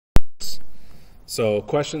So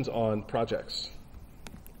questions on projects?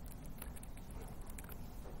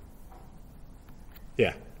 Yeah.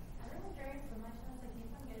 I'm really curious, so much times I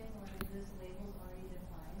keep on getting one of those labels already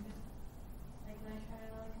defined. Like when I try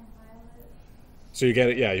to compile it. So you get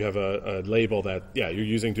it, yeah, you have a label that, yeah, you're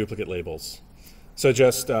using duplicate labels. So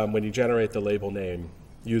just when you generate the label name,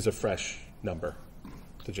 use a fresh number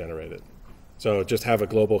to generate it. So just have a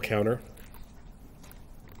global counter.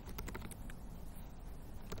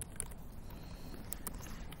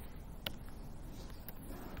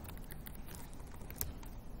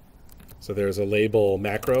 So there's a label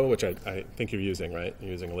macro, which I think you're using, right?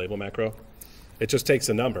 You're using a label macro. It just takes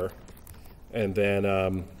a number, and then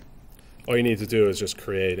all you need to do is just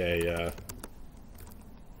create a,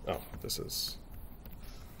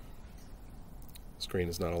 screen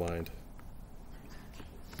is not aligned.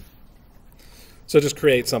 So just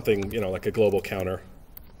create something, like a global counter.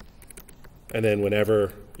 And then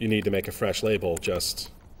whenever you need to make a fresh label,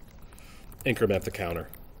 just increment the counter.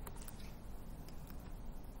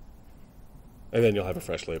 And then you'll have a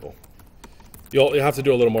fresh label. You'll have to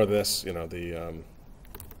do a little more than this, you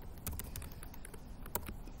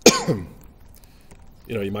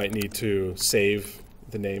might need to save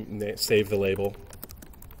the name, save the label.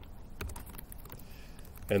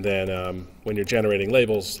 And then when you're generating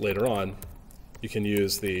labels later on, you can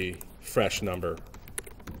use the fresh number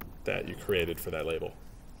that you created for that label.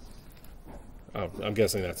 I'm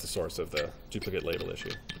guessing that's the source of the duplicate label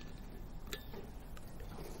issue.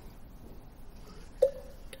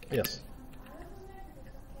 Yes?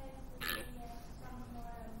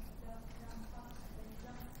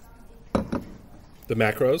 The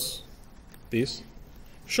macros? These?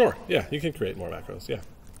 Sure, yeah, you can create more macros, yeah,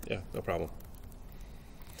 no problem.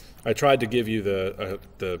 I tried to give you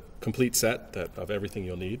the complete set of everything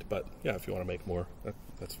you'll need, but yeah, if you want to make more,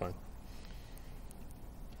 that's fine.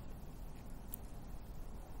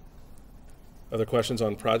 Other questions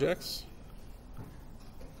on projects?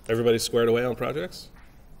 Everybody squared away on projects?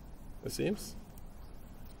 It seems?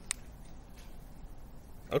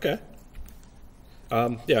 Okay.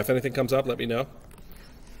 Yeah, if anything comes up, let me know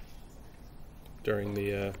during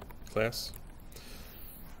the class.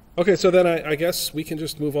 Okay, so then I guess we can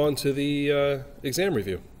just move on to the exam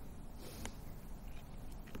review.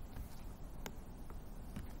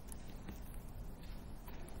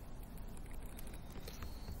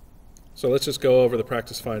 So let's just go over the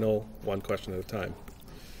practice final one question at a time.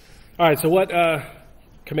 All right, so what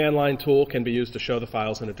command line tool can be used to show the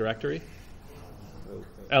files in a directory?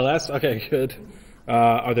 LS? Okay, good.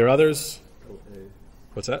 Are there others? LA.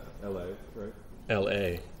 What's that? LA, right?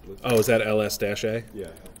 LA. Oh, is that LS-A? Yeah.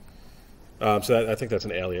 So I think that's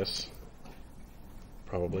an alias,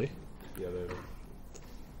 probably. Yeah,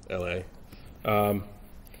 LA.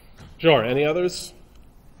 Sure, any others?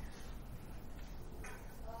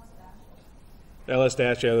 LS-,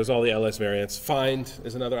 yeah, there's all the LS variants. Find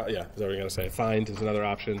is another, yeah, is that what you're going to say? Find is another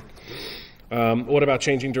option. What about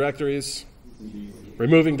changing directories?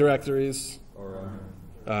 Removing directories?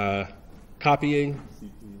 Copying?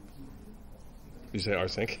 Did you say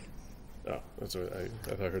rsync? Oh, that's what I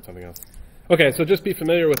thought I heard something else. Okay, so just be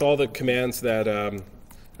familiar with all the commands that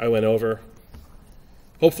I went over.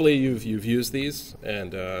 Hopefully you've used these,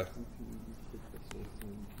 and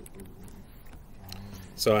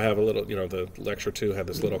so I have a little, the lecture 2 had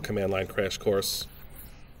this little command line crash course.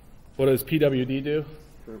 What does PWD do?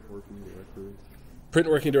 Print working directory. Print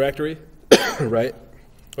working directory, right?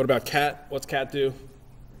 What about cat? What's cat do?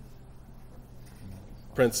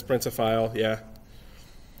 Prints a file, yeah.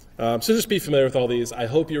 So just be familiar with all these. I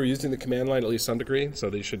hope you're using the command line at least some degree,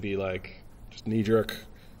 so these should be like just knee-jerk,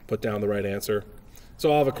 put down the right answer.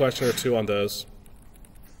 So I'll have a question or two on those.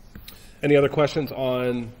 Any other questions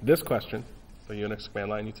on this question, the Unix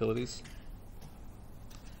command line utilities?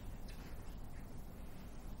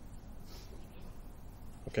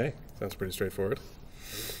 Okay, sounds pretty straightforward.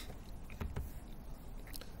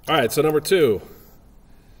 All right, so number 2.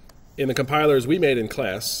 In the compilers we made in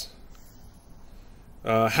class,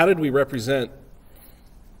 how did we represent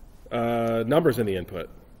numbers in the input?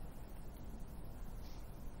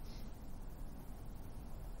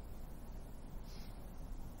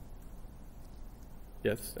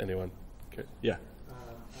 Yes, anyone? Okay. Yeah.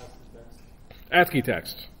 ASCII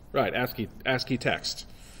text. Right, ASCII text.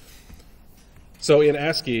 So in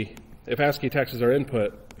ASCII, if ASCII text is our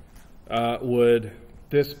input, would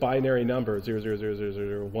this binary number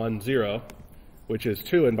 00000010, which is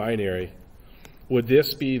 2 in binary, would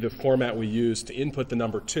this be the format we use to input the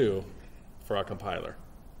number 2 for our compiler?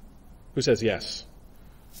 Who says yes?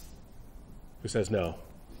 Who says no?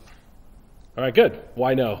 All right, good.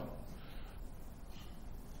 Why no?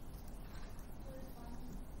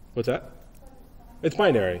 What's that? It's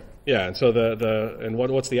binary. Yeah, and so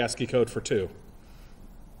what's the ASCII code for 2?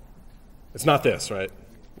 It's not this, right?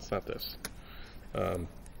 It's not this.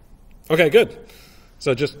 Okay, good.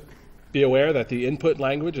 So just be aware that the input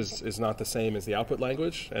language is not the same as the output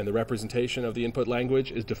language, and the representation of the input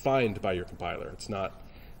language is defined by your compiler. It's not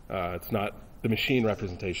the machine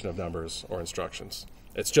representation of numbers or instructions.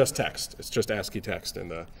 It's just text. It's just ASCII text in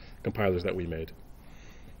the compilers that we made.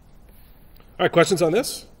 All right, questions on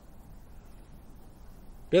this?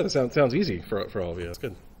 Yeah, that sounds easy for all of you. That's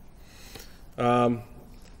good. And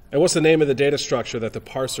what's the name of the data structure that the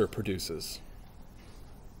parser produces?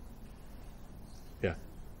 Yeah.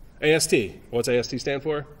 AST. What's AST stand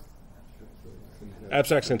for?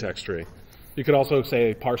 Abstract syntax tree. You could also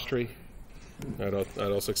say parse tree. I'd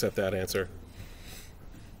also accept that answer.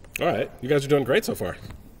 All right. You guys are doing great so far.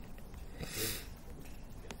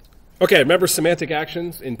 Okay, remember semantic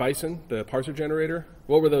actions in Bison, the parser generator?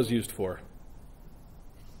 What were those used for?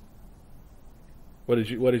 What did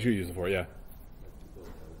you use them for? Yeah.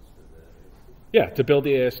 Yeah, to build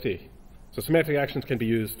the AST. So semantic actions can be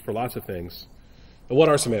used for lots of things. But what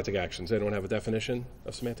are semantic actions? Anyone have a definition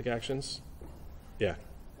of semantic actions? Yeah.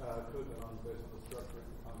 Code that runs based on the structure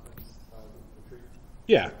and contents of the tree.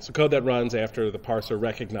 Yeah, so code that runs after the parser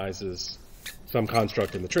recognizes some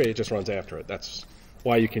construct in the tree, it just runs after it. That's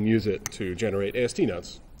why you can use it to generate AST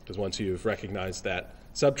nodes, because once you've recognized that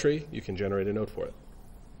subtree, you can generate a node for it.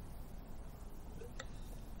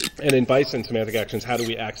 And in Bison semantic actions, how do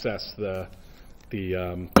we access the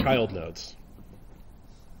child nodes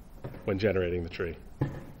when generating the tree?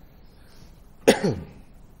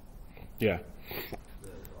 Yeah.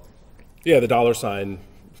 Yeah, the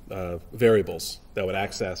 $ variables that would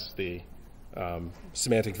access the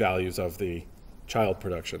semantic values of the child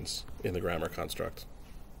productions in the grammar construct.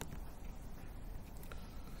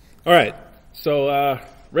 All right, so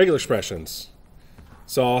regular expressions.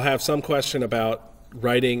 So I'll have some question about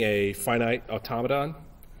writing a finite automaton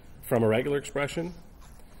from a regular expression.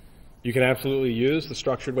 You can absolutely use the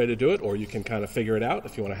structured way to do it, or you can kind of figure it out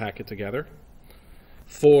if you want to hack it together.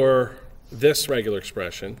 For this regular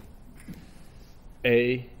expression,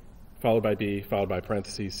 A followed by B followed by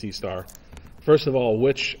parentheses C star. First of all,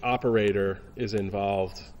 which operator is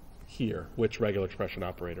involved here? Which regular expression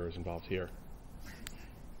operator is involved here?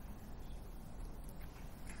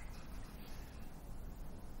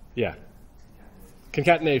 Yeah.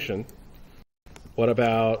 Concatenation. What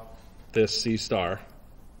about this C star?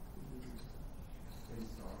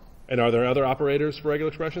 And are there other operators for regular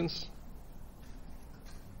expressions?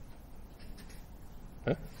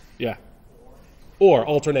 Huh? Yeah. Or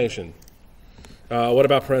alternation. What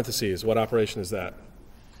about parentheses? What operation is that?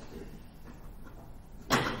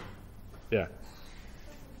 Yeah.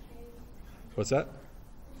 What's that?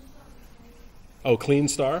 Oh, clean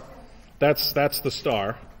star? That's the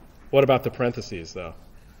star. What about the parentheses, though?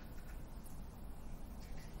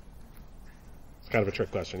 It's kind of a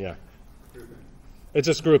trick question, yeah. Grouping. It's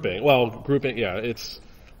just grouping. Well, grouping, yeah, it's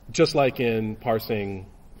just like in parsing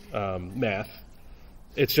math.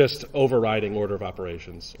 It's just overriding order of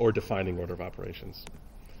operations or defining order of operations.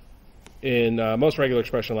 In most regular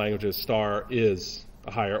expression languages, star is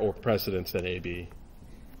a higher order precedence than AB.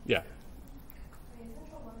 Yeah. Wait, is that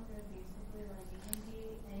the ones that are basically like it can be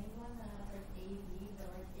anyone that has like A, B, but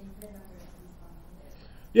like infinite number of components?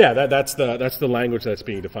 Yeah, that's the language that's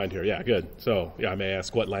being defined here. Yeah, good. So yeah, I may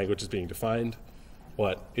ask what language is being defined.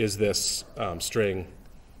 What is this string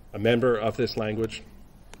a member of this language?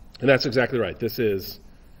 And that's exactly right. This is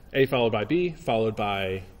A followed by B followed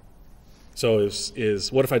by. So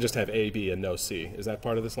is what if I just have A, B, and no C? Is that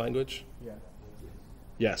part of this language? Yeah.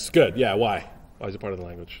 Yes. Good. Yeah. Why? Why is it part of the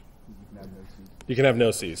language? You can have no C's. You can have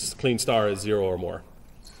no C's. Clean star is 0 or more.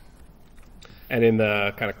 And in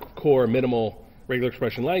the kind of core minimal regular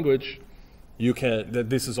expression language, you can.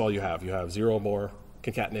 This is all you have. You have 0 or more,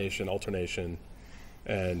 concatenation, alternation,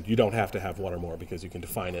 and you don't have to have 1 or more because you can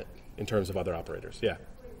define it in terms of other operators. Yeah. Wait,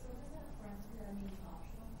 so is that parentheses that means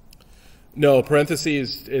optional? No,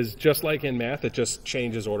 parentheses is just like in math. It just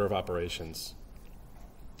changes order of operations.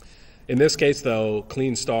 In this case, though,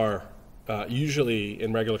 clean star usually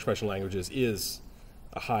in regular expression languages is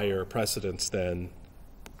a higher precedence than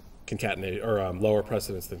concatenation, or lower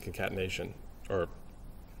precedence than concatenation, or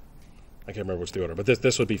I can't remember which the order, but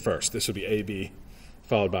this would be first. This would be A, B,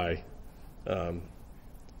 followed by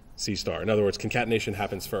C star. In other words, concatenation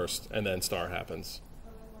happens first, and then star happens.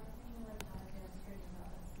 But like, why can't you like not get a string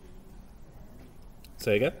without a C?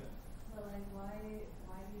 Say again? But like, why do you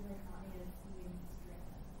like not get a C in the string?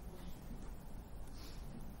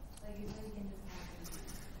 Like, you said you can just pass A, B.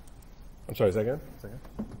 I'm sorry, say again? Say again?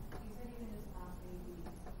 You said you can just pass A, B.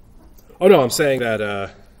 Oh no, I'm saying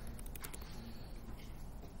that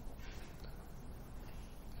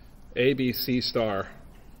ABC star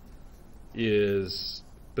is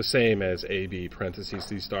the same as AB parentheses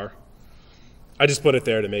C star. I just put it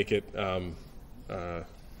there to make it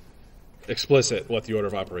explicit what the order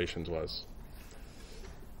of operations was,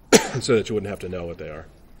 so that you wouldn't have to know what they are.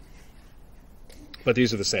 But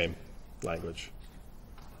these are the same language.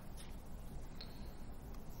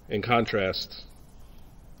 In contrast,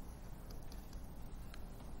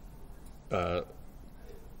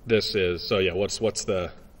 this is, so yeah,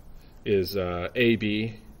 is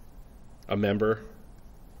AB a member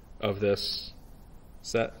of this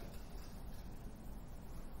set?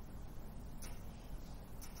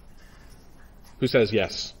 Who says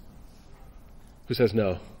yes? Who says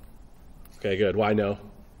no? Okay, good. Why no?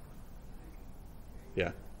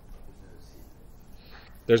 Yeah.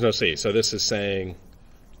 There's no C. So this is saying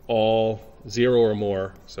all 0 or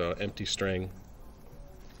more, so empty string,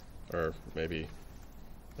 or maybe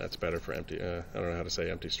that's better for empty. I don't know how to say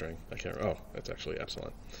empty string. I can't. Oh, that's actually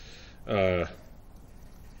epsilon.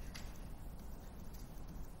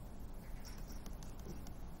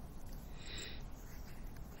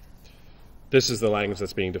 This is the language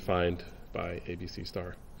that's being defined by ABC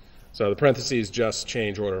star. So the parentheses just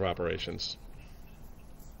change order of operations.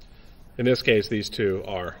 In this case, these two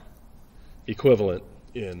are equivalent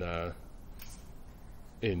in the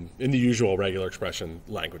usual regular expression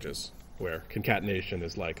languages, where concatenation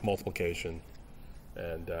is like multiplication,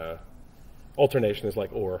 and alternation is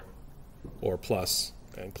like or plus,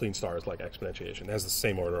 and clean star is like exponentiation. It has the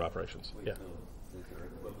same order of operations. Wait, Yeah. so since they're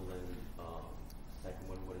equivalent, second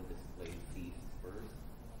one wouldn't display C's first?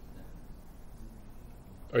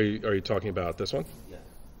 Are you talking about this one? Yes.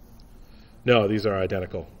 No, these are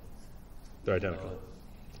identical. They're identical.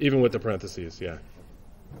 Even with the parentheses, yeah.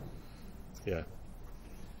 Yeah.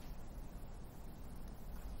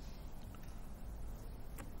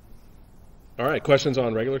 All right, questions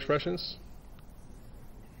on regular expressions?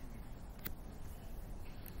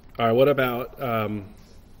 All right, what about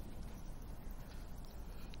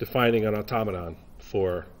defining an automaton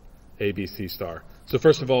for ABC star? So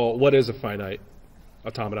first of all, what is a finite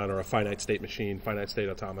automaton or a finite state machine, finite state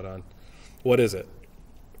automaton? What is it?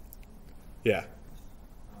 Yeah. A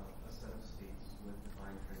set of states with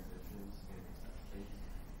defined transitions and accept states.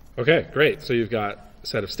 Okay, great. So you've got a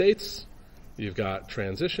set of states, you've got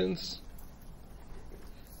transitions,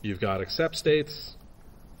 you've got accept states,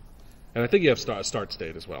 and I think you have start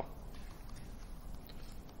state as well.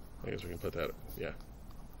 I guess we can put that, yeah.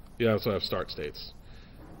 You also have start states.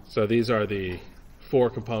 So these are the 4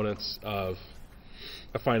 components of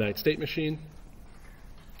a finite state machine.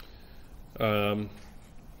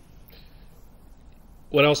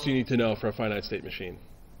 What else do you need to know for a finite state machine?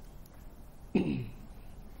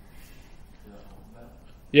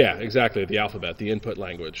 Yeah, exactly, the alphabet, the input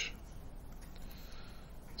language.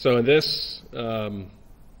 So in this, well,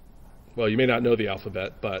 you may not know the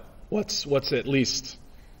alphabet, but what's at least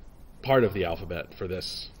part of the alphabet for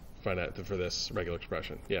this regular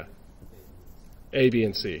expression? Yeah, A, B,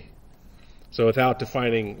 and C. So without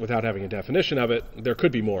having a definition of it, there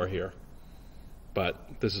could be more here, but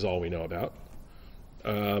this is all we know about.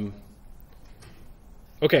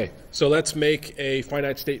 Okay, so let's make a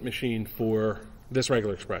finite state machine for this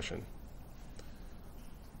regular expression.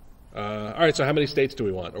 All right, so how many states do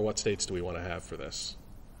we want, or what states do we want to have for this?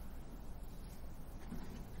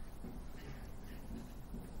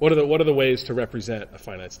 What are the ways to represent a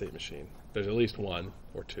finite state machine? There's at least 1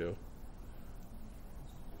 or 2.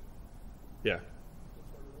 Yeah.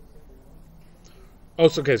 Oh,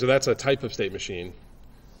 so, okay, so that's a type of state machine.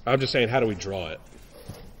 I'm just saying, how do we draw it?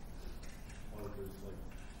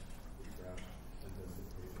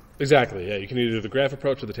 Exactly, yeah. You can either do the graph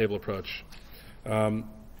approach or the table approach.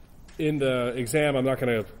 In the exam, I'm not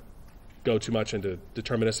going to go too much into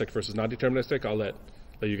deterministic versus non-deterministic. I'll let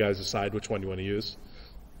you guys decide which one you want to use.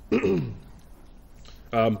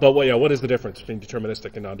 But what is the difference between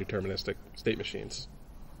deterministic and non-deterministic state machines?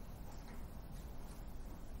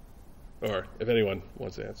 Or if anyone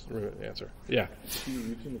wants to answer. Yeah. If you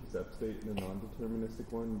reach an accept state in a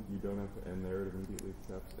non-deterministic one, you don't have to end there, it immediately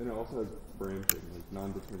accepts. And it also has branching, like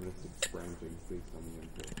non-deterministic branching based on the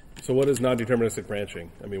input. So what is non-deterministic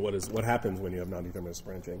branching? I mean, what happens when you have non-deterministic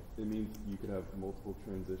branching? It means you could have multiple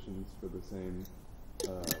transitions for the same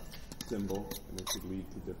symbol, and it could lead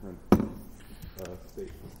to different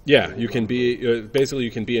states. Yeah, you can be, basically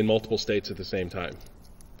you can be in multiple states at the same time.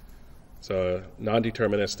 So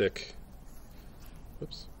non-deterministic,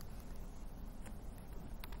 whoops.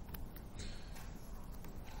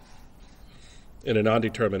 In a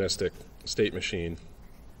non-deterministic state machine,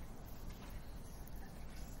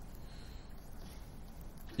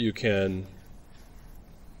 you can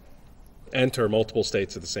enter multiple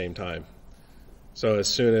states at the same time. So as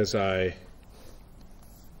soon as I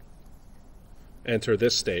enter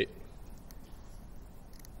this state,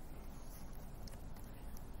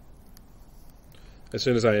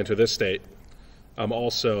 I'm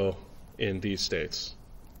also in these states.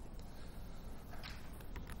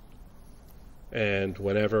 And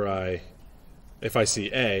if I see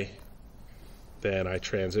A, then I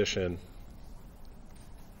transition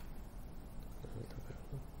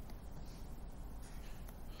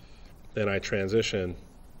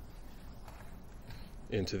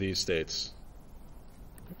into these states.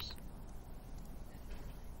 Oops.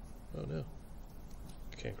 Oh no,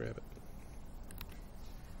 I can't grab it.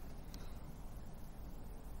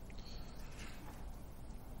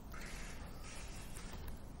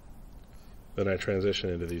 Then I transition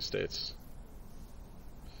into these states.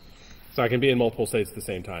 So I can be in multiple states at the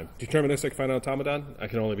same time. Deterministic finite automaton, I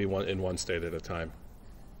can only be in one state at a time.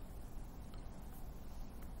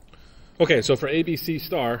 Okay, so for ABC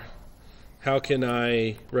star, how can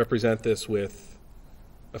I represent this with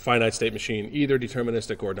a finite state machine, either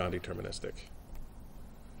deterministic or non-deterministic?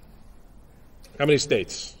 How many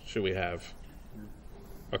states should we have?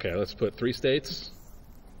 Okay, let's put 3 states.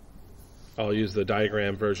 I'll use the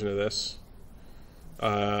diagram version of this.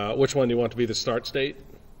 Which one do you want to be the start state?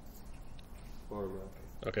 Far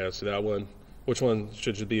left. Okay, let's do that one. Which one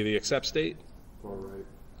should be the accept state? Far right.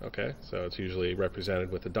 Okay, so it's usually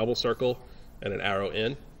represented with a double circle and an arrow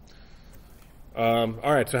in. All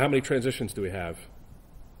right, so how many transitions do we have?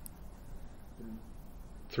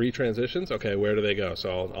 3 transitions? Okay, where do they go?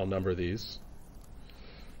 So I'll number these.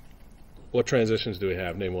 What transitions do we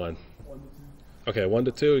have? Name one. 1 to 2. Okay, 1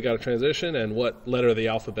 to 2, we got a transition. And what letter of the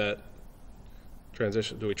alphabet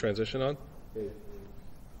do we transition on?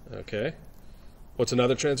 A. Okay. What's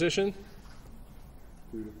another transition?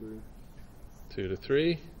 2 to 3. 2 to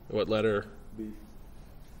 3. What letter? B.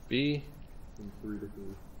 B. And 3 to 3.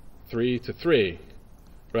 3 to 3.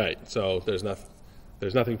 Right. So there's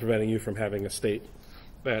nothing preventing you from having a state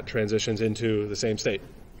that transitions into the same state.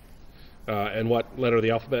 And what letter of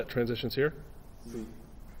the alphabet transitions here? C.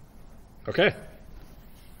 Okay.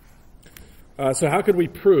 So how could we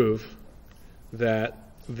prove that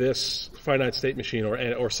this finite state machine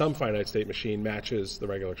or some finite state machine matches the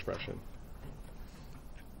regular expression?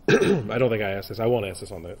 I don't think I asked this. I won't ask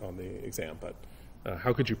this on the exam, but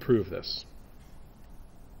how could you prove this?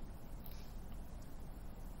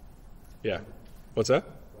 Yeah. What's that?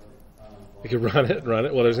 You could run it.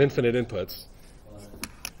 Well, there's infinite inputs.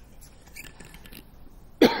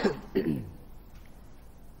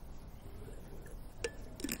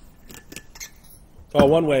 Well,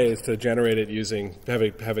 one way is to generate it have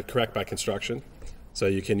it correct by construction. So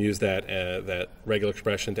you can use that regular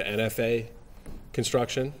expression to NFA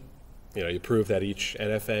construction. You prove that each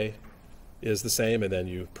NFA is the same, and then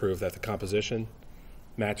you prove that the composition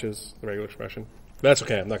matches the regular expression. But that's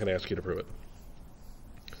okay. I'm not going to ask you to prove it.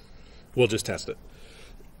 We'll just test it.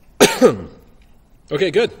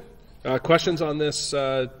 Okay, good. Questions on this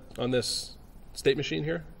state machine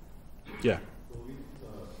here? Yeah.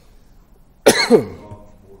 More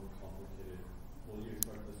complicated. Will you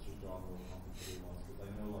expect this to draw more complicated ones? Because I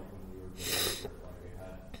know, like, when we were doing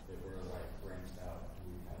it, they were like branched out.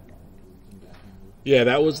 We had Yeah,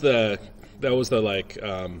 that was the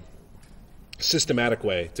systematic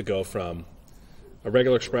way to go from a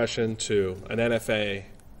regular expression to an NFA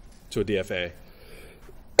to a DFA.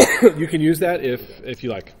 You can use that if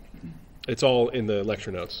you like. It's all in the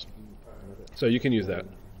lecture notes, so you can use that.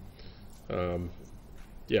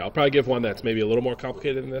 Yeah, I'll probably give one that's maybe a little more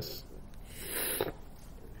complicated than this.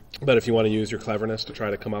 But if you want to use your cleverness to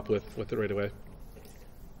try to come up with it right away.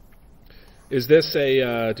 Is this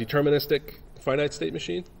a deterministic finite state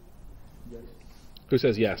machine? Yes. Who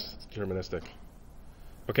says yes, it's deterministic?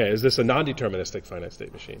 Okay, is this a non-deterministic finite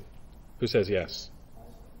state machine? Who says yes?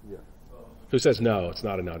 Yeah. Who says no, it's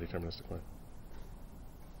not a non-deterministic one?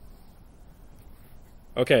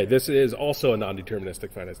 Okay, this is also a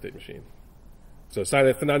non-deterministic finite state machine. So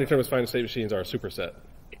the non-deterministic finite state machines are a superset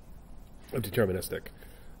of deterministic.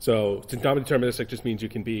 So non-deterministic just means you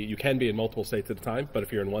can be in multiple states at a time, but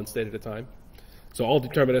if you're in one state at a time. So all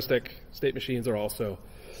deterministic state machines are also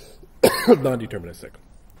non-deterministic.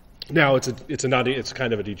 Now it's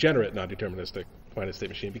kind of a degenerate non-deterministic finite state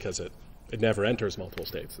machine because it never enters multiple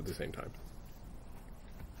states at the same time.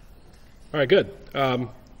 All right, good.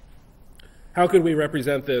 How could we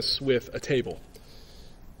represent this with a table?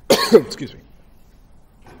 Excuse me.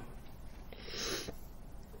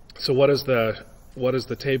 So what does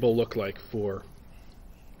the table look like for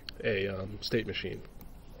a state machine?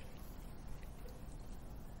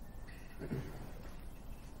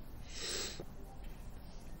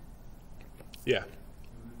 Yeah.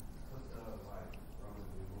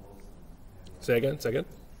 Say again. Say again.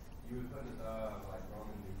 You would put like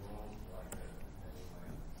Roman numerals for like the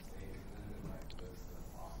states, and then like the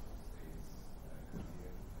possible states that could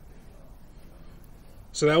be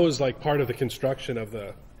So that was like part of the construction of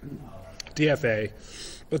the DFA.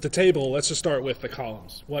 But the table, let's just start with the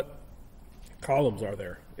columns. What columns are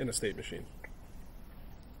there in a state machine?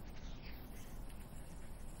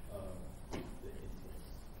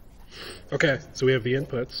 Okay, so we have the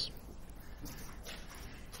inputs.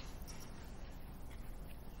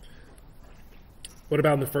 What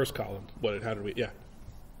about in the first column? How did we, yeah.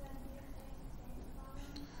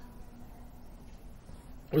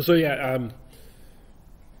 So yeah,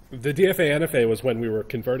 the DFA NFA was when we were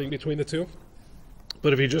converting between the two.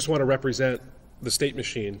 But if you just want to represent the state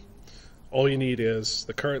machine, all you need is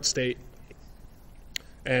the current state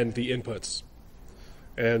and the inputs.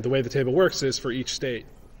 And the way the table works is for each state,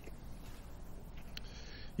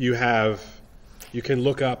 you can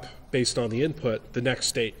look up based on the input the next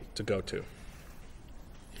state to go to.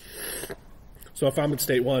 So if I'm in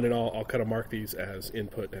state 1, and I'll kind of mark these as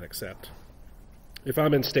input and accept. If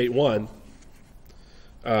I'm in state 1,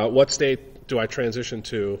 what state do I transition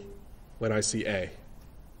to when I see A?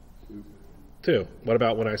 2. What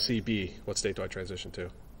about when I see B? What state do I transition to?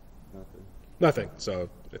 Nothing. Nothing. So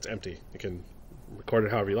it's empty. You can record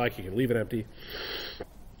it however you like. You can leave it empty. You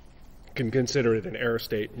can consider it an error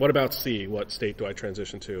state. What about C? What state do I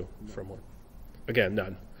transition to from 1? Again,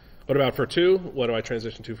 none. What about for 2? What do I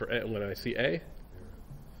transition to for A when I see A?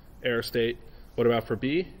 Error state. What about for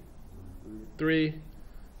B? 3.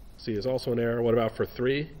 C is also an error. What about for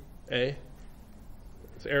 3? A?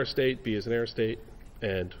 It's error state. B is an error state.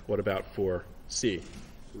 And what about for C?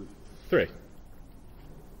 3.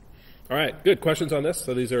 All right, good. Questions on this?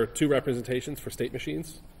 So these are 2 representations for state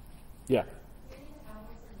machines. Yeah.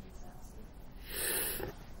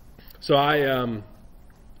 So I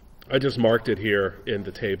just marked it here in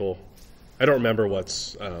the table. I don't remember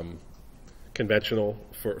what's conventional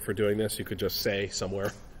for doing this. You could just say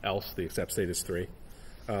somewhere else the accept state is 3.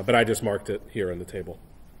 But I just marked it here in the table.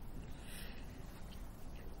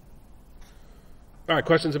 All right,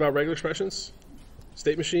 questions about regular expressions?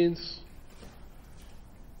 State machines?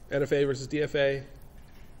 NFA versus DFA?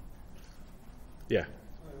 Yeah.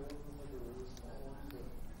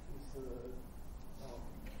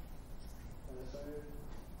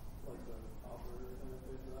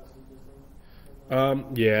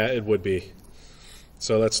 Yeah, it would be.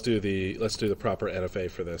 So let's do the proper NFA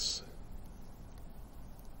for this.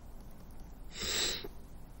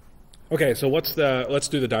 Okay, so let's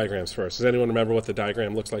do the diagrams first. Does anyone remember what the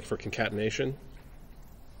diagram looks like for concatenation?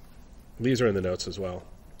 These are in the notes as well.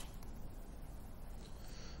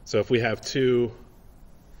 So if we have 2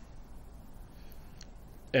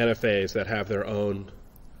 NFAs that have their own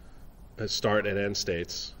start and end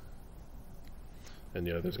states, and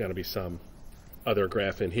there's got to be some other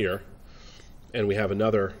graph in here, and we have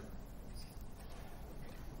another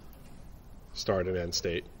start and end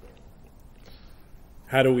state.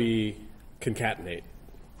 How do we concatenate?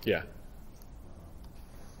 Yeah.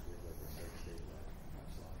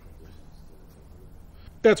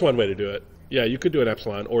 That's one way to do it. Yeah, you could do an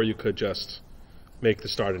epsilon, or you could just make the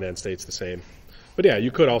start and end states the same. But yeah,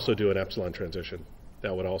 you could also do an epsilon transition.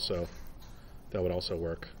 That would also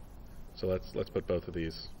work. So let's put both of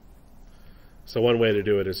these. So one way to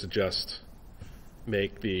do it is to just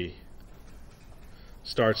make the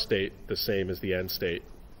start state the same as the end state.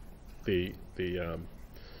 The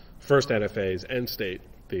first NFA's end state,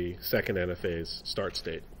 the second NFA's start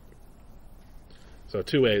state. So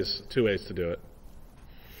two ways to do it.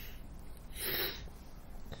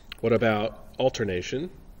 What about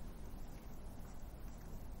alternation?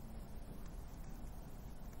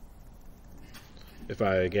 If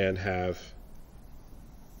I again have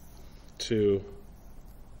 2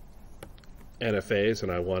 NFAs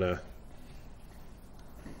and I want to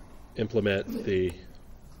implement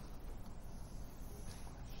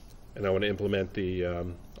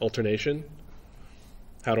the alternation,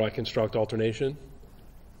 how do I construct alternation?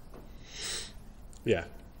 Yeah.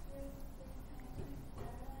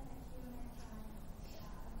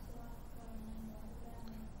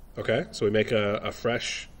 Okay, so we make a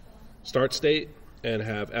fresh start state and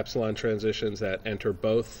have epsilon transitions that enter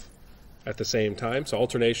both at the same time. So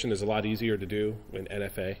alternation is a lot easier to do in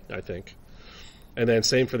NFA, I think. And then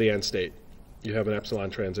same for the end state. You have an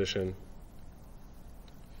epsilon transition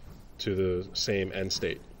to the same end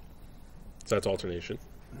state. So that's alternation.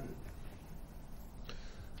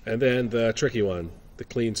 And then the tricky one, the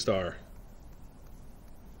clean star.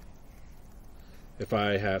 if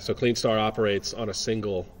I have, so clean star operates on a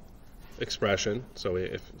single expression, so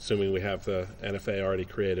assuming we have the NFA already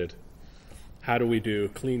created, how do we do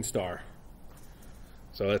clean star?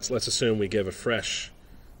 So let's assume we give a fresh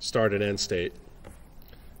start and end state.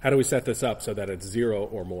 How do we set this up so that it's 0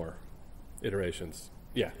 or more iterations?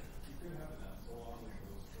 Yeah. You could have an epsilon that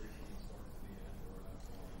goes straight from the start to the end, or an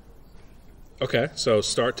epsilon that goes Okay, so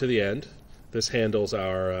start to the end. This handles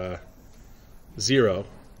our 0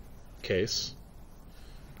 case.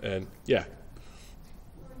 And yeah, Or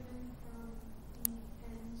then from the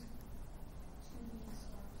end to the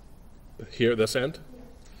start. here, this end. Yeah.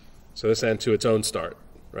 So this end to its own start,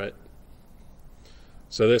 right?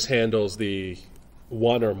 So this handles the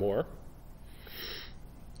 1 or more.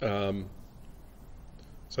 So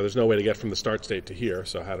there's no way to get from the start state to here.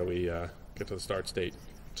 So how do we get to the start state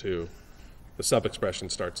to the sub-expression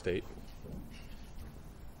start state?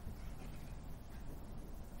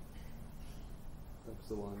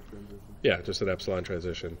 Epsilon transition. Yeah, just an epsilon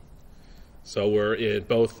transition. So we're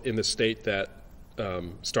both in the state that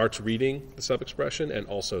starts reading the sub-expression and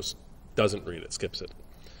also doesn't read it, skips it.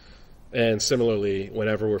 And similarly,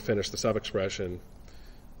 whenever we're finished the sub-expression,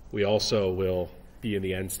 we also will be in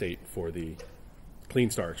the end state for the clean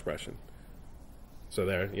star expression. So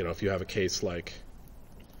there, if you have a case like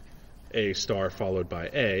A star followed by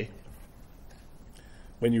A,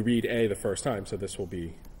 when you read A the first time, so this will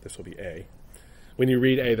be A. When you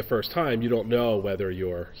read A the first time, you don't know whether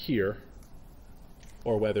you're here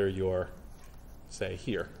or whether you're, say,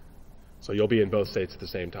 here. So you'll be in both states at the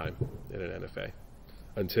same time in an NFA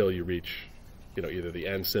until you reach, either the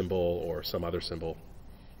end symbol or some other symbol.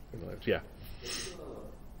 Yeah.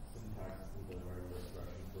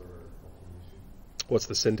 What's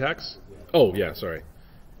the syntax? Oh, yeah, sorry.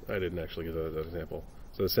 I didn't actually give that example.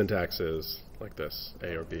 So the syntax is like this,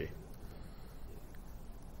 A or B.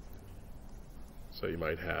 So you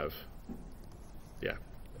might have,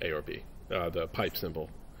 A or B. The pipe symbol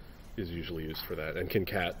is usually used for that, and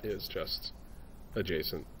concat is just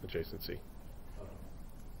adjacency.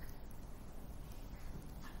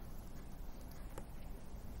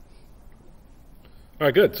 All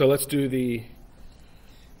right, good. So let's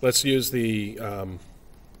use the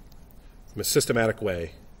systematic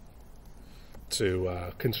way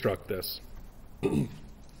to construct this.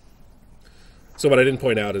 So what I didn't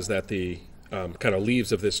point out is that the kind of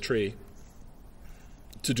leaves of this tree,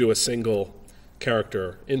 to do a single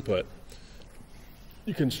character input,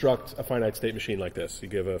 you construct a finite state machine like this. You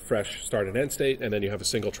give a fresh start and end state, and then you have a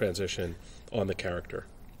single transition on the character.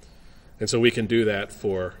 And so we can do that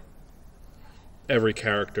for every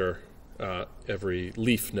character, every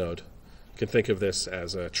leaf node. You can think of this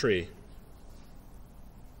as a tree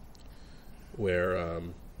where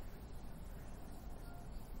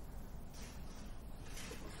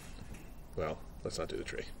well, let's not do the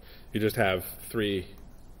tree. You just have 3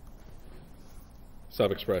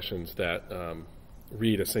 sub-expressions that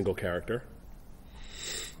read a single character.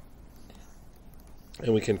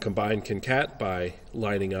 And we can combine concat by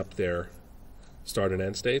lining up their start and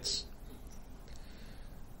end states.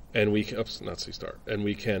 And we can, not C star. And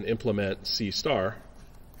we can implement C star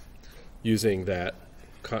using that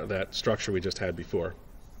structure we just had before,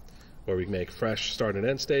 where we make fresh start and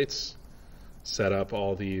end states, set up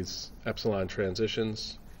all these epsilon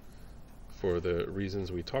transitions for the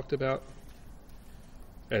reasons we talked about.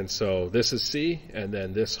 And so this is C, and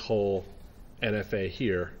then this whole NFA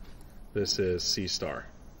here, this is C star.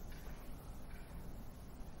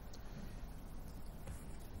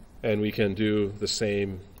 And we can do the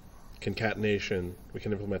same concatenation. We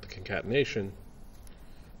can implement the concatenation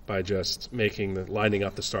by just lining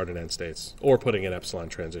up the start and end states, or putting an epsilon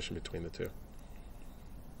transition between the two.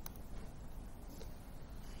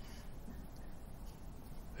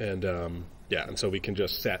 And and so we can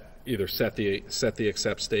just either set the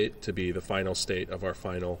accept state to be the final state of our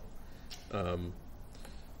final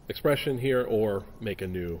expression here, or make a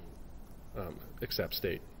new accept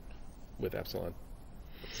state with epsilon.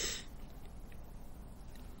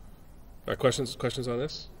 All right, questions on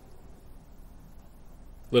this?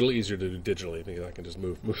 A little easier to do digitally because I can just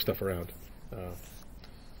move stuff around.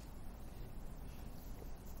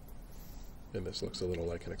 And this looks a little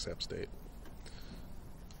like an accept state.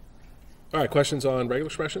 All right, questions on regular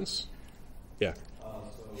expressions? Yeah.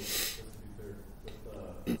 So just to be clear,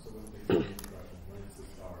 with the expression, when it's a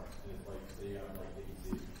star, and it's like, say you have like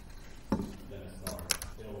ABC, then a star,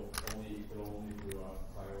 it'll only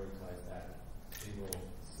prioritize that single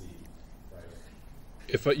C, right?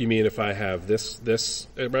 If you mean if I have this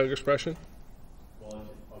regular expression? Well,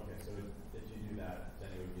 okay, so if you do that,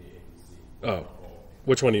 then it would be ABC. Oh,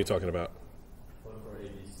 which one are you talking about? Look for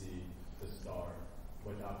ABC, the star,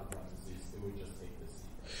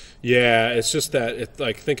 Yeah, it's just that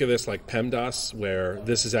like think of this like PEMDAS, where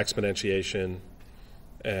this is exponentiation,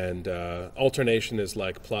 and alternation is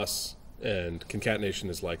like plus, and concatenation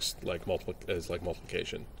is like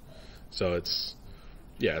multiplication. So it's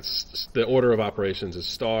the order of operations is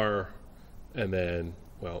star, and then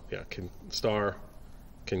star,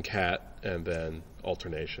 concat, and then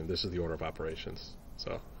alternation. This is the order of operations.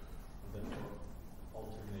 So. And then for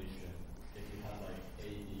alternation, if you had like A,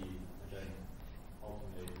 B, and then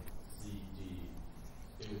alternate C, D,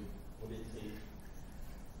 would it take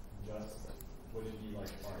would it be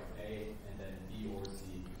like, all right, A, and then B or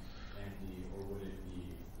C, and D, or would it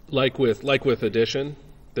be? Like with addition,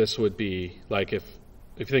 this would be like if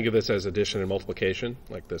you think of this as addition and multiplication,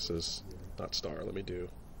 like this is not star, let me do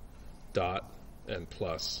dot and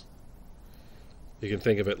plus. You can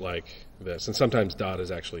think of it like this, and sometimes dot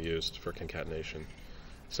is actually used for concatenation.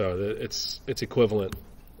 So it's equivalent.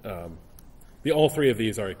 All three of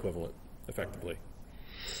these are equivalent, effectively.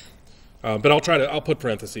 But I'll put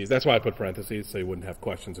parentheses. That's why I put parentheses, so you wouldn't have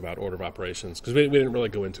questions about order of operations, because we didn't really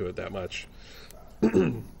go into it that much.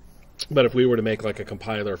 But if we were to make like a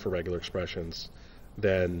compiler for regular expressions,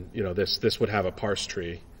 then this would have a parse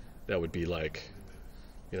tree that would be like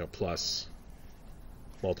plus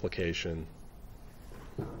multiplication,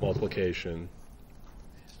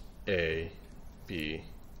 A, B,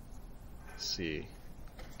 C,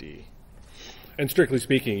 D. And strictly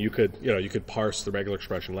speaking, you could parse the regular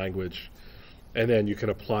expression language, and then you can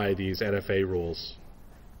apply these NFA rules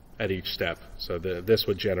at each step. So this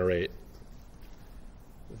would generate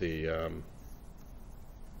the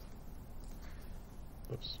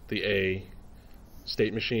A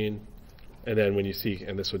state machine, and then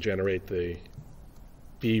this would generate the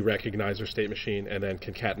B recognizer state machine, and then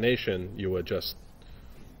concatenation, you would just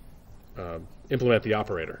implement the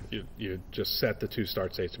operator. You just set the two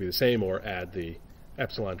start states to be the same, or add the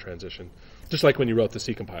epsilon transition. Just like when you wrote the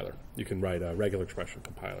C compiler, you can write a regular expression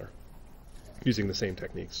compiler using the same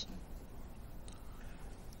techniques.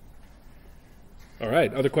 All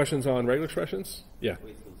right, other questions on regular expressions? Yeah.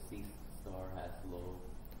 Wait, so C star has low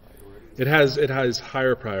It priority? has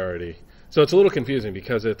higher priority. So it's a little confusing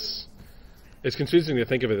because it's confusing to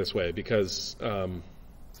think of it this way, because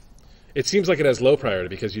it seems like it has low priority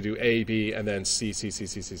because you do A, B, and then C, C, C,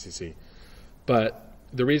 C, C, C, C. But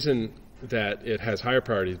the reason that it has higher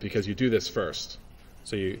priority is because you do this first.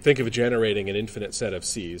 So you think of generating an infinite set of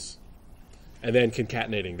C's and then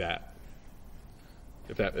concatenating that,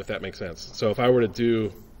 if that makes sense. So if I were to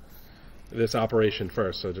do this operation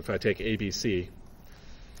first, so if I take A, B, C,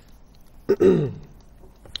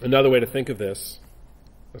 another way to think of this,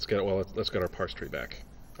 let's get our parse tree back.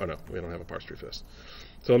 Oh no, we don't have a parse tree for this.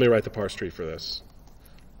 So let me write the parse tree for this.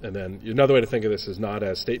 And then another way to think of this is not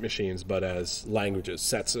as state machines, but as languages,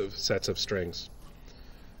 sets of strings.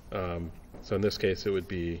 So in this case, it would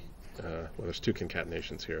be, there's two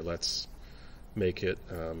concatenations here. Let's make it,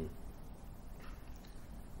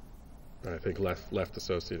 I think, left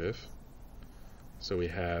associative. So we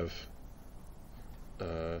have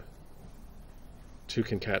two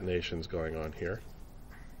concatenations going on here.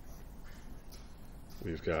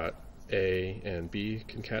 We've got A and B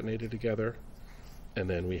concatenated together, and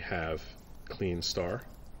then we have clean star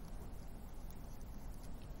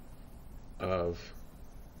of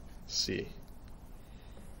C.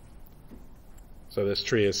 So this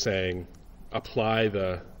tree is saying apply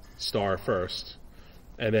the star first,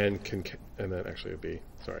 and then actually it would be,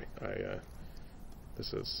 sorry,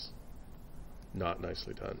 this is not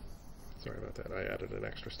nicely done. Sorry about that. I added an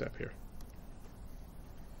extra step here.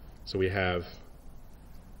 So we have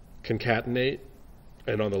concatenate,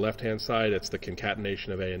 and on the left-hand side, it's the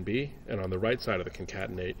concatenation of A and B, and on the right side of the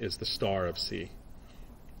concatenate is the star of C.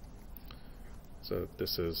 So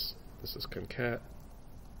this is concat,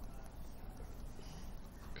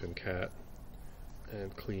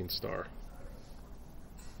 and clean star.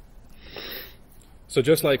 So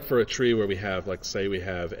just like for a tree where we have, like say we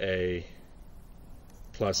have A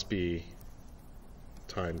plus B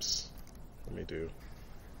times, let me do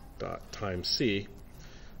dot times C,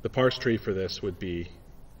 the parse tree for this would be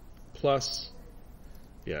plus,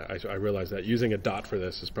 I realize that using a dot for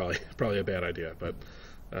this is probably a bad idea, but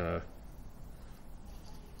let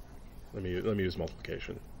me use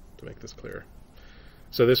multiplication to make this clearer.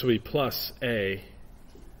 So this would be plus A,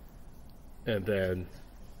 and then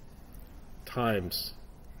times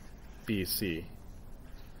BC.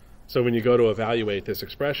 So when you go to evaluate this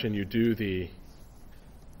expression, you do the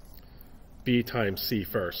B times C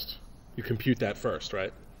first. You compute that first,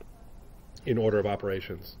 right? In order of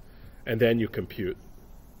operations. And then you compute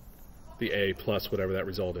the A plus whatever that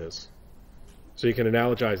result is. So you can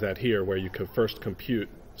analogize that here, where you can first compute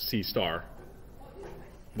C star,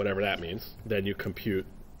 whatever that means. Then you compute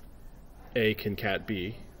A concat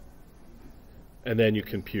B, and then you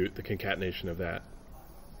compute the concatenation of that.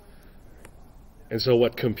 And so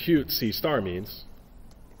what compute C star means,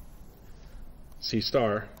 C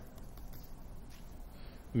star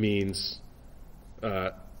means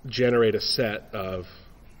generate a set of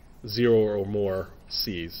 0 or more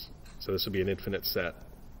C's. So this would be an infinite set.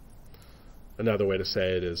 Another way to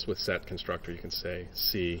say it is with set constructor, you can say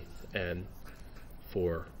C n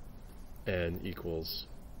for n equals,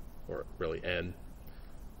 or really n,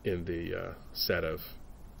 in the set of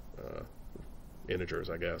integers,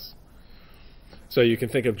 I guess. So you can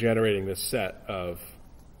think of generating this set of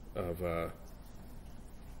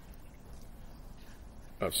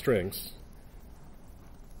strings.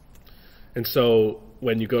 And so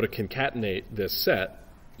when you go to concatenate this set,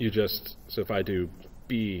 so if I do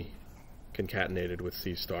B concatenated with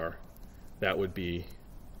C star, that would be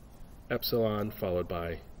epsilon followed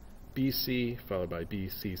by BC followed by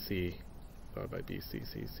BCC followed by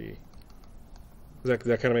BCCC. Does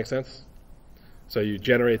that kind of make sense? So you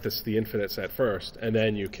generate the infinite set first, and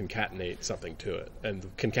then you concatenate something to it. And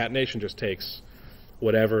concatenation just takes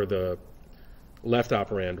whatever the left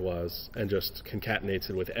operand was and just concatenates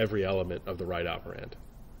it with every element of the right operand.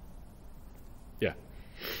 Yeah.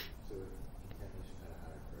 So concatenation had a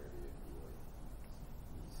higher priority if you like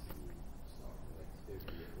BC star,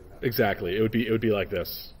 Exactly. It would be like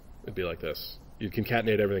this. It'd be like this. You'd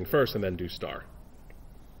concatenate everything first and then do star.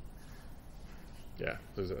 Yeah,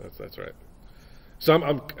 that's right. So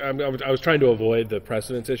I was trying to avoid the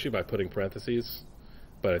precedence issue by putting parentheses,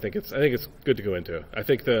 but I think it's good to go into. I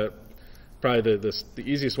think probably the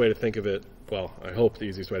easiest way to think of it, well, I hope the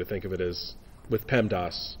easiest way to think of it is with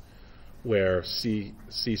PEMDAS, where C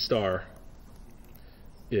star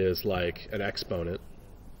is like an exponent,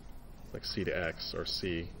 like C to X or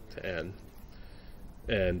C to N,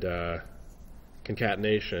 and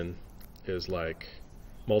concatenation is like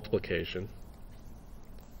multiplication,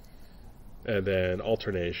 and then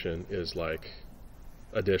alternation is like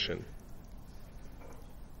addition.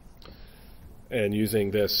 And using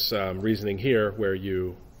this reasoning here, where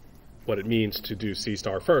what it means to do C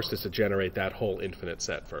star first is to generate that whole infinite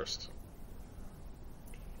set first.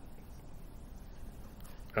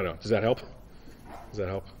 I don't know. Does that help? Does that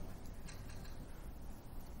help?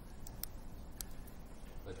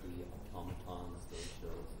 But the automaton still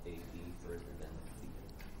shows A, B first and then C.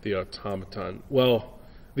 The automaton. Well,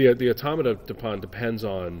 the automaton depends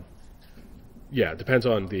on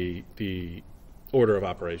the order of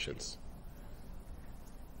operations.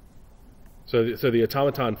 So the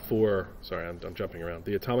automaton for, sorry, I'm jumping around.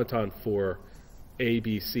 The automaton for A,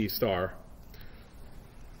 B, C star,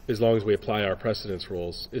 as long as we apply our precedence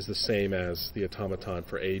rules, is the same as the automaton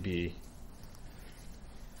for A, B,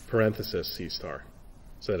 parenthesis C star.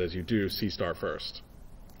 So that is, you do C star first.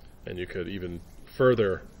 And you could even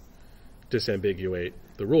further disambiguate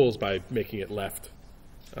the rules by making it left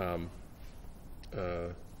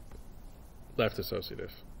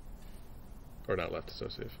associative. Or not left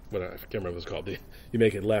associative. I can't remember what it's called. You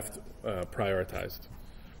make it left prioritized.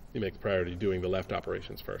 You make the priority doing the left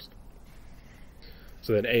operations first.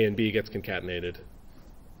 So then A and B gets concatenated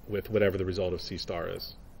with whatever the result of C star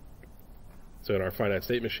is. So in our finite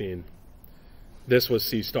state machine, this was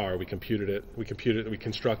C star. We computed it. We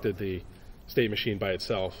constructed the state machine by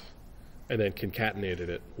itself, and then concatenated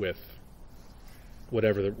it with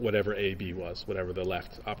whatever A, B was, whatever the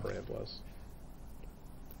left operand was.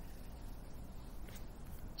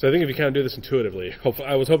 So I think if you kind of do this intuitively,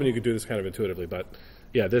 I was hoping you could do this kind of intuitively, but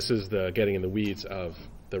yeah, this is the getting in the weeds of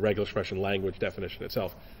the regular expression language definition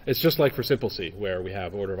itself. It's just like for simple C, where we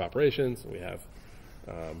have order of operations, we have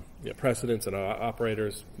precedence and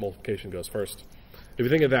operators. Multiplication goes first. If you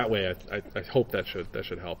think of it that way, I hope that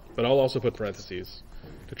should help. But I'll also put parentheses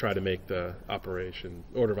to try to make the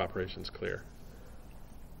order of operations clear.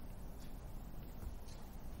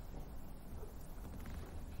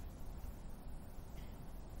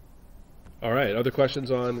 All right, other questions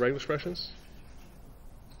on regular expressions?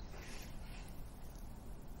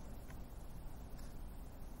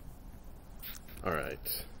 All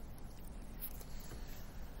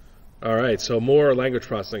right, so more language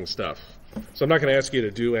processing stuff. So I'm not going to ask you to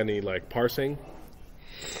do any parsing,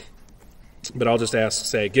 but I'll just ask,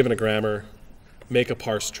 say, given a grammar, make a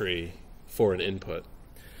parse tree for an input.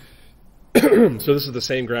 So this is the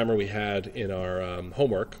same grammar we had in our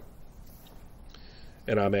homework.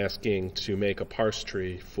 And I'm asking to make a parse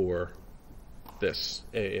tree for this,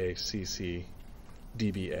 AACC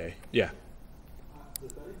DBA. Yeah?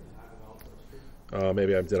 Does that even have an all parse tree?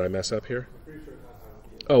 Maybe did I mess up here? I'm pretty sure it has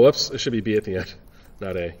Oh, whoops, it should be B at the end.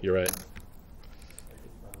 not A. You're right.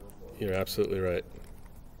 You're absolutely right.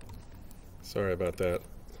 Sorry about that.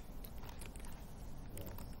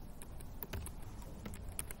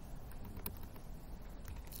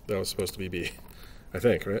 That was supposed to be B, I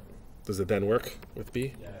think, right? Does it then work with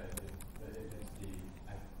B? Yeah, it's the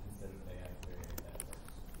instead of A after A that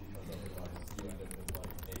works because otherwise you end up with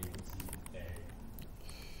like A, C,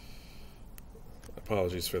 A.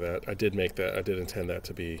 Apologies for that. I did make that. I did intend that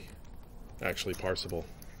to be actually parsable.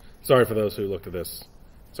 Sorry for those who looked at this.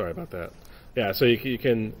 Sorry about that. Yeah, so you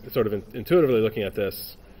can sort of intuitively looking at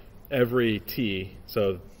this, every T.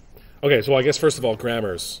 So, okay, so I guess first of all,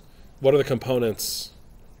 grammars. What are the components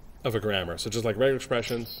of a grammar? So just like regular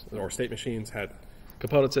expressions or state machines had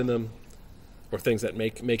components in them, or things that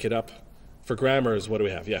make it up. For grammars, what do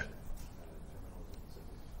we have? Yeah.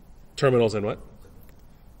 Terminals and what?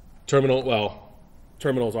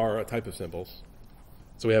 Terminals are a type of symbols.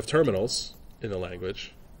 So we have terminals in a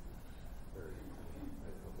language.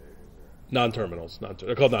 Non-terminals.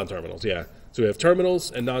 They're called non-terminals, yeah. So we have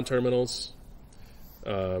terminals and non-terminals.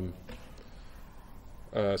 So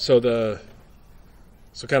kind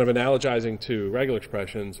of analogizing to regular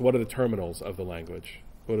expressions, what are the terminals of the language?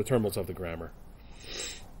 What are the terminals of the grammar?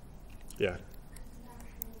 Yeah.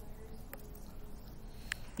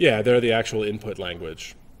 Yeah, they're the actual input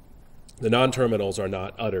language. The non-terminals are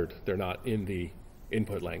not uttered. They're not in the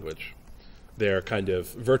input language. They're kind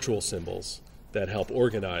of virtual symbols that help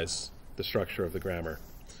organize the structure of the grammar.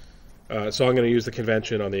 So I'm going to use the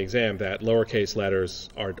convention on the exam that lowercase letters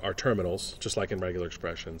are terminals, just like in regular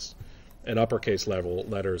expressions, and uppercase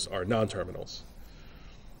letters are non-terminals.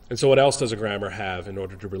 And so what else does a grammar have in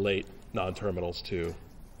order to relate non-terminals to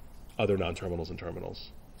other non-terminals and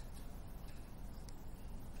terminals?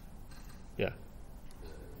 Yeah.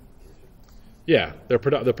 Yeah, they're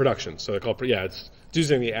the production. So they're called, it's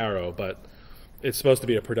using the arrow, but it's supposed to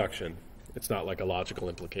be a production. It's not like a logical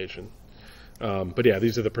implication. But yeah,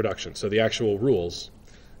 these are the productions. So the actual rules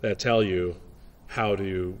that tell you how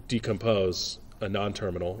to decompose a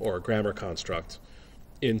non-terminal or a grammar construct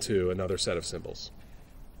into another set of symbols.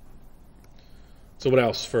 So what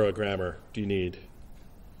else for a grammar do you need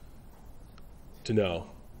to know?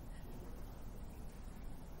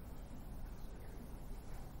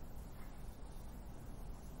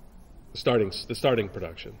 The starting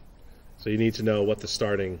production. So you need to know what the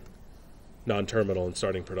starting non-terminal and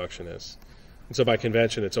starting production is. And so by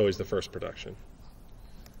convention, it's always the first production.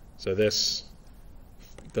 So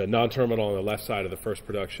the non-terminal on the left side of the first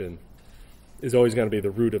production is always going to be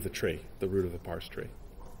the root of the tree, the root of the parse tree.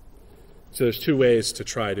 So there's two ways to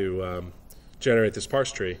try to generate this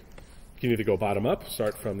parse tree. You can either go bottom up,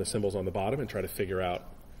 start from the symbols on the bottom and try to figure out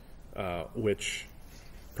which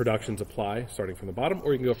productions apply starting from the bottom,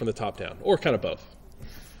 or you can go from the top down, or kind of both.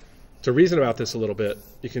 To reason about this a little bit,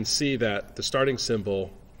 you can see that the starting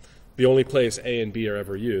symbol, the only place A and B are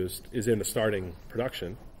ever used is in the starting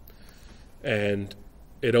production, and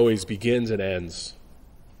it always begins and ends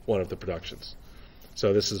one of the productions.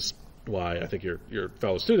 So this is why I think your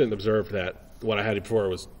fellow student observed that what I had before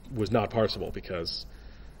was not parsable, because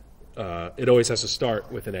it always has to start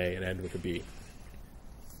with an A and end with a B.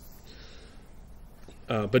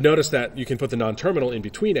 But notice that you can put the non-terminal in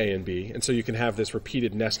between A and B, and so you can have this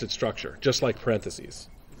repeated nested structure, just like parentheses,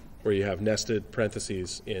 where you have nested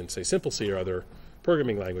parentheses in, say, Simple C or other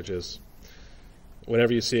programming languages.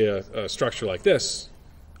 Whenever you see a structure like this,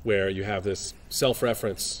 where you have this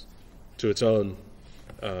self-reference to its own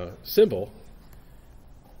symbol,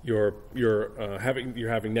 you're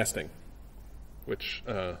having nesting.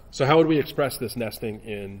 So how would we express this nesting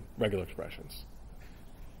in regular expressions?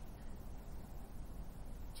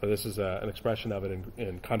 So this is an expression of it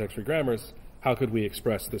in context-free grammars. How could we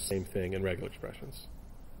express the same thing in regular expressions?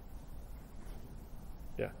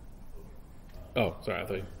 Yeah. Oh, sorry, I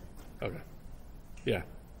thought you... Okay. Yeah. I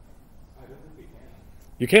don't think we can.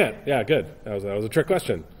 You can't. Yeah, good. That was a trick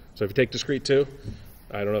question. So if you take discrete 2,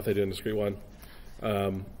 I don't know if they do in discrete 1,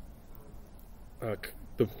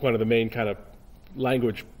 one of the main kind of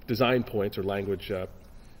language design points or language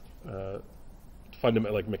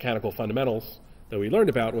like mechanical fundamentals that we learned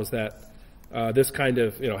about was that this kind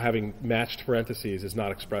of, having matched parentheses is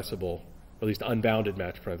not expressible, or at least unbounded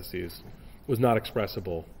matched parentheses, was not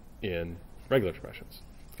expressible in regular expressions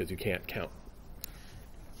because you can't count.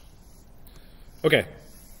 Okay,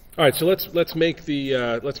 all right. So let's make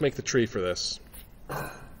the tree for this.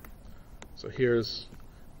 So here's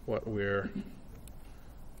what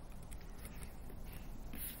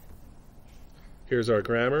here's our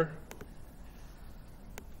grammar.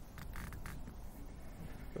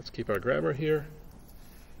 Let's keep our grammar here.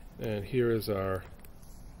 And here is our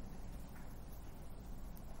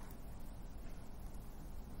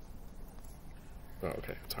Oh,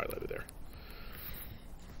 okay, it's highlighted there.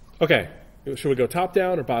 Okay, should we go top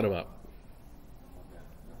down or bottom up?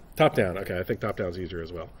 Top down. Okay, I think top down is easier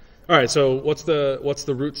as well. All right, so what's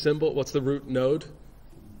the root symbol? What's the root node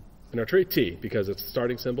in our tree? T, because it's the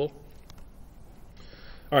starting symbol.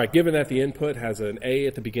 All right, given that the input has an A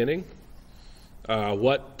at the beginning,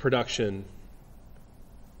 what production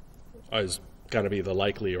is going to be the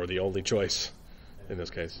likely or the only choice in this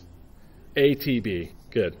case? ATB.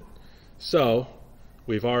 Good. So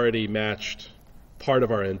we've already matched part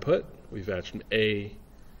of our input. We've matched A,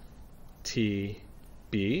 T,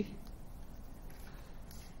 B.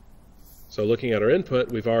 So looking at our input,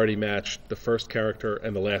 we've already matched the first character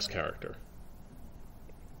and the last character.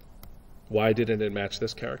 Why didn't it match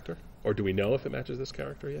this character? Or do we know if it matches this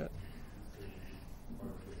character yet?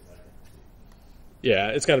 Yeah,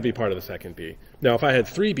 it's got to be part of the second B. Now, if I had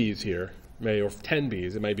 3 Bs here, or 10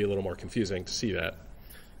 Bs, it might be a little more confusing to see that.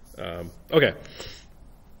 Okay,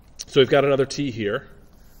 so we've got another T here.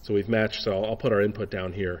 So we've matched, so I'll put our input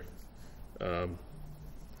down here to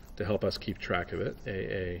help us keep track of it.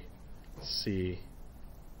 A, C,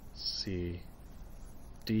 C,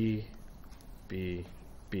 D, B,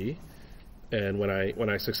 B. And when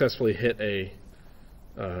I successfully hit a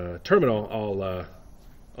terminal,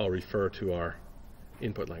 I'll refer to our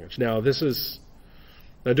input language. Now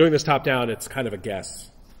doing this top down, it's kind of a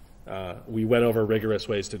guess. We went over rigorous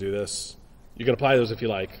ways to do this. You can apply those if you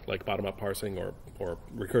like bottom up parsing or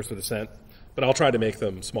recursive descent, but I'll try to make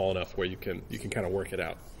them small enough where you can kind of work it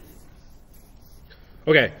out.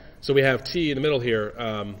 Okay, so we have T in the middle here.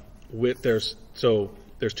 There's 2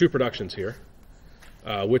 productions here.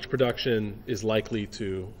 Which production is likely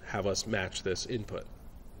to have us match this input?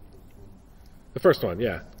 The first one,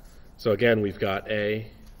 yeah. So again, we've got A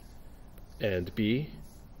and B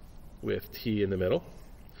with T in the middle.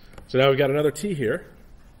 So now we've got another T here,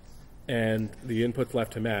 and the inputs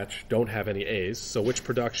left to match don't have any A's. So which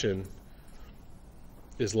production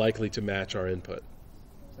is likely to match our input?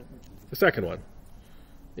 The second one.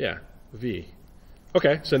 Yeah, V.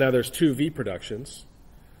 Okay, so now there's 2 V productions.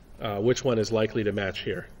 Which one is likely to match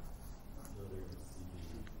here?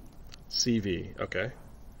 CV, okay.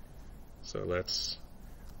 So let's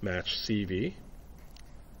match CV.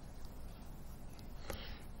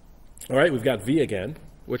 All right, we've got V again.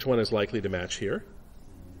 Which one is likely to match here?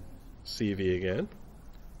 CV again.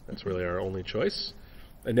 That's really our only choice.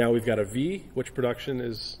 And now we've got a V. Which production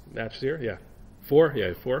is matched here? Yeah. 4?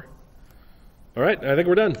 Yeah, 4. All right, I think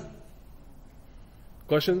we're done.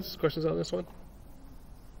 Questions? Questions on this one?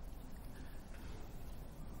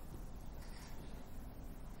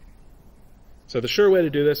 So the sure way to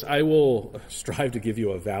do this, I will strive to give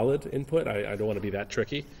you a valid input. I don't want to be that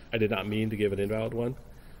tricky. I did not mean to give an invalid one.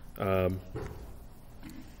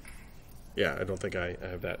 Yeah, I don't think I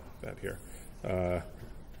have that here.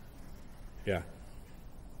 Yeah.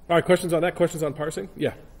 All right, questions on that? Questions on parsing?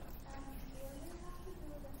 Yeah.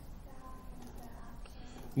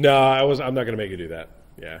 No, I'm not going to make you do that.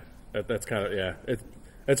 Yeah, that's kind of, yeah.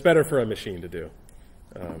 It's better for a machine to do.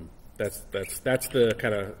 That's the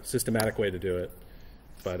kind of systematic way to do it.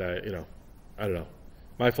 But I don't know.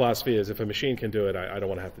 My philosophy is if a machine can do it, I don't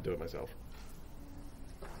want to have to do it myself.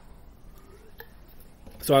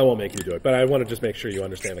 So I won't make you do it, but I want to just make sure you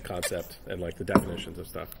understand the concept and like the definitions of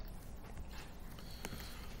stuff.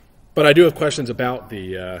 But I do have questions about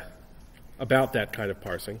about that kind of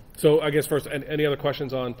parsing. So I guess first, any other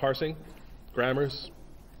questions on parsing, grammars?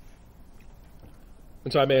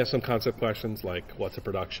 And so I may have some concept questions like what's a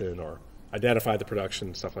production or identify the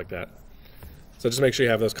production, stuff like that. So just make sure you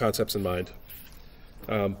have those concepts in mind.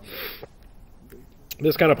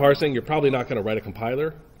 This kind of parsing, you're probably not going to write a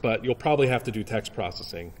compiler, but you'll probably have to do text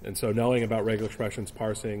processing. And so knowing about regular expressions,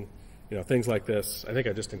 parsing, things like this, I think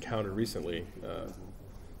I just encountered recently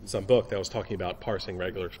some book that was talking about parsing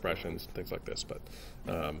regular expressions, things like this. But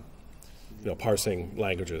parsing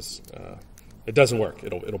languages, it doesn't work.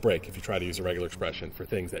 It'll break if you try to use a regular expression for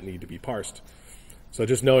things that need to be parsed. So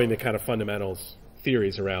just knowing the kind of fundamentals,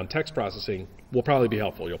 theories around text processing will probably be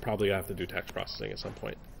helpful. You'll probably have to do text processing at some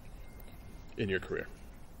point in your career.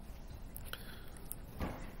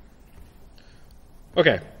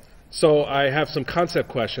 Okay, so I have some concept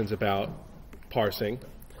questions about parsing.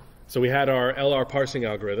 So we had our LR parsing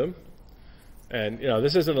algorithm, and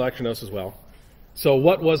this is in the lecture notes as well. So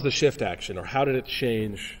what was the shift action, or how did it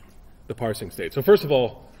change the parsing state? So first of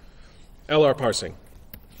all, LR parsing.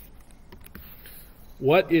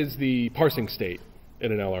 What is the parsing state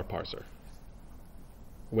in an LR parser?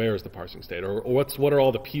 Where is the parsing state, or what are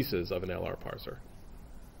all the pieces of an LR parser?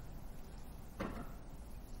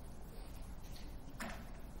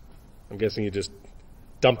 I'm guessing you just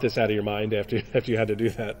dump this out of your mind after you had to do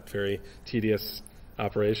that very tedious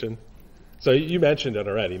operation? So you mentioned it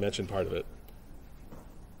already. You mentioned part of it.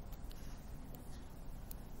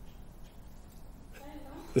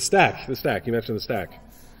 The stack. You mentioned the stack.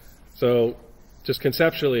 So just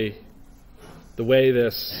conceptually, the way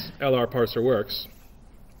this LR parser works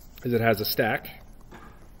is it has a stack.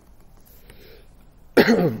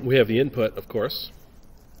 We have the input, of course.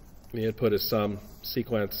 The input is some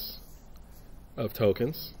sequence of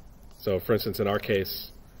tokens. So, for instance, in our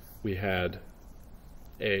case, we had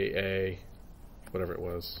AA, whatever it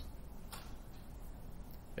was,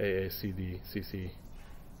 AACD,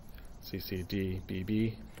 CCD,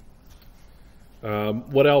 BB.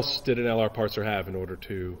 What else did an LR parser have in order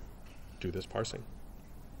to do this parsing?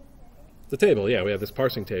 The table, yeah, we have this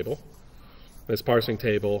parsing table. This parsing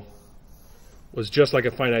table was just like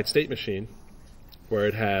a finite state machine, where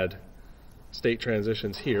it had state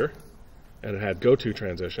transitions here, and it had go-to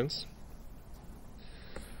transitions.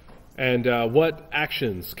 And what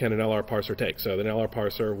actions can an LR parser take? So the LR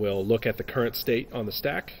parser will look at the current state on the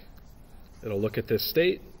stack. It'll look at this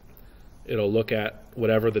state. It'll look at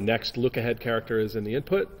whatever the next look-ahead character is in the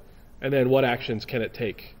input, and then what actions can it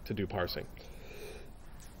take to do parsing?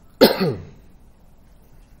 Yeah.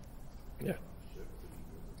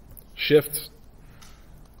 Shift.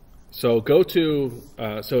 So go-to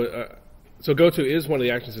is one of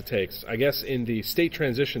the actions it takes. I guess in the state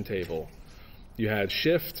transition table, you had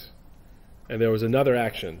shift, and there was another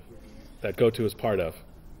action that go-to is part of.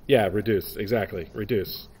 Yeah, reduce, exactly,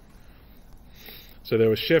 reduce. So there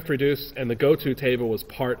was shift, reduce, and the go-to table was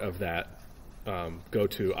part of that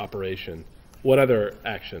go-to operation. What other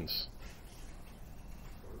actions?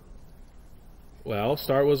 Well,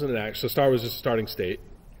 start wasn't an action. So start was just a starting state,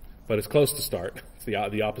 but it's close to start. It's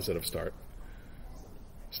the opposite of start.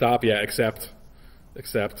 Stop, yeah, accept.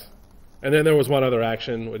 And then there was one other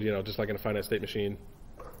action, just like in a finite state machine.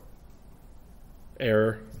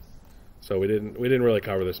 Error. So we didn't really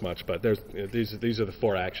cover this much, but these are the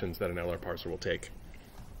four actions that an LR parser will take.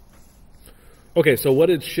 Okay, so what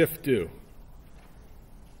did shift do?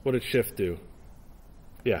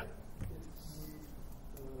 Yeah.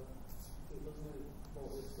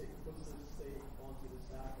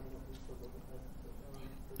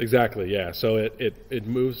 Exactly, yeah. So it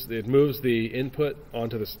moves the input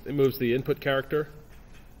moves the input character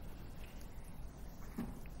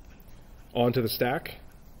onto the stack,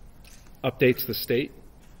 updates the state,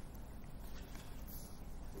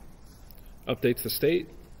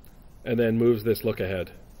 and then moves this look ahead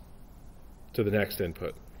to the next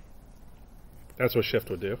input. That's what shift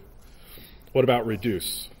would do. What about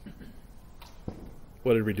reduce?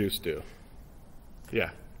 What did reduce do? Yeah.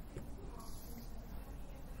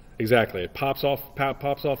 Exactly. It pops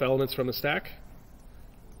off elements from the stack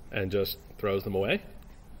and just throws them away.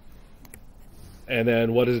 And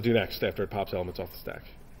then what does it do next after it pops elements off the stack?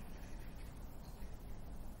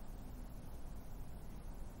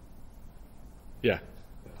 Yeah.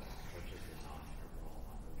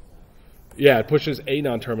 Yeah, it pushes a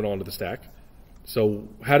non-terminal onto the stack. So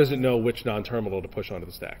how does it know which non-terminal to push onto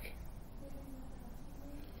the stack?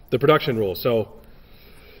 The production rule. So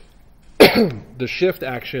the shift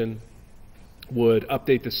action would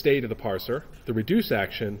update the state of the parser. The reduce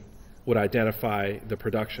action would identify the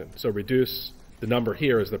production. So reduce, the number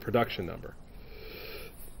here is the production number.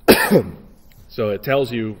 So it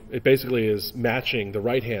tells you, it basically is matching the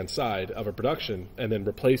right-hand side of a production and then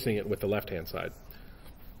replacing it with the left-hand side.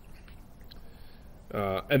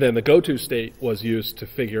 And then the go-to state was used to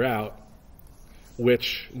figure out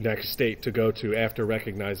which next state to go to after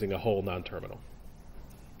recognizing a whole non-terminal.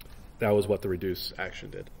 That was what the reduce action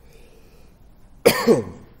did.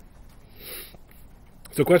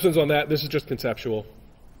 So questions on that? This is just conceptual.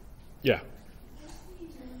 Yeah.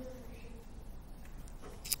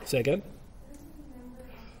 Say again?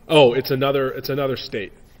 Oh, it's another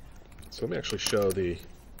state. So let me actually show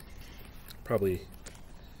probably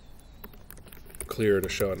clearer to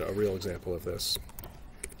show a real example of this.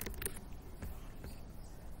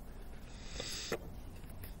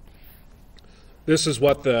 This is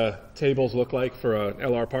what the tables look like for an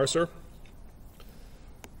LR parser.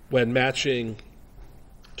 When matching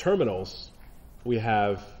terminals, we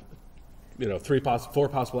have four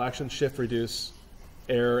possible actions: shift, reduce,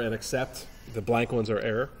 error, and accept. The blank ones are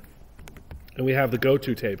error. And we have the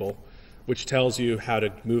go-to table, which tells you how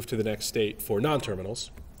to move to the next state for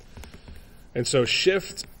non-terminals. And so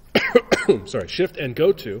shift and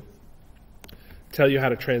go-to tell you how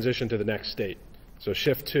to transition to the next state. So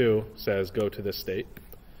shift 2 says go to this state.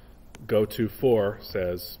 Go to 4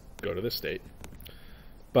 says go to this state.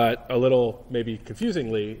 But a little, maybe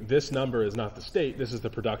confusingly, this number is not the state, this is the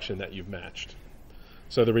production that you've matched.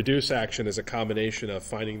 So the reduce action is a combination of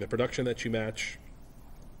finding the production that you match,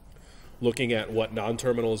 looking at what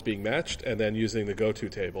non-terminal is being matched, and then using the go-to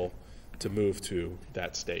table to move to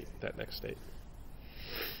that state, that next state.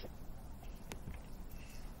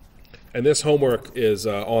 And this homework is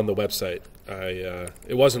on the website.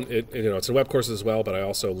 It's in web courses as well, but I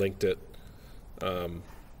also linked it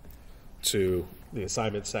to the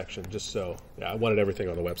assignment section, just so, I wanted everything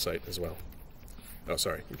on the website as well. Oh,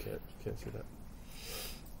 sorry, you can't see that.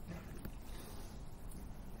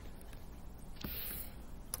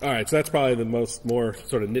 All right, so that's probably the more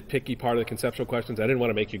sort of nitpicky part of the conceptual questions. I didn't want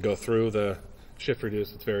to make you go through the shift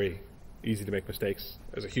reduce. It's very easy to make mistakes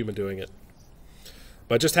as a human doing it.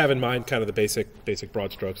 But just have in mind kind of the basic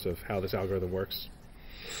broad strokes of how this algorithm works.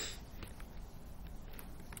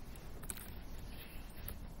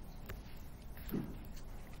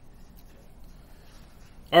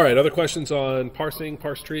 All right, other questions on parsing,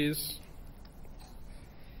 parse trees?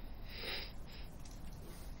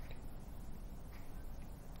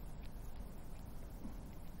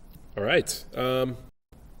 All right,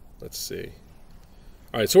 let's see.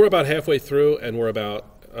 All right, so we're about halfway through, and we're about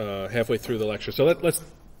halfway through the lecture. So let's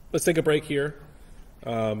take a break here.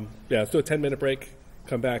 Let's do a 10-minute break.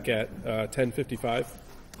 Come back at 10:55.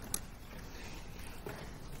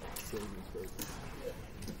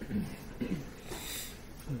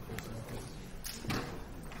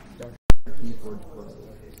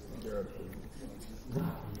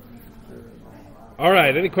 All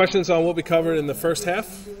right, any questions on what we covered in the first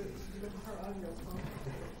half?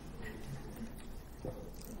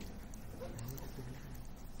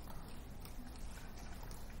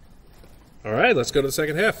 All right, let's go to the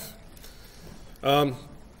second half.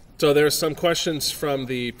 So there's some questions from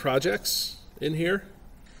the projects in here.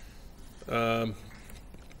 So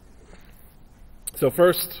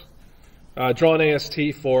first, draw an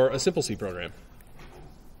AST for a simple C program.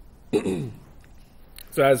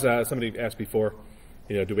 So as somebody asked before,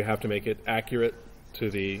 do we have to make it accurate to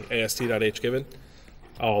the AST.h given?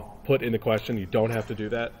 I'll put in the question, you don't have to do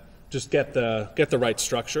that. Just get the right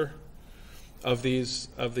structure of these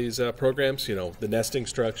programs, the nesting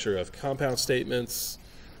structure of compound statements,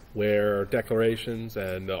 where declarations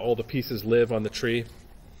and all the pieces live on the tree.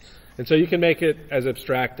 And so you can make it as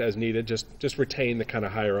abstract as needed, just retain the kind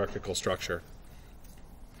of hierarchical structure.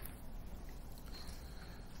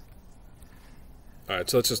 All right,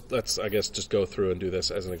 so let's I guess just go through and do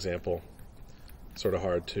this as an example. Sort of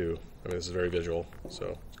hard to, this is very visual,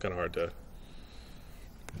 so it's kind of hard to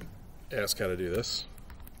ask how to do this.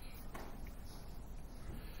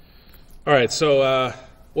 All right, so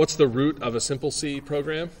what's the root of a simple C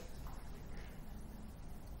program?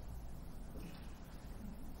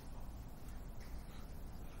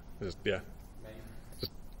 So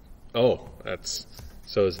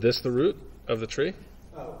is this the root of the tree?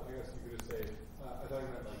 Oh, I guess you could just say, I thought you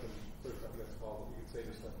meant like the first time that's called, you could say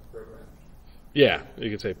just like program. Yeah,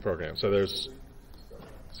 you could say program. So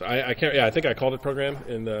I can't, I think I called it program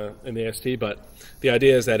in the AST, but the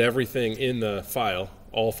idea is that everything in the file,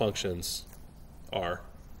 all functions, are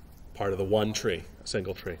part of the one tree, a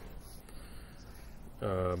single tree.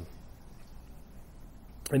 And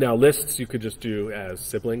now lists you could just do as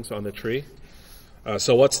siblings on the tree.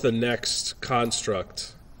 So what's the next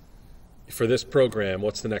construct for this program?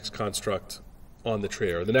 What's the next construct on the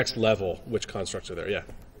tree, or the next level? Which constructs are there? Yeah.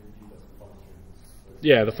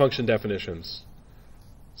 Yeah, the function definitions.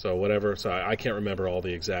 So whatever. So I can't remember all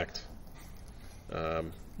the exact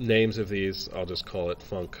names of these. I'll just call it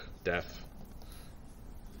func def.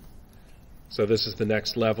 So this is the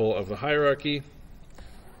next level of the hierarchy.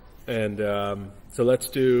 And so let's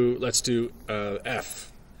do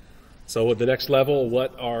F. So with the next level,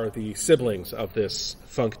 what are the siblings of this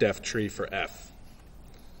func def tree for F?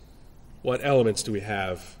 What elements do we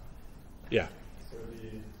have? Yeah. So the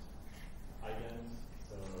items,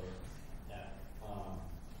 so F,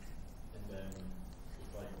 and then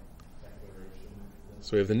it's like declaration.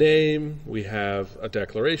 So we have the name, we have a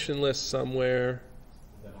declaration list somewhere.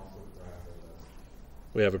 And then also the parameter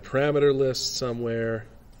list. We have a parameter list somewhere.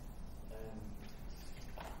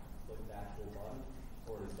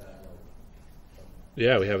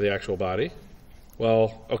 Yeah, we have the actual body.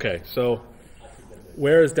 Well, okay, so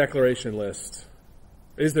where is declaration list?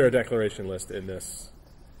 Is there a declaration list in this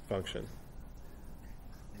function?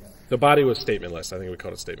 The body was statement list. I think we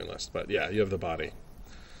called it statement list, but yeah, you have the body.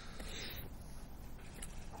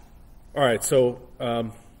 All right, so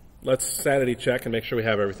let's sanity check and make sure we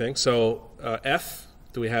have everything. So F,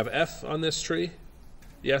 do we have F on this tree?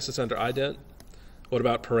 Yes, it's under ident. What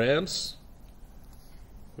about params?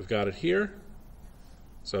 We've got it here.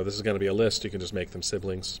 So this is going to be a list. You can just make them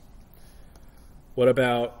siblings. What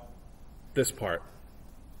about this part?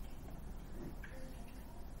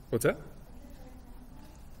 What's that?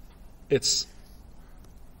 It's,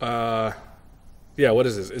 yeah, what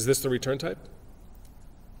is this? Is this the return type?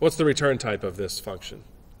 What's the return type of this function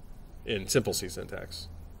in simple C syntax?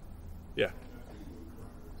 Yeah.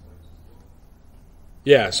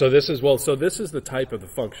 Yeah, so this is, well, so this is the type of the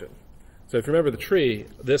function. So if you remember the tree,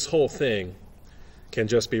 this whole thing can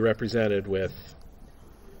just be represented with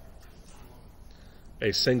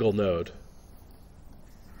a single node.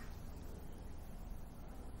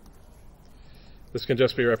 This can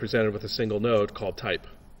just be represented with a single node called type.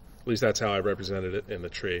 At least that's how I represented it in the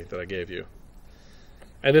tree that I gave you.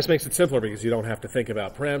 And this makes it simpler because you don't have to think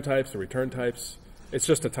about param types or return types. It's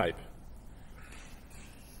just a type.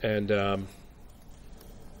 And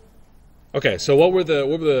okay, so what were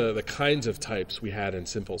the kinds of types we had in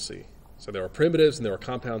simple C? So there were primitives and there were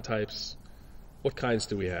compound types. What kinds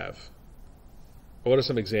do we have? Or what are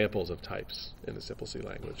some examples of types in the simple C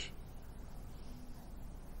language?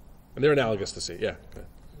 And they're analogous to C, yeah. Okay.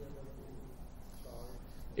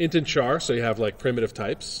 Int and char, so you have like primitive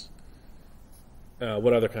types.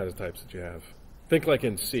 What other kinds of types did you have? Think like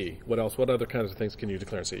in C. What else? What other kinds of things can you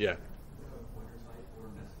declare in C? Yeah.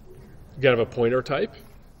 You have a pointer type.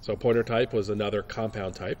 So pointer type was another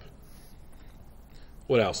compound type.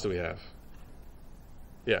 What else do we have?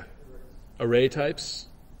 Yeah. Array types.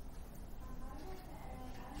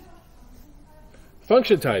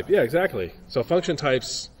 Function type, yeah, exactly. So function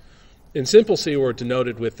types in simple C were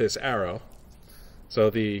denoted with this arrow.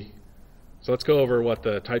 So let's go over what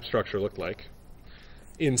the type structure looked like.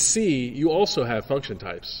 In C, you also have function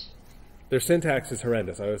types. Their syntax is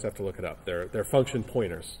horrendous. I always have to look it up. They're function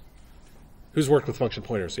pointers. Who's worked with function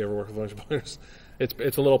pointers? You ever work with function pointers?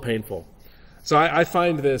 It's a little painful. So I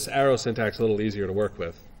find this arrow syntax a little easier to work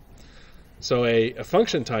with. So a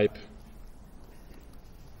function type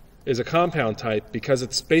is a compound type because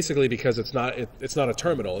it's not a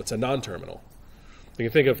terminal, it's a non-terminal. You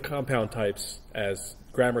can think of compound types as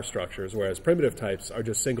grammar structures, whereas primitive types are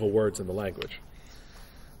just single words in the language.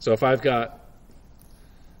 So if I've got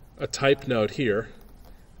a type node here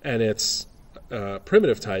and it's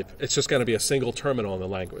primitive type, it's just going to be a single terminal in the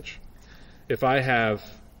language. If I have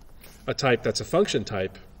a type that's a function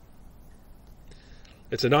type,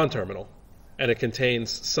 it's a non-terminal, and it contains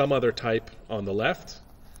some other type on the left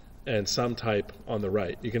and some type on the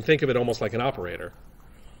right. You can think of it almost like an operator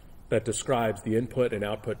that describes the input and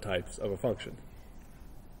output types of a function.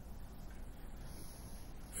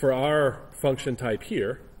 For our function type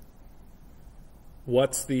here,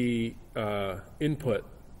 what's the input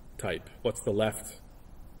type? What's the left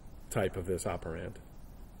type of this operand?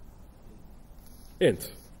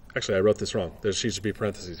 Int. Actually, I wrote this wrong. There should be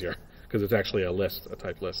parentheses here because it's actually a list, a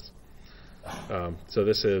type list. So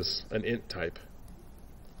this is an int type.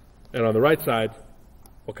 And on the right side,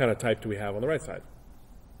 what kind of type do we have on the right side?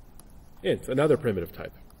 Int, another primitive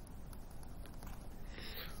type.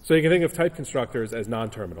 So you can think of type constructors as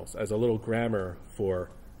non-terminals, as a little grammar for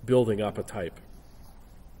building up a type.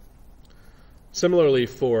 Similarly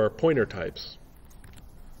for pointer types.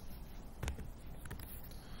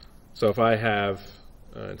 So if I have,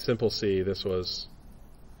 in simple C, this was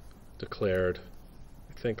declared,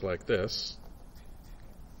 I think like this.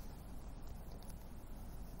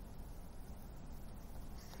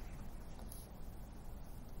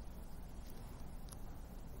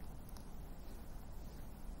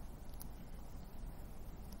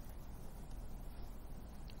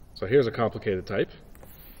 So here's a complicated type.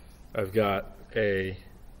 I've got a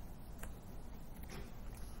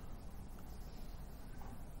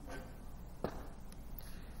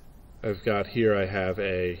here I have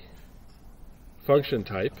a function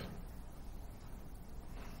type.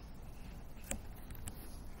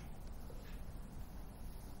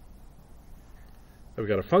 I've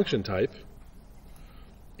got a function type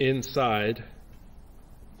inside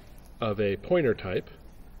of a pointer type.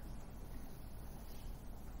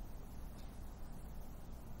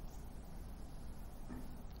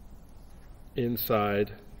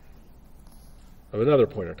 Inside of another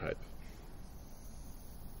pointer type.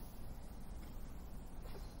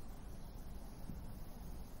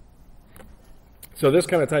 So this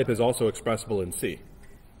kind of type is also expressible in C.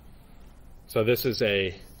 So this is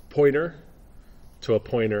a pointer to a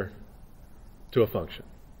pointer to a function.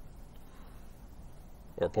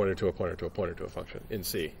 Or a pointer to a pointer to a pointer to a function in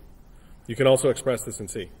C. You can also express this in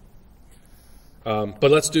C. But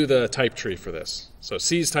let's do the type tree for this. So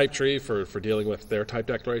C's type tree for dealing with their type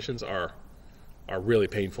declarations are really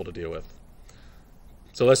painful to deal with.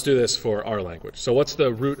 So let's do this for our language. So what's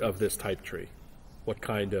the root of this type tree? What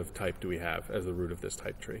kind of type do we have as the root of this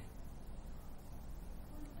type tree?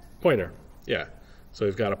 Pointer, yeah. So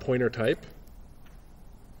we've got a pointer type.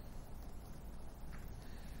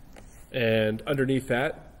 And underneath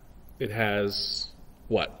that, it has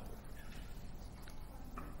what?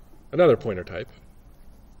 Another pointer type.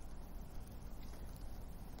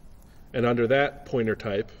 And under that pointer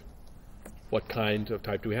type, what kind of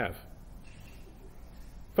type do we have?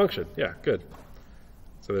 Function, yeah, good.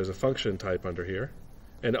 So there's a function type under here.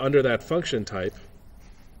 And under that function type,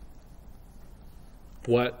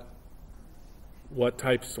 what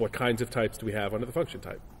kinds of types do we have under the function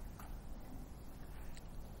type?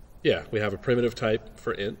 Yeah, we have a primitive type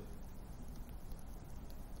for int.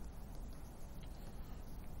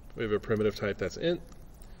 We have a primitive type that's int.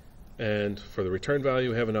 And for the return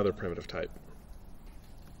value, we have another primitive type.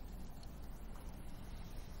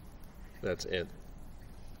 That's int.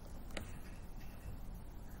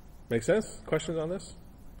 Make sense? Questions on this?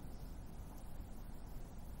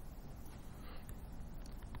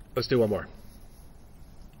 Let's do one more.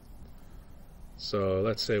 So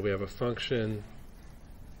let's say we have a function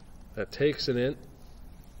that takes an int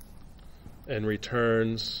and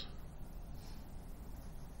returns,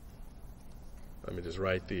 let me just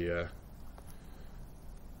write the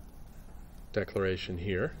declaration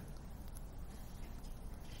here.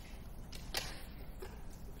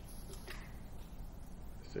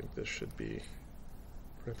 I think this should be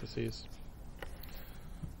parentheses.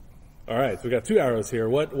 All right, so we've got two arrows here.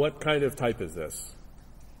 What kind of type is this?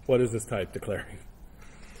 What is this type declaring?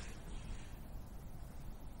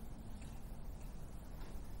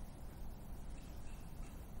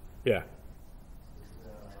 Yeah.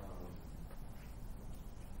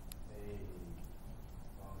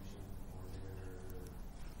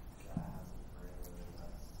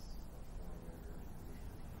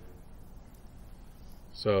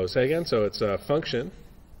 So say again, so it's a function.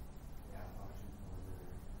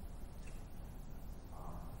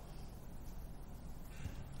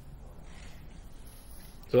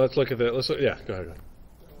 So let's look at the, yeah, go ahead. I'm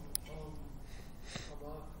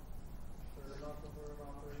not sure about the word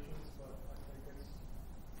operations, but I think it's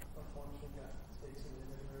a function that takes an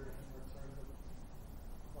integer and returns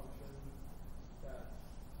a function that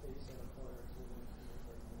takes in a pointer to an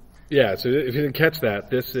integer. Yeah, so if you didn't catch that,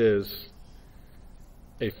 this is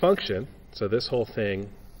a function. So this whole thing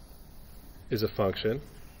is a function.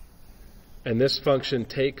 And this function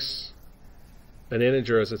takes an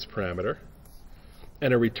integer as its parameter.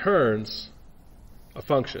 And it returns a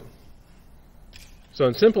function. So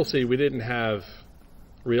in Simple C, we didn't have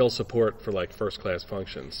real support for like first-class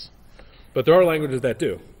functions, but there are languages that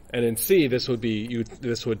do. And in C, this would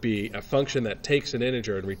be a function that takes an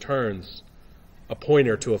integer and returns a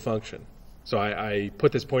pointer to a function. So I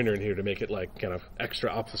put this pointer in here to make it like kind of extra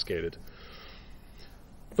obfuscated.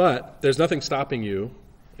 But there's nothing stopping you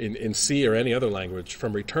in C or any other language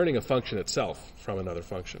from returning a function itself from another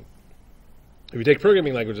function. If you take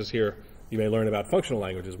programming languages here, you may learn about functional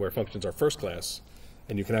languages where functions are first class,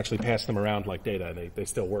 and you can actually pass them around like data, and they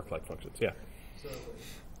still work like functions. Yeah? So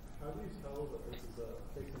how do you tell that this is a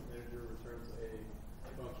takes an integer, returns a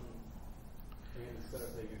function, and instead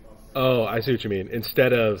of taking a function? Oh, I see what you mean.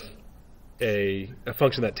 Instead of a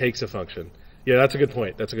function that takes a function. Yeah, that's a good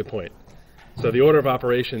point. That's a good point. So the order of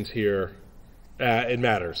operations here, it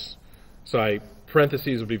matters. So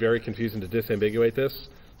parentheses would be very confusing to disambiguate this.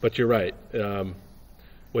 But you're right. If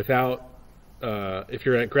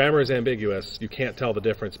your grammar is ambiguous, you can't tell the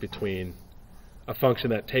difference between a function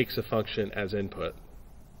that takes a function as input.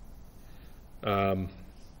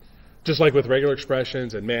 Just like with regular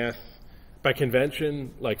expressions and math, by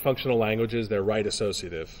convention, like functional languages, they're right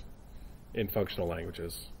associative in functional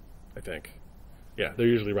languages, I think. Yeah, they're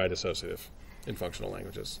usually right associative in functional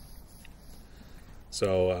languages.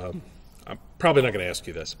 So I'm probably not going to ask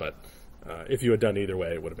you this, but if you had done either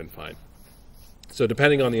way, it would have been fine. So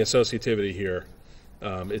depending on the associativity here,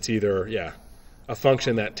 it's either, a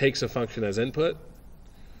function that takes a function as input,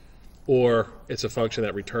 or it's a function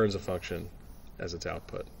that returns a function as its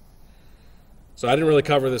output. So I didn't really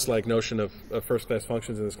cover this like notion of first-class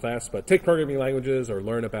functions in this class, but take programming languages or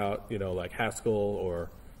learn about, like Haskell or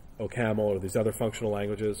OCaml or these other functional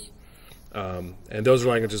languages. And those are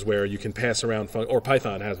languages where you can pass around, or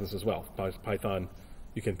Python has this as well. Python,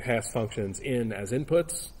 you can pass functions in as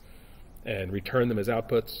inputs and return them as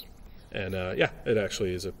outputs. And it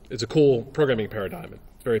actually is it's a cool programming paradigm.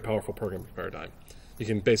 It's a very powerful programming paradigm. You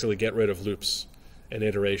can basically get rid of loops and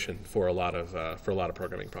iteration for a lot of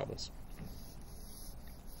programming problems.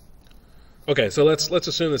 Okay, so let's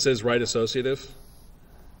assume this is right associative.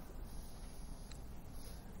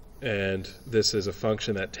 and this is a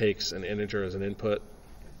function that takes an integer as an input.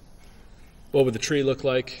 What would the tree look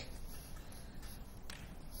like?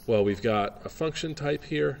 Well, we've got a function type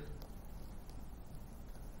here,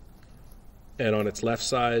 and on its left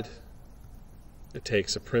side, it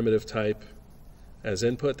takes a primitive type as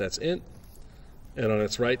input, that's int, and on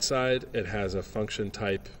its right side, it has a function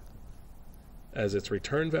type as its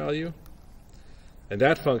return value, and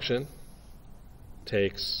that function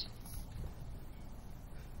takes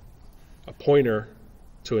a pointer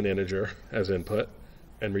to an integer as input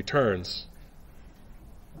and returns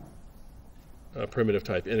a primitive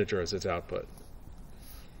type integer as its output.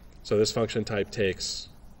 So this function type takes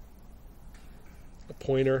a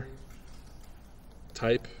pointer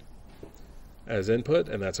type as input,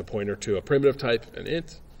 and that's a pointer to a primitive type, an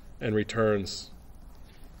int, and returns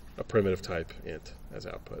a primitive type int as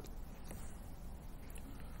output.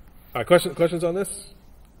 All right, questions on this?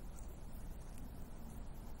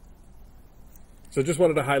 So just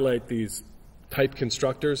wanted to highlight these type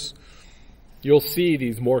constructors. You'll see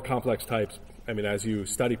these more complex types. I mean, as you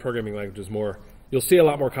study programming languages more, you'll see a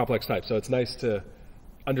lot more complex types. So it's nice to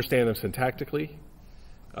understand them syntactically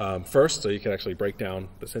first, so you can actually break down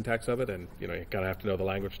the syntax of it, and you gotta have to know the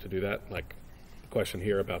language to do that, like the question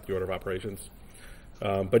here about the order of operations.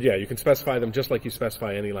 But yeah, you can specify them just like you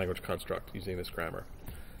specify any language construct using this grammar.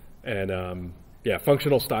 And yeah,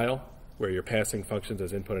 functional style, where you're passing functions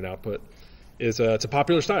as input and output, it's a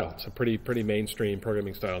popular style. It's a pretty mainstream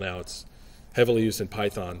programming style now. It's heavily used in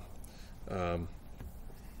Python. Yeah,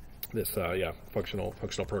 functional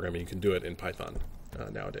programming, you can do it in Python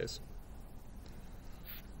nowadays.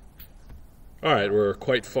 All right, we're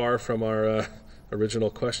quite far from our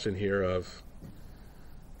original question here of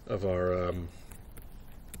our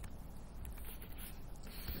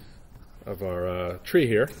tree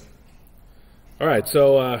here. All right,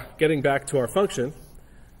 so getting back to our function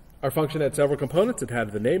had several components. It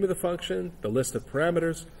had the name of the function, the list of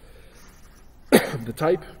parameters, the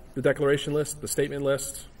type, the declaration list, the statement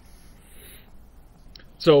list.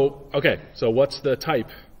 So, okay, so what's the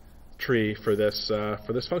type tree for this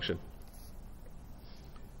function?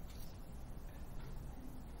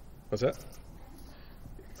 What's that?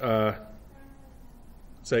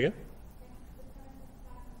 Say again?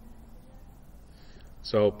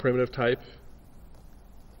 So primitive type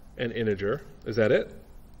and integer. Is that it?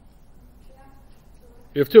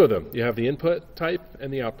 You have two of them. You have the input type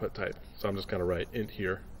and the output type. So I'm just going to write int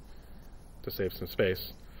here to save some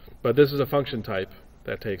space. But this is a function type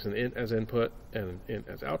that takes an int as input and an int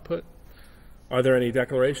as output. Are there any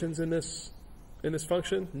declarations in this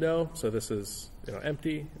function? No. So this is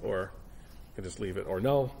empty, or you can just leave it, or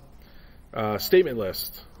null. Statement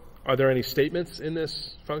list. Are there any statements in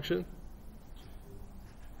this function?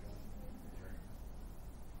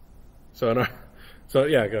 So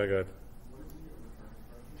yeah, go ahead.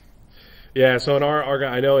 Yeah, so in our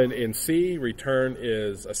I know in C, return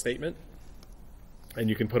is a statement, and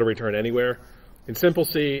you can put a return anywhere. In simple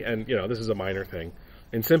C, and this is a minor thing,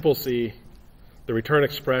 in simple C, the return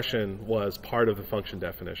expression was part of the function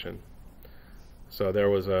definition. So there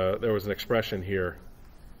was an expression here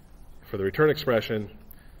for the return expression,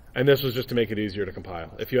 and this was just to make it easier to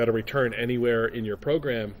compile. If you had a return anywhere in your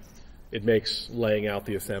program, it makes laying out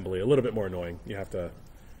the assembly a little bit more annoying. You have to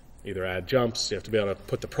either add jumps, you have to be able to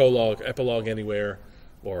put the prologue, epilogue anywhere,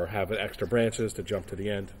 or have extra branches to jump to the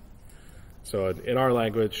end. So in our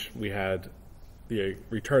language, we had the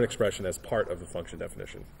return expression as part of the function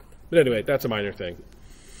definition. But anyway, that's a minor thing.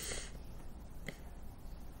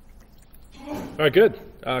 All right, good.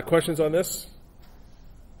 Questions on this?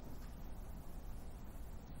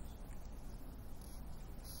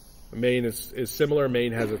 Main is similar.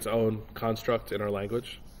 Main has its own construct in our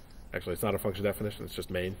language. Actually, it's not a function definition, it's just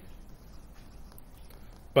main.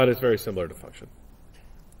 But it's very similar to function.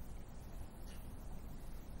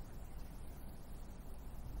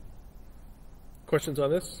 Questions on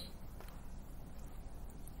this?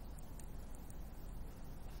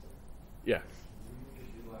 Yeah.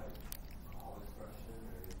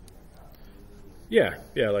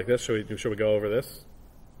 Yeah, like this. Should we go over this?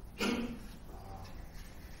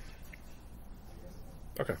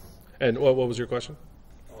 Okay. And what was your question?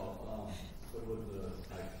 What would the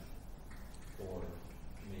type for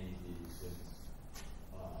main be since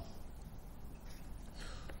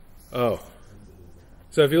Oh.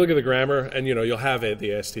 So if you look at the grammar, and you'll have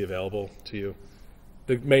the AST available to you,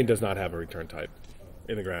 the main does not have a return type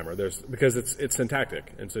in the grammar. Because it's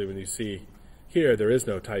syntactic, and so when you see here, there is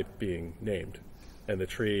no type being named, and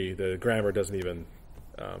the grammar doesn't even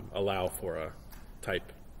allow for a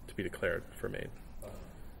type to be declared for main.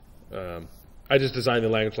 I just designed the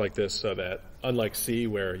language like this so that, unlike C,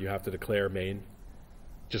 where you have to declare main,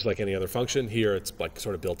 just like any other function, here it's like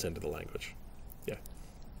sort of built into the language. Yeah.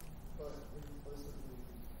 But implicitly,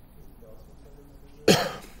 is it also turned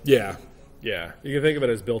into Yeah. Yeah. You can think of it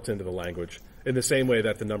as built into the language in the same way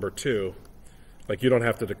that the number 2, like you don't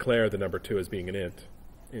have to declare the number 2 as being an int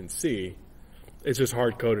in C. It's just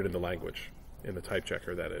hard-coded in the language, in the type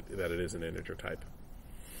checker, that it is an integer type.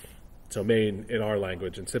 So main in our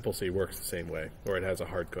language in simple C works the same way, or it has a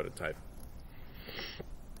hard-coded type.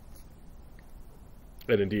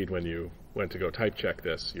 And indeed, when you went to go type check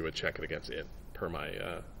this, you would check it against int per my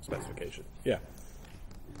specification. Yeah.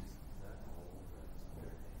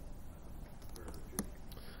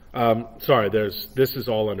 Sorry, this is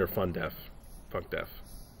all under funcdef.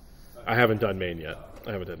 I haven't done main yet.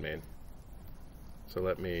 So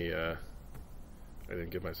let me, I didn't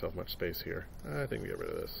give myself much space here. I think we get rid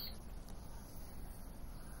of this.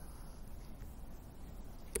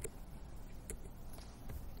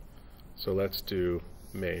 So let's do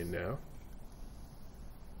main now.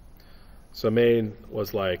 So main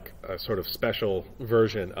was like a sort of special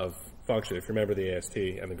version of function. If you remember the AST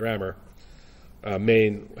and the grammar,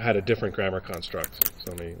 main had a different grammar construct.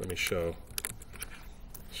 So let me show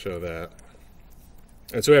that.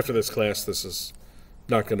 And so after this class, this is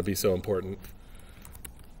not going to be so important.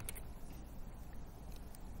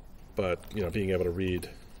 But being able to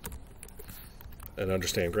read and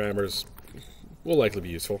understand grammars will likely be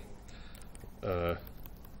useful.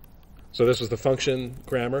 So this was the function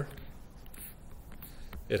grammar.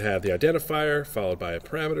 It had the identifier, followed by a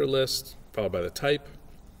parameter list, followed by the type,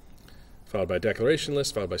 followed by declaration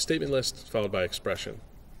list, followed by statement list, followed by expression.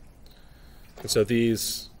 And so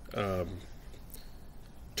these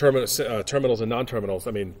terminals and non-terminals,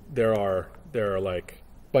 I mean, there are like,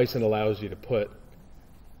 Bison allows you to put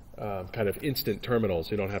kind of instant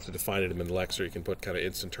terminals. You don't have to define it in the Lexer. You can put kind of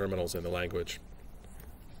instant terminals in the language.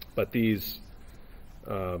 But these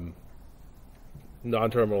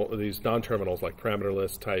non-terminals like parameter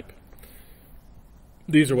list, type,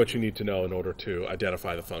 these are what you need to know in order to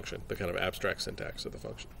identify the function, the kind of abstract syntax of the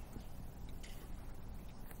function.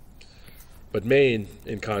 But main,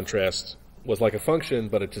 in contrast, was like a function,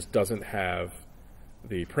 but it just doesn't have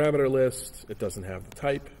the parameter list, it doesn't have the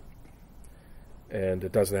type, and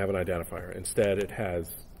it doesn't have an identifier. Instead, it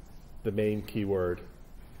has the main keyword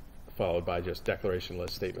followed by just declaration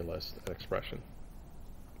list, statement list, and expression.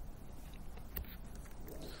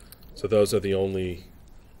 So those are the only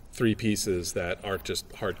 3 pieces that aren't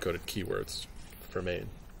just hard-coded keywords for main.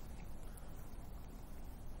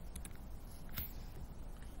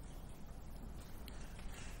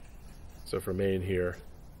 So for main here,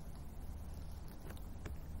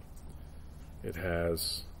 it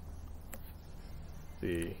has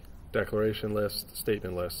the declaration list,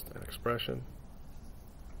 statement list, and expression.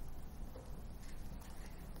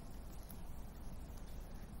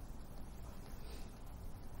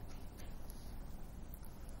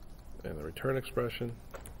 And the return expression.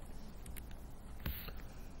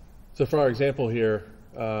 So for our example here,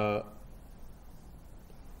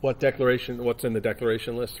 what's in the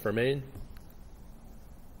declaration list for main?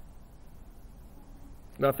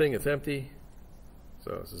 Nothing, it's empty.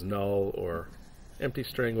 So this is null or empty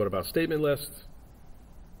string. What about statement list?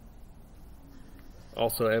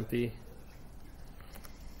 Also empty.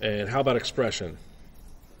 And how about expression?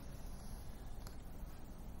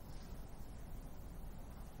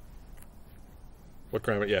 What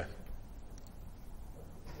grammar? Yeah.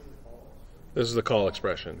 This is the call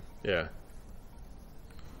expression. Yeah.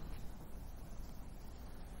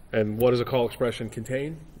 And what does a call expression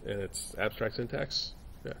contain in its abstract syntax?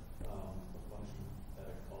 Yeah. A function that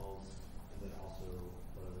it calls, and then also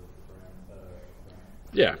the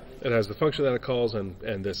parameter. Yeah, it has the function that it calls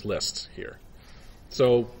and this list here.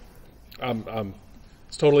 So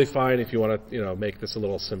it's totally fine if you want to make this a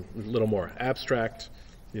little more abstract.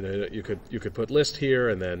 You could put list here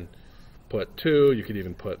and then put 2. You could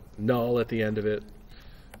even put null at the end of it.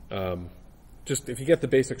 Just if you get the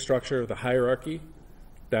basic structure, the hierarchy,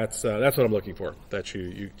 that's what I'm looking for. That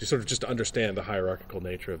you sort of just understand the hierarchical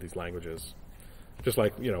nature of these languages, just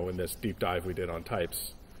like in this deep dive we did on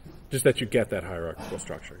types. Just that you get that hierarchical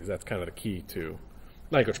structure, because that's kind of the key to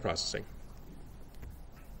language processing.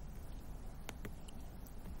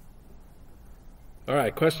 All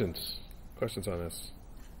right, questions? Questions on this?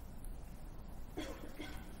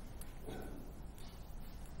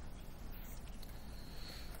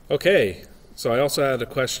 Okay, so I also had a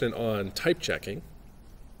question on type checking.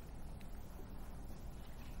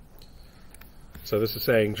 So this is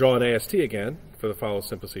saying draw an AST again for the follow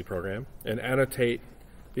Simple C program and annotate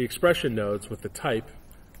the expression nodes with the type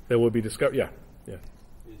that would be discovered. Yeah, yeah. Is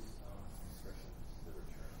expression the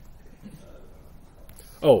return?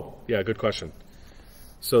 Oh, yeah, good question.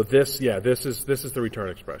 So this is the return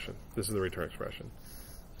expression. This is the return expression.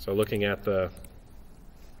 So looking at the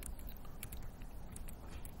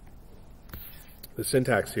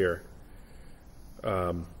syntax here,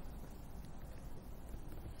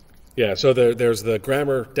 yeah. So there's the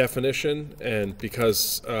grammar definition, and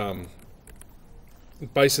because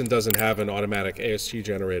Bison doesn't have an automatic AST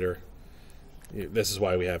generator, this is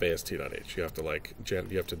why we have AST.h. You have to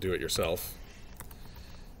you have to do it yourself.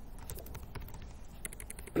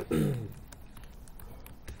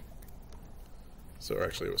 So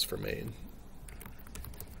actually it was for main.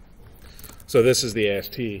 So this is the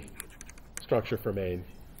AST structure for main.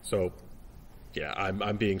 So yeah,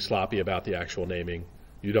 I'm being sloppy about the actual naming.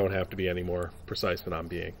 You don't have to be any more precise than I'm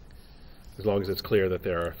being. As long as it's clear that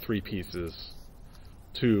there are 3 pieces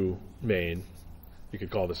to main, you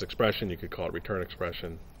could call this expression, you could call it return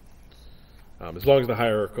expression. As long as the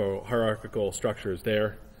hierarchical structure is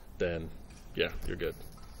there, then yeah, you're good.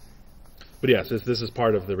 But yes, this is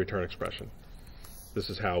part of the return expression. This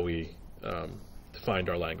is how we defined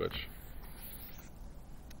our language.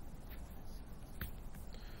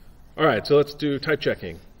 All right, so let's do type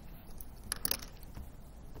checking.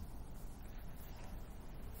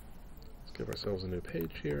 Let's give ourselves a new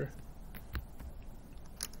page here.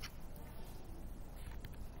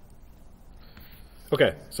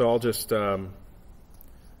 Okay, so I'll just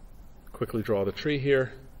quickly draw the tree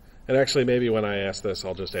here. And actually, maybe when I ask this,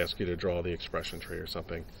 I'll just ask you to draw the expression tree or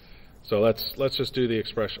something. So let's just do the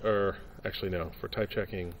expression, or actually no, for type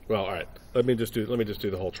checking. Well, all right, let me just do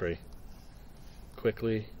the whole tree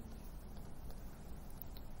quickly.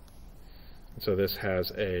 So this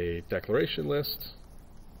has a declaration list.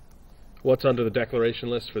 What's under the declaration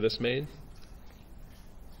list for this main?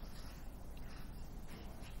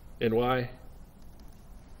 In Y.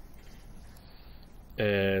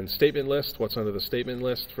 And statement list, what's under the statement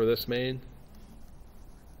list for this main?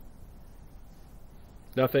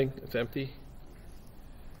 Nothing, it's empty.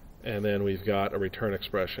 And then we've got a return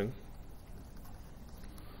expression.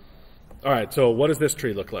 All right, so what does this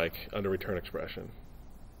tree look like under return expression?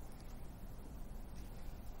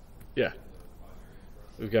 Yeah.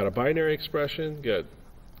 We've got a binary expression, good.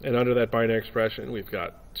 And under that binary expression, we've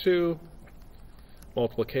got 2,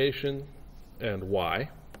 multiplication, and Y.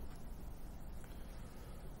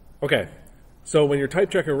 Okay, so when your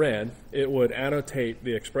type checker ran, it would annotate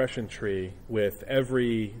the expression tree with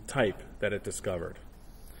every type that it discovered.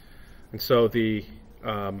 And so the,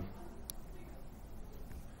 sorry,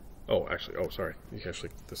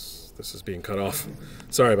 this is being cut off.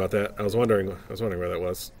 Sorry about that. I was wondering where that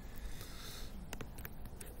was.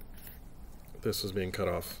 This is being cut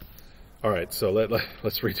off. All right, so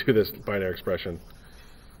let's redo this binary expression.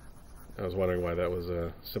 I was wondering why that was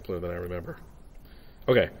simpler than I remember.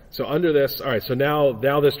 Okay, so under this, all right, so now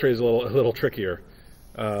this tree is a little trickier.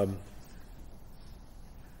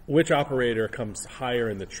 Which operator comes higher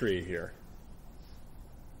in the tree here?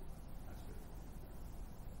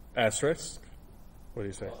 Asterisk? What do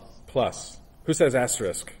you say? Plus. Who says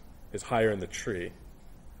asterisk is higher in the tree?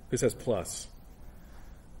 Who says plus?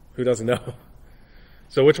 Who doesn't know?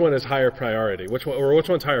 So which one is higher priority? Which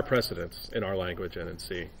one's higher precedence in our language and in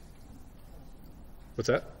C? What's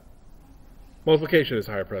that? Multiplication is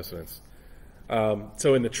higher precedence.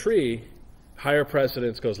 So in the tree, higher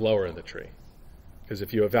precedence goes lower in the tree. Because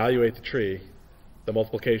if you evaluate the tree, the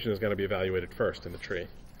multiplication is going to be evaluated first in the tree.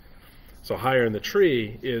 So higher in the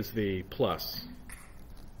tree is the plus.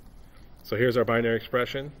 So here's our binary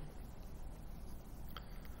expression.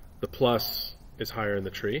 The plus is higher in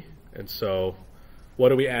the tree. And so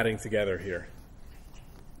what are we adding together here?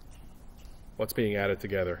 What's being added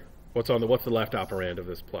together? What's the left operand of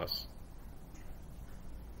this plus?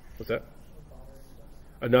 What's that?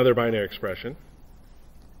 Another binary expression.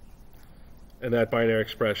 And that binary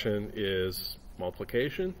expression is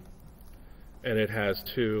multiplication. And it has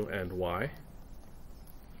 2 and Y.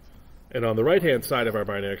 And on the right-hand side of our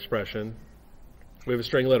binary expression, we have a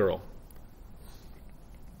string literal.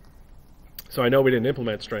 So I know we didn't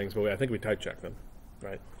implement strings, but I think we type checked them,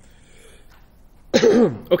 right?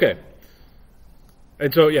 Okay.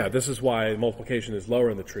 And so, yeah, this is why multiplication is lower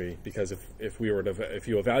in the tree, because if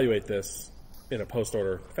you evaluate this in a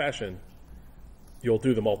post-order fashion, you'll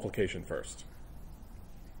do the multiplication first.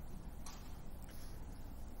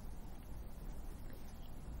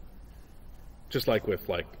 Just like with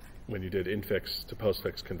when you did infix to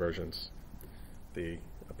postfix conversions, the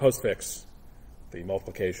postfix, the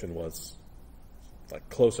multiplication was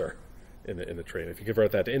closer in the tree. And if you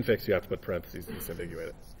convert that to infix, you have to put parentheses and disambiguate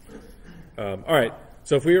it. All right.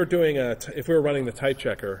 So if we were doing if we were running the type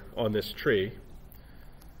checker on this tree,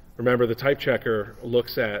 remember the type checker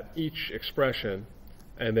looks at each expression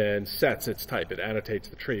and then sets its type. It annotates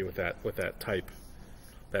the tree with that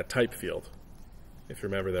type field. If you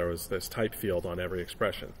remember, there was this type field on every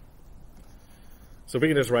expression. So we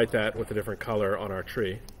can just write that with a different color on our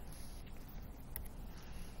tree.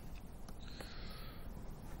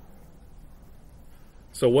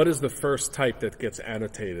 So what is the first type that gets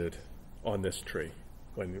annotated on this tree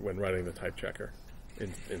when running the type checker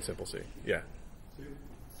in Simple C? Yeah.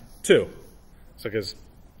 2. So because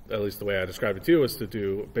at least the way I described it to you is to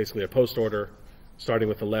do basically a post order starting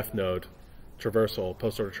with the left node traversal,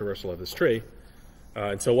 post order traversal of this tree.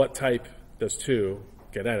 And so what type does 2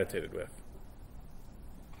 get annotated with?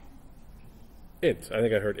 Int. I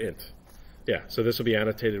think I heard int. Yeah, so this will be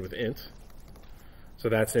annotated with int. So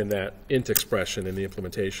that's in that int expression in the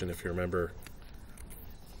implementation, if you remember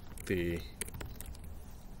I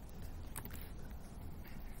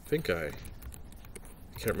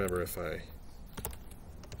can't remember if I,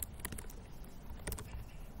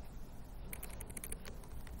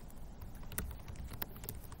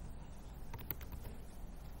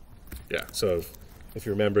 yeah, so if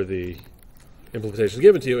you remember the implementation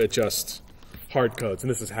given to you, it just hard codes, and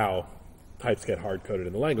this is how types get hard coded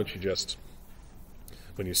in the language. You just,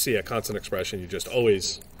 when you see a constant expression, you just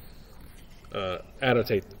always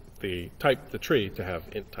annotate the tree to have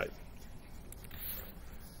int type.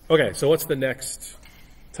 Okay, so what's the next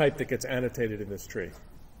type that gets annotated in this tree?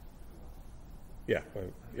 Yeah,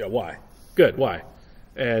 y. Good, y.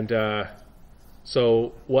 And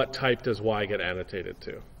so what type does y get annotated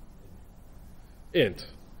to? Int.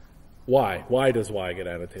 Why? Why does y get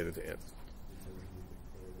annotated to int?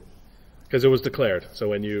 Because it was declared. So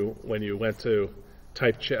when you went to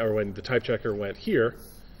or when the type checker went here,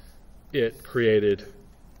 it created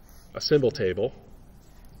a symbol table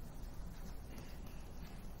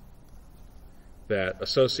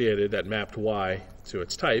that mapped y to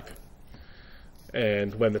its type.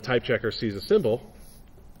 And when the type checker sees a symbol,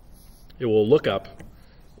 it will look up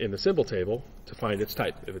in the symbol table to find its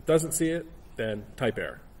type. If it doesn't see it, then type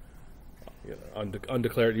error.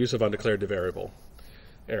 Undeclared use of undeclared variable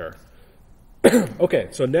error. Okay,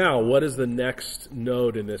 so now what is the next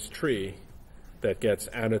node in this tree that gets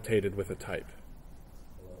annotated with a type?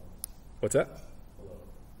 What's that?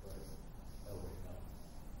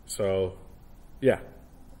 So, yeah.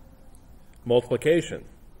 Multiplication.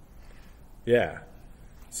 Yeah.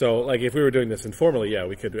 So, like, if we were doing this informally, yeah,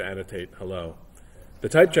 we could annotate hello. The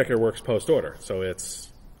type checker works post order, so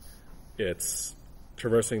it's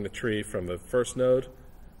traversing the tree from the first node,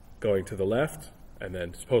 going to the left, and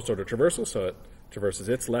then post order traversal, so it traverses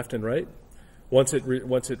its left and right. Once it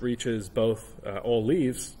reaches both all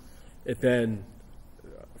leaves, it then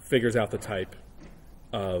figures out the type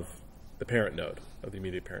of the parent node, of the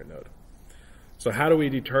immediate parent node. So how do we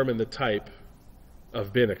determine the type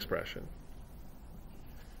of bin expression?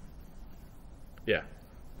 Yeah.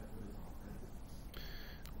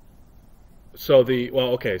 So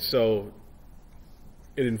so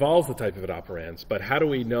it involves the type of an operand, but how do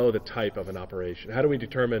we know the type of an operation? How do we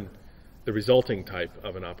determine the resulting type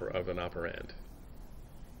of an operand,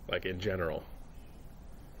 like in general?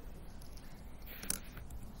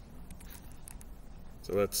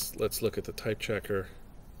 So let's look at the type checker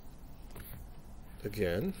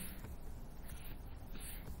again.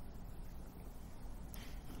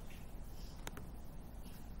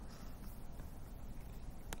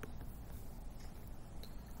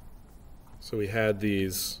 So we had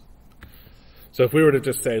these. So if we were to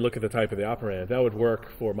just say, look at the type of the operand, that would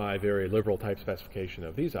work for my very liberal type specification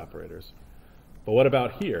of these operators. But what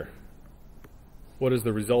about here? What is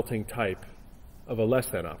the resulting type of a less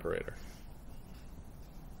than operator?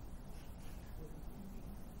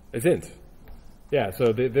 It's int. Yeah,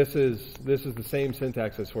 so this is the same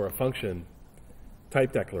syntax as for a function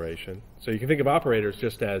type declaration. So you can think of operators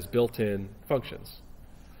just as built-in functions.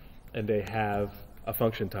 And they have a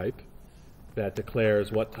function type that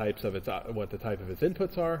declares what the type of its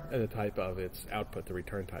inputs are and the type of its output, the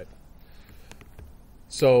return type.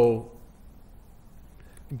 So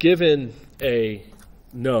given a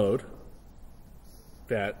node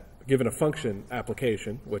given a function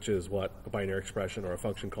application, which is what a binary expression or a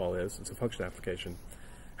function call is, it's a function application,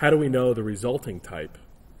 how do we know the resulting type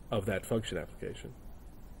of that function application?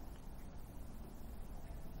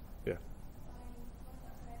 Yeah.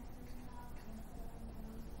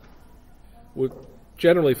 We're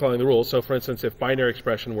generally following the rules. So for instance, if binary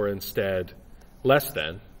expression were instead less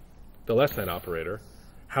than, the less than operator,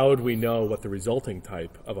 how would we know what the resulting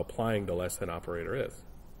type of applying the less than operator is?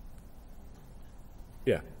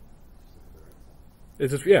 Yeah.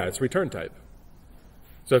 It's just, yeah, it's return type.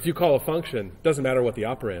 So if you call a function, doesn't matter what the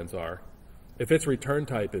operands are, if its return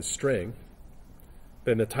type is string,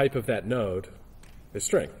 then the type of that node is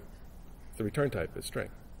string. The return type is string.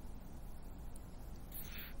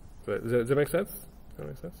 So does that make sense? Does that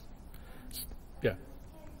make sense? Yeah.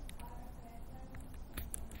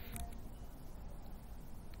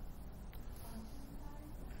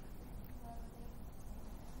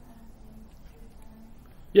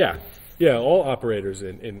 Yeah. Yeah, all operators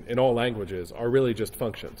in all languages are really just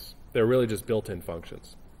functions. They're really just built-in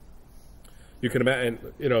functions. You can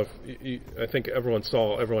imagine, you know, I think everyone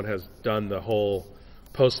has done the whole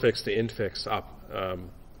postfix to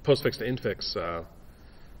infix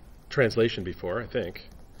translation before, I think.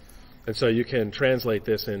 And so you can translate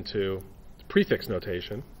this into prefix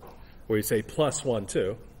notation, where you say plus 1,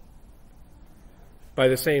 2. By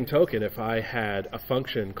the same token, if I had a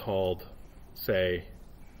function called, say,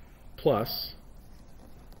 plus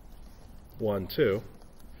 1, 2,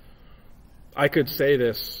 I could say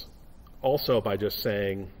this also by just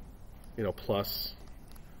saying, you know, plus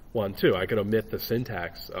 1, 2. I could omit the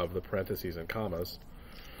syntax of the parentheses and commas.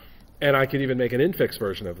 And I could even make an infix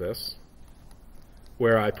version of this,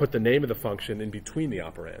 where I put the name of the function in between the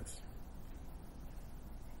operands.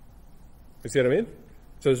 You see what I mean?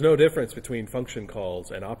 So there's no difference between function calls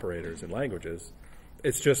and operators in languages.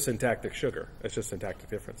 It's just syntactic sugar. It's just syntactic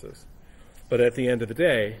differences. But at the end of the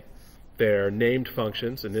day, they're named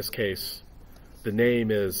functions. In this case, the name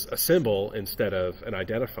is a symbol instead of an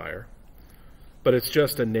identifier. But it's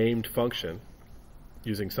just a named function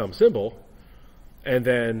using some symbol. And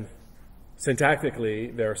then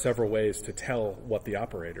syntactically, there are several ways to tell what the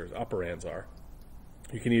operands are.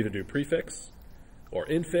 You can either do prefix or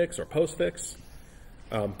infix or postfix.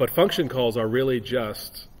 But function calls are really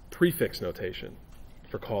just prefix notation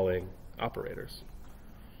for calling operators.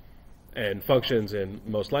 And functions in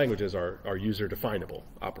most languages are user-definable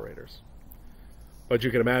operators. But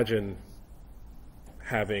you can imagine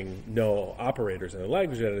having no operators in a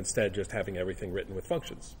language and instead just having everything written with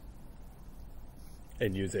functions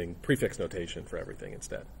and using prefix notation for everything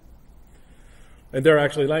instead. And there are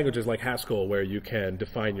actually languages like Haskell where you can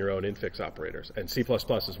define your own infix operators, and C++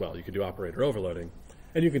 as well. You can do operator overloading,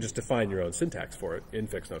 and you can just define your own syntax for it,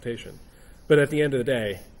 infix notation. But at the end of the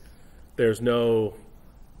day, there's no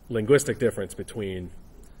linguistic difference between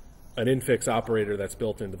an infix operator that's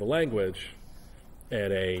built into the language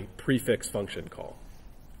and a prefix function call.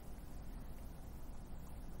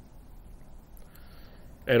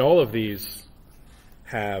 And all of these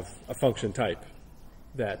have a function type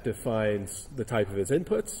that defines the type of its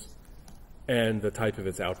inputs and the type of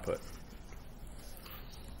its output.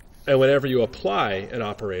 And whenever you apply an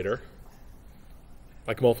operator,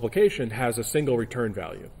 like multiplication, has a single return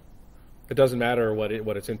value. It doesn't matter what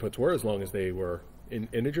its inputs were as long as they were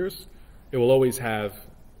integers. It will always have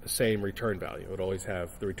the same return value. It would always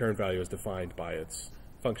have the return value is defined by its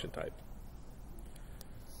function type.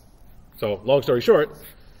 So long story short,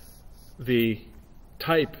 the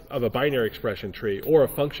type of a binary expression tree or a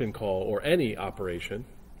function call or any operation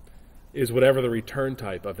is whatever the return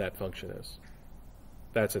type of that function is.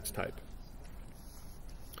 That's its type.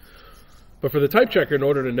 But for the type checker, in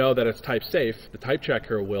order to know that it's type safe, the type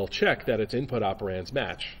checker will check that its input operands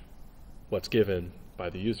match what's given by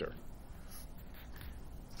the user.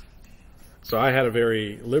 So I had a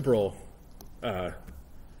very liberal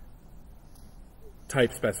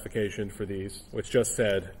type specification for these, which just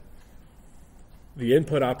said the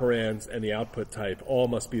input operands and the output type all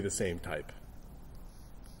must be the same type.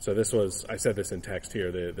 So this was, I said this in text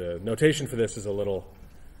here, the notation for this is a little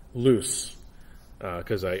loose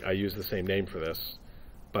because I use the same name for this.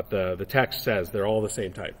 But the text says they're all the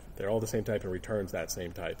same type. They're all the same type and returns that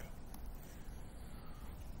same type.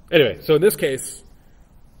 Anyway, so in this case,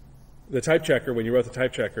 the type checker, when you wrote the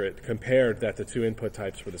type checker, it compared that the two input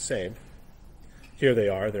types were the same. Here they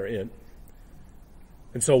are, they're int.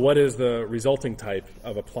 And so what is the resulting type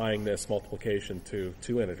of applying this multiplication to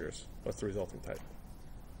two integers? What's the resulting type?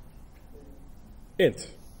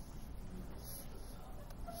 Int.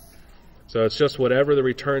 So it's just whatever the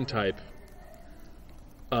return type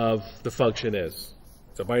of the function is.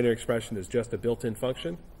 So binary expression is just a built-in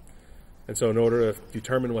function. And so in order to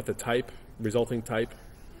determine what the type, resulting type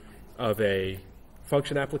of a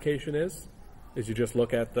function application is you just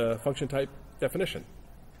look at the function type definition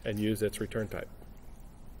and use its return type.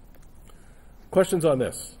 Questions on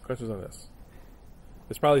this? Questions on this?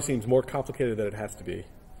 This probably seems more complicated than it has to be.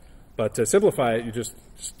 But to simplify it, you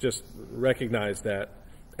just recognize that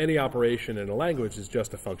any operation in a language is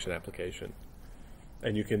just a function application.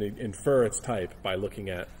 And you can infer its type by looking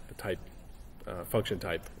at the type function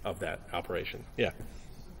type of that operation. Yeah. Just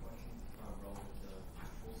a question relative to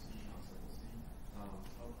actual C, not simple C. I'll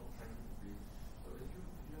try to keep it brief. So if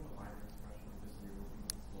you have a binary expression like this and you're working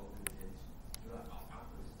with a float and it is,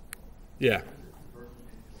 after this float, Yeah. is it converting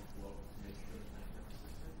into a float to make sure it's not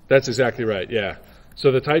consistent? That's exactly right. Yeah.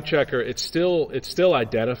 So the type checker, it's still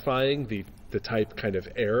identifying the type kind of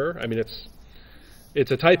error. I mean,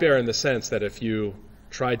 it's a type error in the sense that if you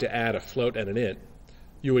tried to add a float and an int,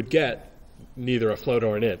 you would get neither a float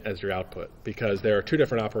or an int as your output, because there are two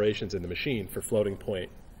different operations in the machine for floating point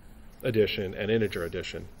addition and integer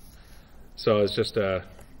addition. So as just a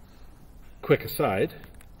quick aside,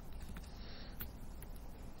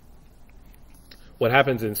 what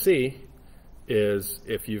happens in C is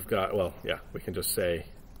if you've got, well, yeah, we can just say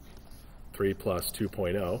 3 plus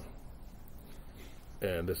 2.0,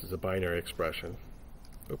 and this is a binary expression.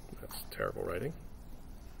 Oop, that's terrible writing.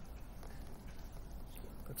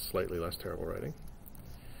 That's slightly less terrible writing.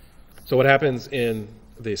 So what happens in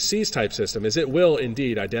the C's type system is it will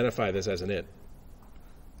indeed identify this as an int.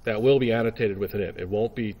 That will be annotated with an int. It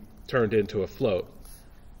won't be turned into a float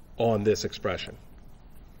on this expression.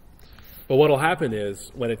 But what will happen is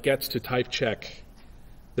when it gets to type check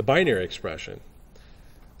the binary expression,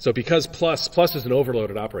 so because plus is an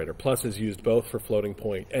overloaded operator, plus is used both for floating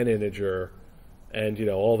point and integer and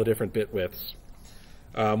all the different bit widths.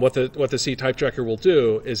 What the C type checker will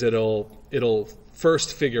do is it'll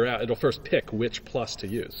first pick which plus to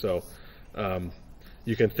use. So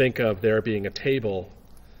you can think of there being a table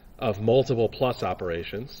of multiple plus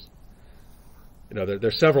operations.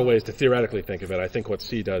 There's several ways to theoretically think of it. I think what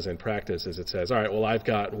C does in practice is it says, all right, well, I've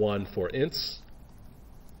got one for ints.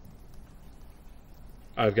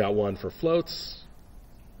 I've got one for floats.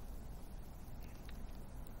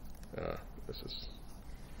 This is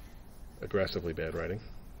aggressively bad writing.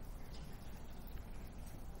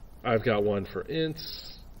 I've got one for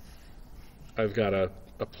ints. I've got a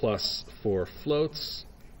plus for floats.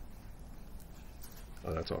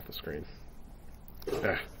 Oh, that's off the screen.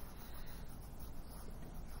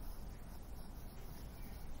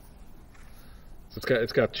 So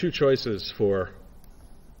it's got two choices for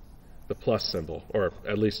the plus symbol, or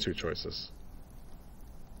at least two choices.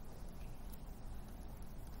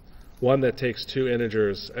 One that takes two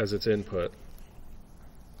integers as its input,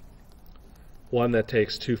 one that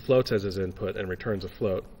takes two floats as its input and returns a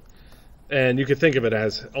float. And you could think of it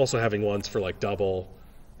as also having ones for like double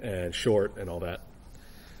and short and all that.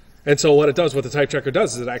 And so what the type checker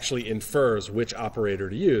does is it actually infers which operator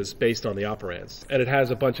to use based on the operands. And it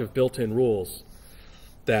has a bunch of built-in rules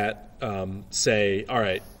that say, all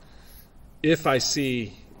right, if I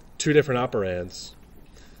see two different operands,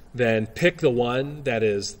 then pick the one that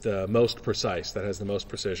is the most precise, that has the most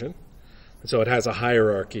precision. And so it has a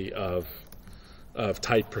hierarchy of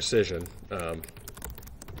type precision.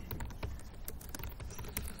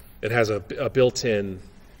 It has a built-in,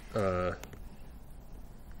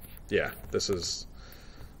 this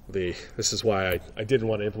is why I didn't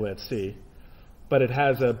want to implement C, but it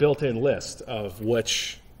has a built-in list of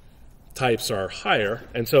which types are higher,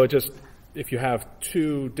 and so it just, if you have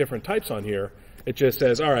two different types on here, it just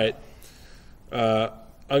says, all right, I'm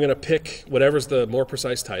going to pick whatever's the more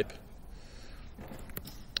precise type,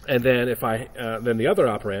 and then then the other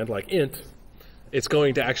operand, like int, it's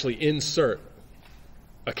going to actually insert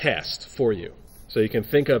a cast for you. So you can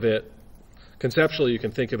think of it, conceptually you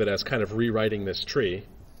can think of it as kind of rewriting this tree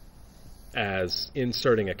as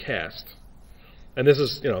inserting a cast. And this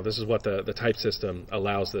is what the type system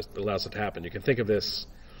allows it to happen. You can think of this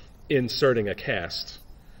inserting a cast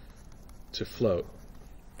to float,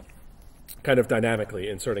 kind of dynamically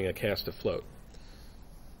inserting a cast to float.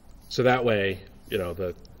 So that way,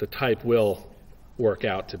 the type will work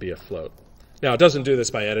out to be a float. Now, it doesn't do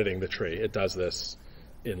this by editing the tree. It does this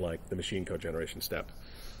in like the machine code generation step.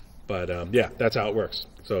 But that's how it works.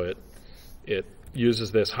 So it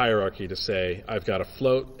uses this hierarchy to say, I've got a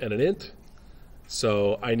float and an int,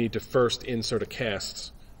 so I need to first insert a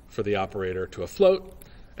cast for the operator to a float,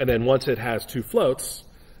 and then once it has two floats,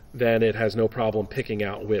 then it has no problem picking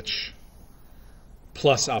out which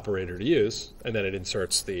plus operator to use, and then it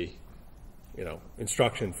inserts the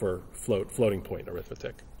instruction for floating point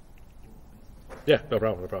arithmetic. Yeah, no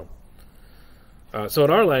problem. So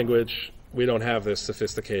in our language, we don't have this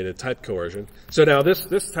sophisticated type coercion. So now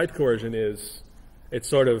this type coercion it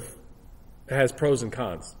has pros and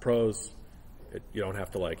cons. Pros, you don't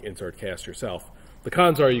have to like insert cast yourself. The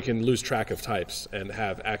cons are you can lose track of types and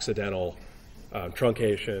have accidental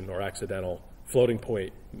truncation or accidental floating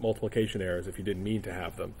point multiplication errors if you didn't mean to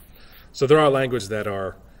have them. So there are languages that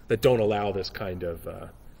don't allow this kind of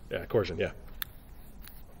coercion. Yeah.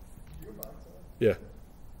 Can you go back to Yeah.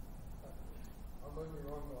 I might be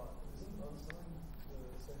wrong, but isn't unsigned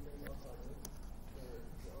the same thing as unsigned int? Or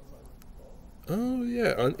is it unsigned default? Oh,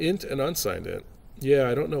 yeah, int and unsigned int. Yeah,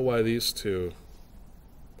 I don't know why these two.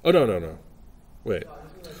 Oh, no. Wait.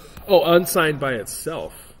 Oh, unsigned by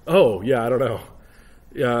itself. Oh, yeah, I don't know.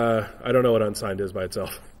 Yeah, I don't know what unsigned is by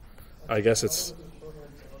itself. I guess it's.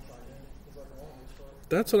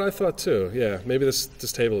 That's what I thought too. Yeah, maybe this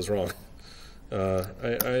table is wrong.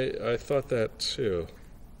 I thought that too.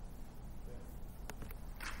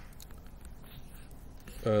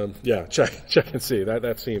 Yeah, check and see.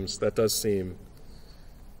 That does seem.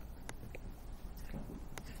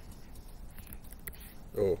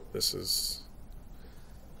 Oh, this is.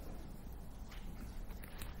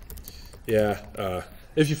 Yeah,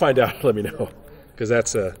 if you find out, let me know, because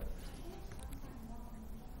that's a.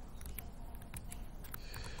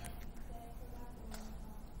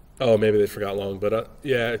 Oh, maybe they forgot long, but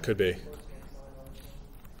yeah, it could be.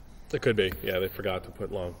 It could be. Yeah, they forgot to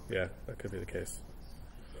put long. Yeah, that could be the case.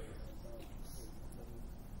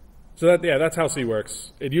 So that's how C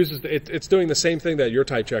works. It uses it's doing the same thing that your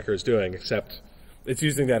type checker is doing, except it's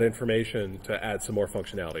using that information to add some more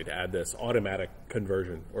functionality, to add this automatic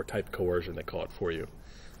conversion or type coercion, they call it, for you.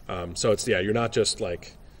 So it's, you're not just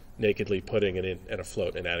like nakedly putting it in and a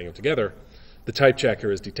float and adding them together. The type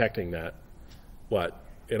checker is detecting that, what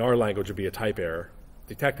in our language would be a type error,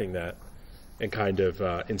 detecting that and kind of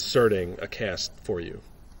inserting a cast for you.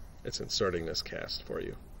 It's inserting this cast for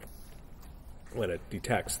you when it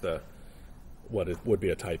detects what it would be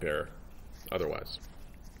a type error otherwise.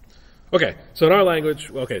 Okay, so in our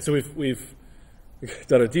language, so we've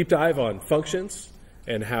done a deep dive on functions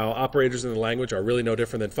and how operators in the language are really no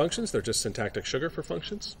different than functions. They're just syntactic sugar for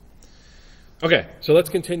functions. Okay, so let's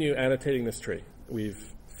continue annotating this tree.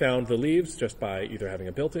 We've found the leaves just by either having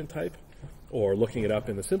a built-in type or looking it up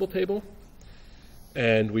in the symbol table.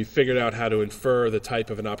 And we figured out how to infer the type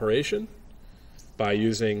of an operation by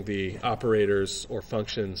using the operators or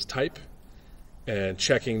functions type and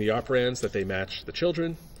checking the operands that they match the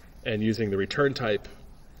children, and using the return type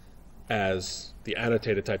as the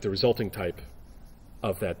annotated type, the resulting type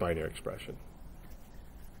of that binary expression.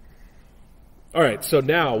 All right, so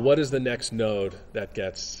now what is the next node that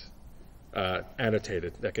gets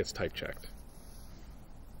annotated, that gets type checked?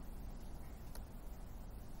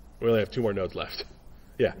 We only have 2 more nodes left.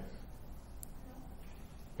 Yeah.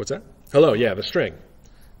 What's that? Hello, yeah, the string.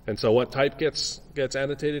 And so what type gets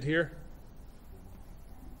annotated here?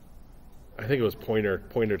 I think it was pointer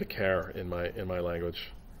to char in my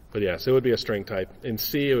language. But yes, it would be a string type. In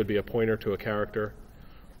C, it would be a pointer to a character.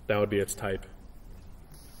 That would be its type.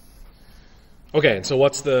 Okay, and so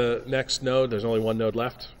what's the next node? There's only 1 node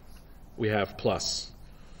left. We have plus.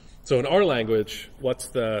 So in our language, what's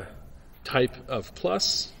the type of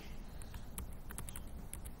plus?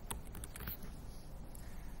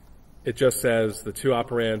 It just says the 2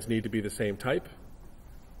 operands need to be the same type.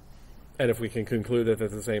 And if we can conclude that they're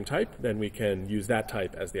the same type, then we can use that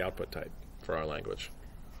type as the output type for our language.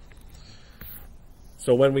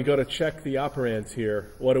 So when we go to check the operands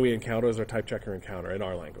here, what do we encounter as our type checker encounter in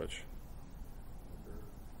our language?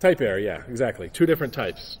 Type error, yeah, exactly. 2 different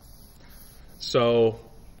types. So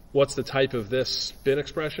what's the type of this bin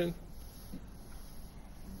expression?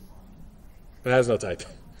 It has no type.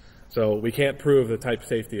 So we can't prove the type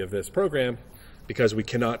safety of this program because we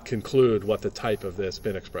cannot conclude what the type of this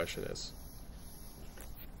bin expression is.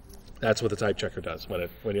 That's what the type checker does. When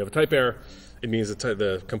you have a type error, it means that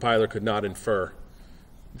the compiler could not infer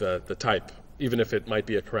the type. Even if it might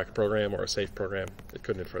be a correct program or a safe program, it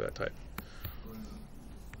couldn't infer that type.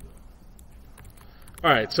 All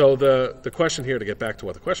right, so the question here, to get back to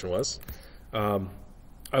what the question was,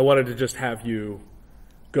 I wanted to just have you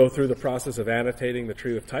go through the process of annotating the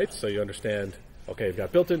tree of types so you understand, okay, you've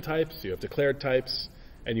got built-in types, you have declared types,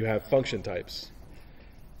 and you have function types.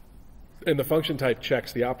 And the function type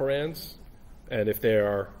checks the operands, and if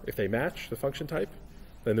they match the function type,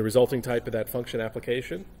 then the resulting type of that function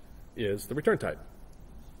application is the return type,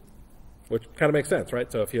 which kind of makes sense, right?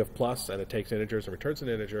 So if you have plus and it takes integers and returns an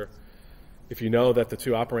integer, if you know that the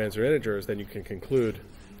 2 operands are integers, then you can conclude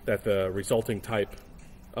that the resulting type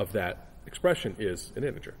of that expression is an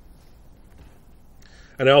integer.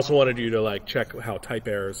 And I also wanted you to check how type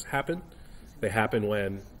errors happen. They happen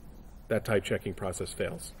when that type checking process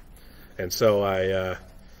fails. And so I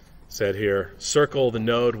said here, circle the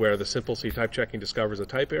node where the simple C type checking discovers a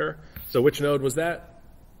type error. So which node was that?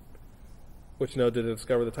 Which node did it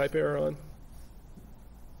discover the type error on?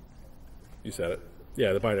 You said it.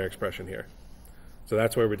 Yeah, the binary expression here. So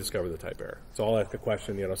that's where we discover the type error. So I'll ask a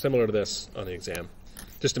question, similar to this on the exam,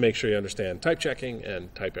 just to make sure you understand type checking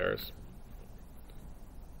and type errors.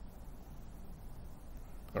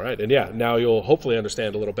 All right, and yeah, now you'll hopefully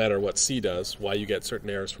understand a little better what C does, why you get certain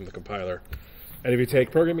errors from the compiler. And if you take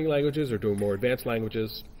programming languages or do more advanced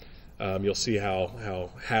languages, you'll see how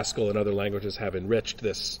Haskell and other languages have enriched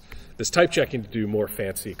this type checking to do more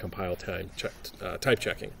fancy compile time type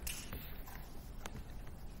checking.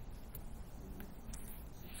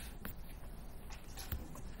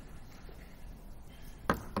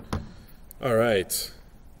 All right.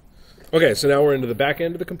 Okay, so now we're into the back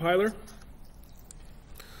end of the compiler.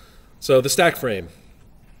 So the stack frame,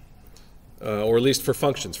 or at least for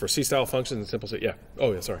functions, for C-style functions and simple C. Yeah.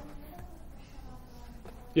 Oh, yeah, sorry.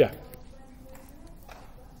 Yeah.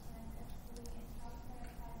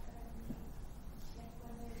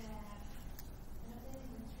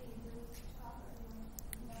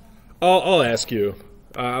 I'll ask you.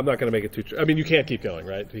 I'm not going to make it too. I mean, you can't keep going,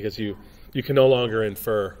 right? Because you can no longer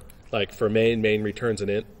infer, like for main returns an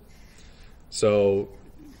int. So,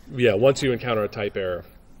 yeah, once you encounter a type error,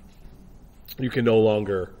 you can no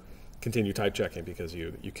longer continue type checking because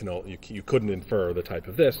you couldn't infer the type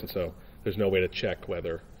of this, and so there's no way to check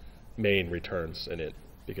whether main returns an int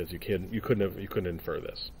because you couldn't infer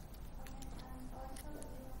this.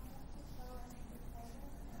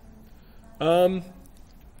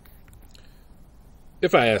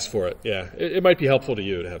 If I ask for it, yeah, it might be helpful to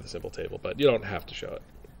you to have the simple table, but you don't have to show it.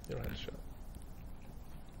 You don't have to show it.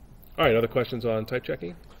 All right, other questions on type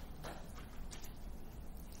checking?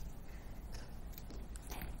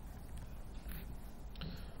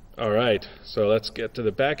 All right, so let's get to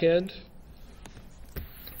the back end.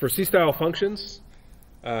 For C-style functions,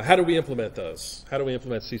 how do we implement those? How do we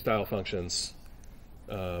implement C-style functions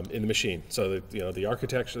in the machine? So the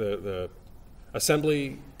architecture, the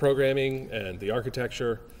assembly programming and the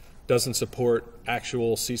architecture doesn't support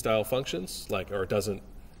actual C-style functions, or it doesn't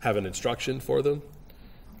have an instruction for them.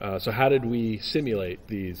 So how did we simulate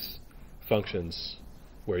these functions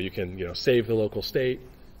where you can save the local state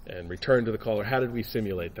and return to the caller? How did we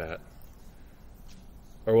simulate that?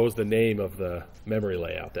 Or what was the name of the memory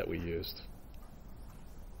layout that we used?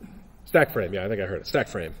 Stack frame, yeah, I think I heard it. Stack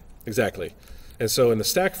frame, exactly. And so in the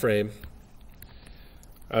stack frame,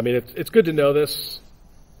 I mean, it's good to know this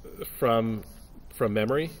from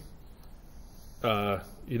memory.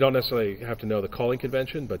 You don't necessarily have to know the calling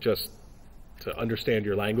convention, but just to understand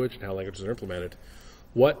your language and how languages are implemented,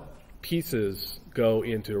 what pieces go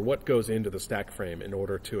into, or what goes into the stack frame in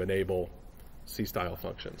order to enable C-style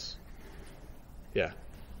functions? Yeah.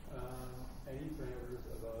 Any parameters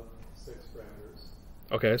above 6 parameters.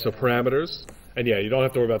 Okay, so parameters, and yeah, you don't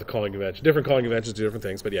have to worry about the calling convention. Different calling conventions do different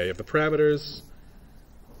things, but yeah, you have the parameters.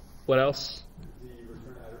 What else? The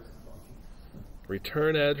return address and function.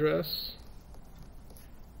 Return address.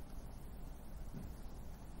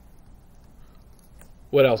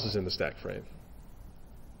 What else is in the stack frame?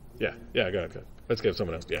 Yeah, go ahead. Let's give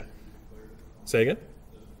someone else. Yeah. Say again?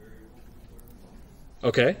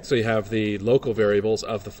 Okay, so you have the local variables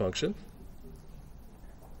of the function.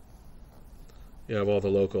 You have all the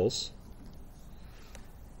locals.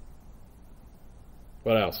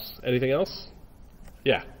 What else? Anything else?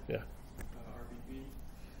 Yeah.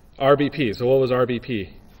 RBP. So what was RBP?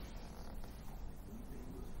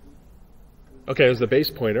 Okay, it was the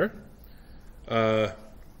base pointer. What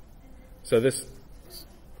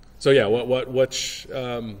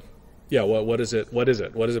is it? What is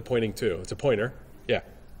it pointing to? It's a pointer. Yeah.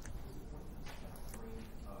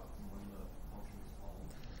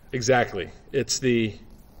 Exactly. It's a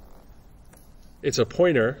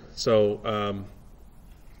pointer. So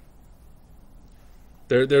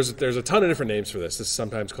there's a ton of different names for this. This is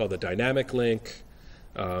sometimes called the dynamic link.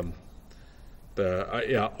 I'll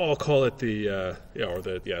call it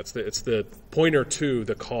it's the pointer to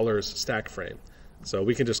the caller's stack frame. So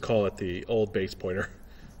we can just call it the old base pointer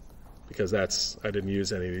because I didn't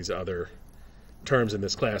use any of these other terms in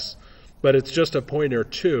this class. But it's just a pointer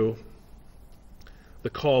to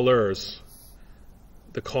the caller's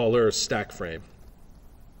stack frame.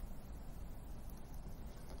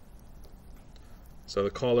 So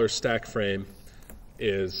the caller's stack frame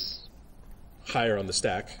is higher on the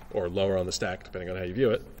stack or lower on the stack, depending on how you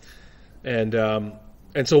view it. And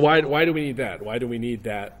so why do we need that? Why do we need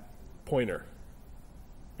that pointer?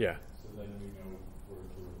 Yeah. So then we know where to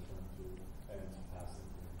return to and pass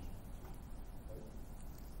information.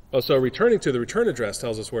 Oh, so returning to the return address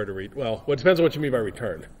tells us where to read. Well, it depends on what you mean by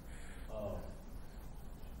return. Oh.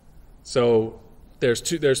 So there's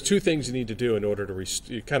two things you need to do in order to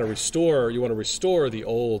restore. You want to restore the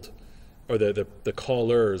old or the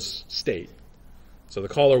caller's state. So the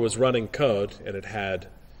caller was running code and it had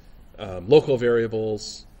local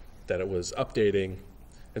variables that it was updating,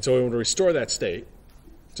 and so we want to restore that state.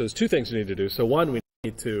 So there's two things we need to do. So one, we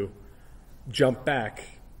need to jump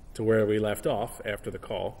back to where we left off after the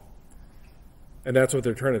call. And that's what the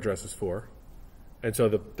return address is for. And so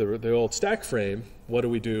the old stack frame, what do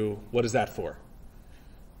we do? What is that for?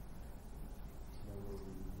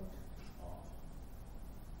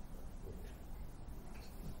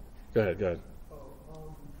 Go ahead. You have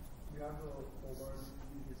the learn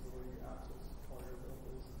is the way you access all your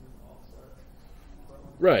locals and offset.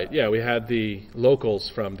 Right, yeah, we had the locals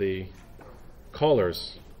from the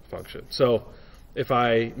callers function. So if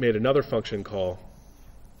I made another function call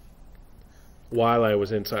while I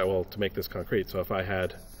was inside, well, to make this concrete, so if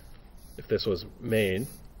this was main,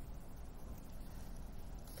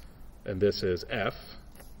 and this is F,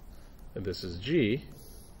 and this is G,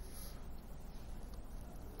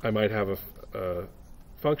 I might have a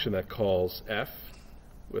function that calls F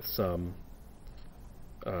with some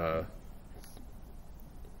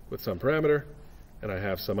parameter, and I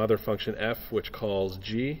have some other function F which calls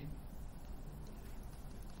G,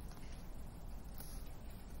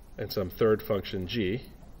 and some third function G,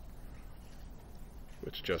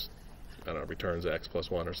 which just, I don't know, returns X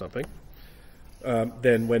plus 1 or something.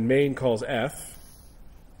 Then when main calls F,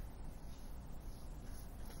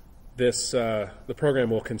 the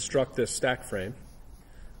program will construct this stack frame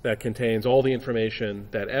that contains all the information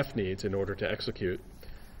that F needs in order to execute,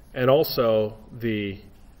 and also the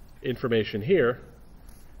information here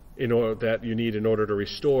that you need in order to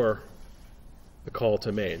restore the call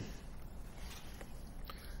to main.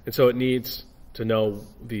 And so it needs to know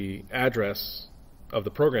the address of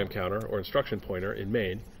the program counter or instruction pointer in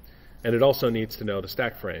main, and it also needs to know the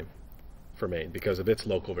stack frame for main because of its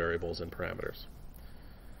local variables and parameters.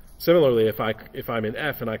 Similarly, if I'm in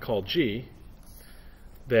F and I call G,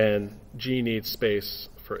 then G needs space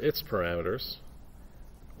for its parameters.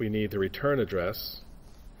 We need the return address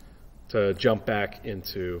to jump back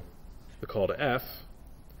into the call to F.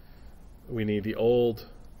 We need the old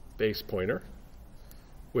base pointer,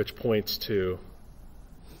 which points to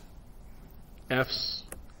F's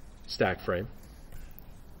stack frame.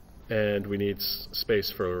 And we need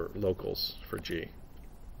space for locals for G.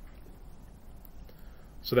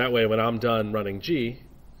 So that way, when I'm done running G,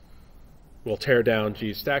 we'll tear down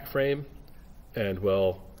G's stack frame, and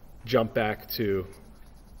we'll jump back to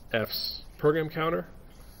F's program counter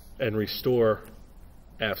and restore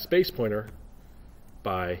F's base pointer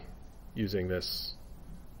by using this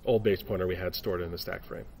old base pointer we had stored in the stack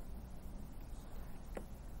frame.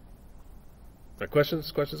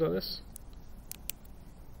 Questions on this?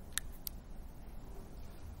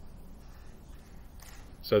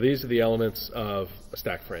 So these are the elements of a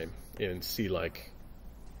stack frame in C-like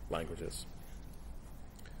languages.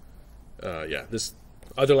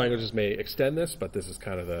 Other languages may extend this, but this is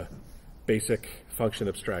kind of the basic function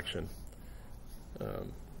abstraction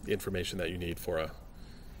information that you need for a,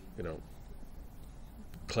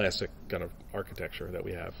 classic kind of architecture that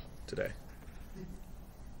we have today.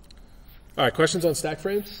 All right, questions on stack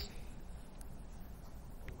frames?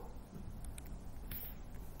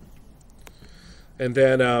 And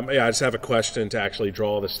then, I just have a question to actually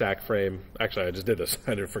draw the stack frame. Actually, I just did this.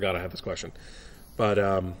 I forgot I had this question. But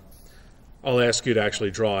I'll ask you to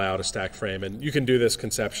actually draw out a stack frame. And you can do this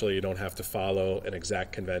conceptually. You don't have to follow an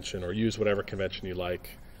exact convention or use whatever convention you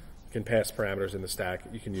like. You can pass parameters in the stack.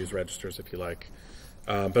 You can use registers if you like.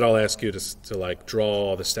 But I'll ask you to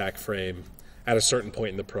draw the stack frame at a certain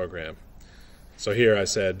point in the program. So here I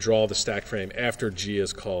said, draw the stack frame after G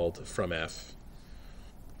is called from F.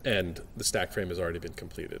 And the stack frame has already been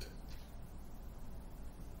completed.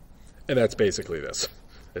 And that's basically this.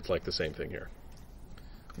 It's like the same thing here,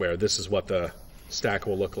 where this is what the stack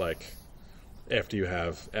will look like after you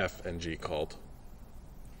have F and G called.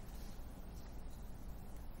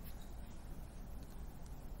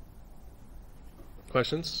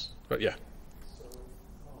 Questions? Yeah.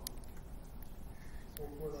 So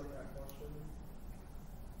for that question,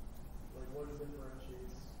 what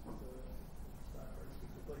differentiates the stack frames?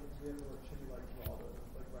 Do we have to should we draw the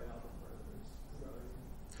write out the parameters? Is that what you mean?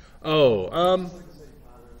 It's the same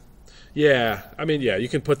pattern. Yeah. I mean, yeah. You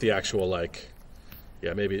can put the actual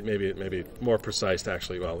maybe more precise to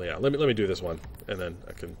actually. Well, yeah. Let me do this one, and then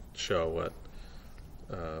I can show what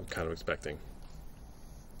I'm kind of expecting.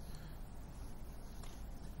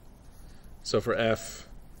 So for F,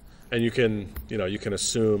 and you can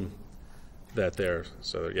assume that there's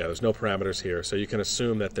no parameters here, so you can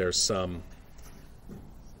assume that there's some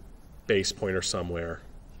base pointer somewhere.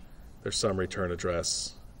 There's some return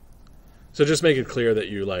address. So just make it clear that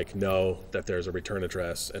you know that there's a return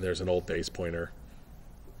address and there's an old base pointer.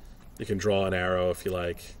 You can draw an arrow if you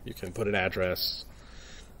like. You can put an address.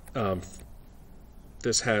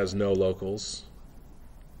 This has no locals.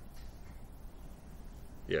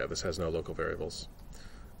 Yeah, this has no local variables.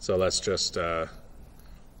 So let's just,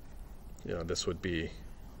 this would be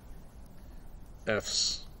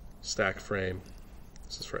F's stack frame.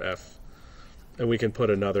 This is for F. And we can put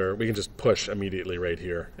we can just push immediately right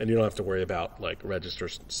here. And you don't have to worry about like register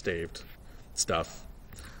staved stuff.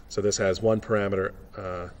 So this has one parameter,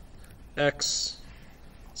 X.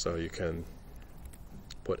 So you can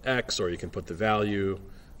put X, or you can put the value,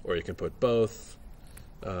 or you can put both.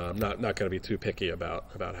 I'm not going to be too picky about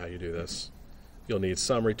how you do this. You'll need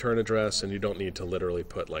some return address, and you don't need to literally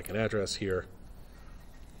put like an address here.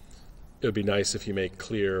 It would be nice if you make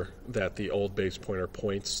clear that the old base pointer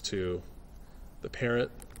points to the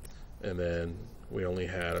parent, and then we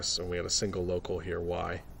had a single local here,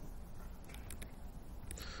 Y.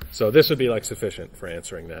 So this would be like sufficient for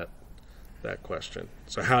answering that question.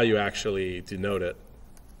 So how you actually denote it,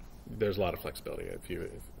 there's a lot of flexibility.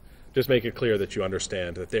 Just make it clear that you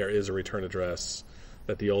understand that there is a return address,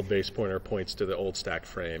 that the old base pointer points to the old stack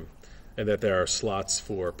frame, and that there are slots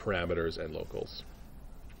for parameters and locals.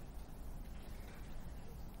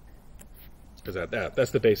 Because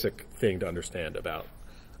that's the basic thing to understand about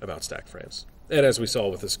stack frames. And as we saw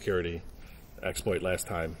with the security exploit last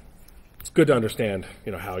time, it's good to understand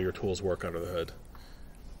how your tools work under the hood.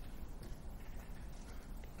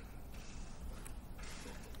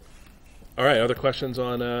 All right, other questions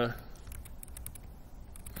on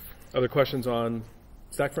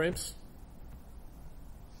stack frames?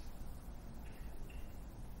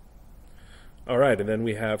 All right, and then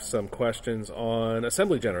we have some questions on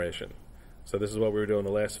assembly generation. So this is what we were doing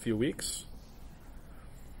the last few weeks.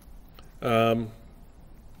 So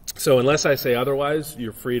unless I say otherwise,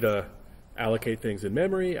 you're free to allocate things in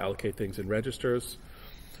memory, allocate things in registers.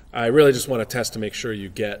 I really just want to test to make sure you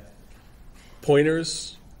get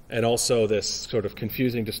pointers, and also this sort of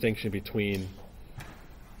confusing distinction between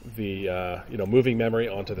the moving memory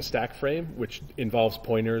onto the stack frame, which involves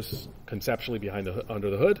pointers conceptually under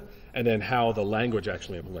the hood, and then how the language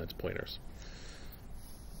actually implements pointers.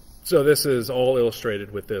 So this is all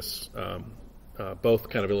illustrated with this, both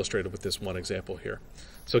kind of illustrated with this one example here.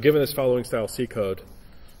 So given this following style C code,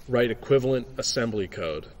 write equivalent assembly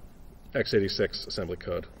code, x86 assembly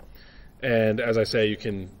code. And as I say, you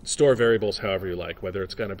can store variables however you like, whether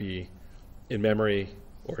it's going to be in memory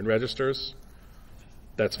or in registers.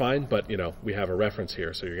 That's fine, but we have a reference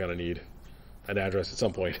here, so you're going to need an address at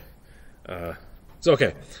some point. So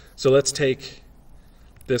okay, so let's take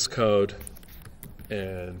this code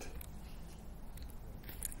and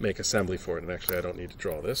make assembly for it. And actually, I don't need to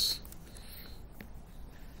draw this.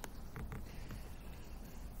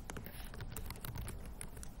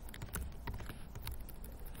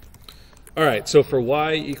 All right, so for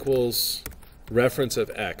y equals reference of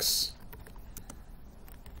x,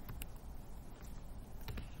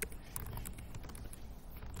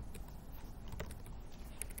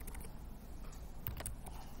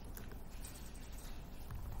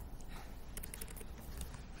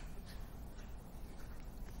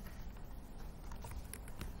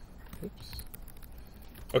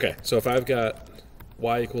 okay, so if I've got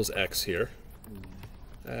y equals x here,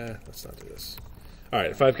 let's not do this. All right,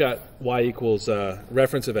 if I've got y equals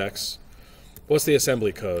reference of x, what's the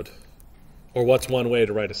assembly code? Or what's one way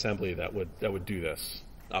to write assembly that would do this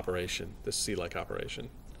operation, this C-like operation?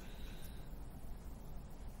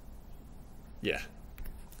 Yeah.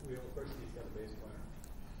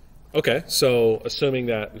 Okay, so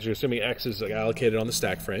you're assuming x is allocated on the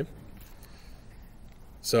stack frame.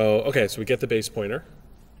 So, okay, so we get the base pointer.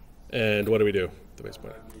 And what do we do? The base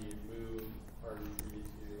pointer.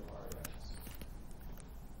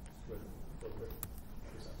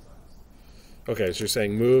 Okay, so you're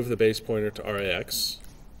saying move the base pointer to RAX.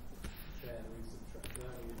 Then we subtract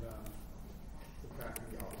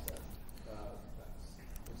the offset.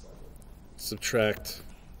 Subtract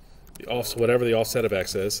the offset, whatever the offset of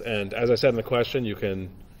x is. And as I said in the question, you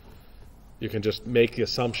can just make the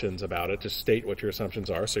assumptions about it. Just state what your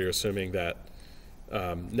assumptions are. So you're assuming that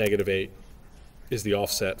 -8 is the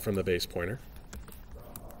offset from the base pointer.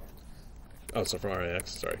 Oh, so from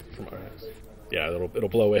RAX. Sorry, from RAX. Yeah, it'll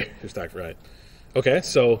blow away your stack, right? Okay,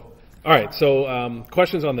 so all right. So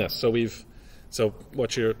questions on this. So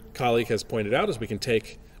what your colleague has pointed out is we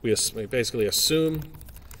basically assume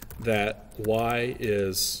that y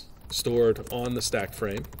is stored on the stack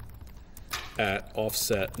frame at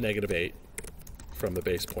offset -8 from the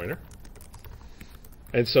base pointer.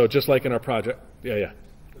 And so just like in our project, yeah.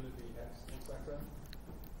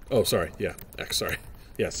 Oh, sorry, yeah, x. Sorry,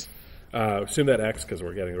 yes. Assume that x because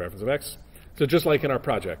we're getting the reference of x. So just like in our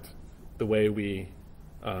project, the way we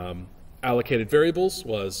allocated variables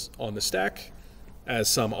was on the stack, as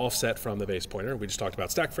some offset from the base pointer. We just talked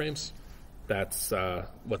about stack frames. That's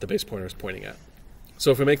what the base pointer is pointing at.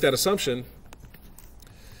 So if we make that assumption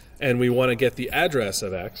and we want to get the address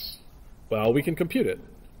of x, well, we can compute it.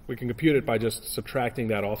 We can compute it by just subtracting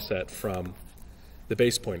that offset from the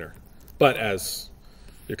base pointer. But as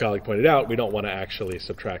your colleague pointed out, we don't want to actually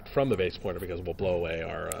subtract from the base pointer because we'll blow away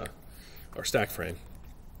our stack frame.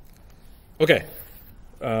 Okay.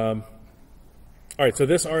 All right, so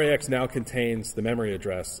this RAX now contains the memory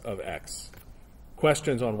address of x.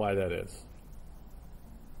 Questions on why that is?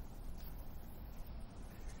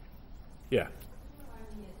 Yeah.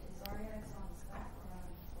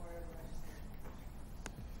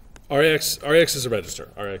 RAX is a register.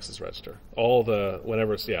 RAX is a register. All the,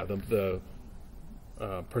 whenever it's, yeah, the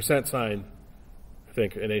percent sign, I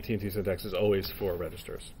think in AT&T syntax is always for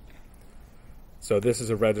registers. So this is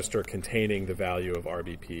a register containing the value of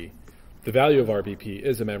RBP. The value of RBP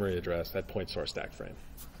is a memory address that points to our stack frame.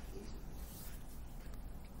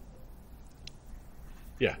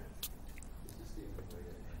 Yeah.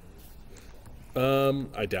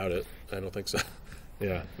 I doubt it. I don't think so.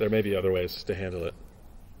 Yeah, there may be other ways to handle it.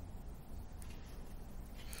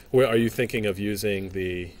 Where are you thinking of using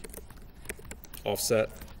the offset?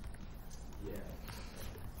 Yeah.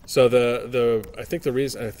 So I think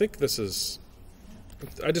this is,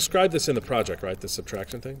 I described this in the project, right? The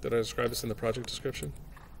subtraction thing. Did I describe this in the project description?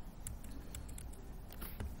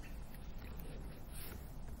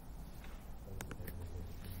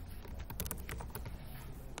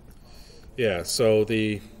 Yeah, so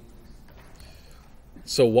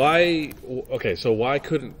why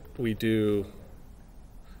couldn't we do,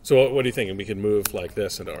 so what do you think? We could move like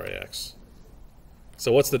this into RAX.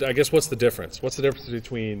 So what's the difference? What's the difference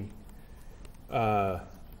between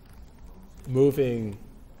moving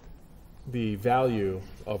the value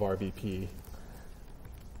of RBP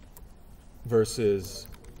versus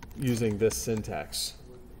using this syntax?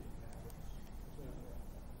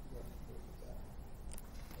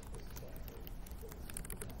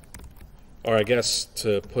 Or I guess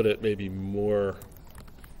to put it maybe more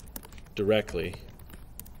directly,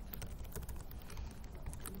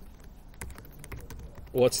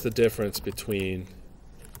 what's the difference between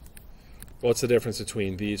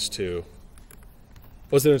these two?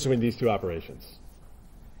 What's the difference between these two operations?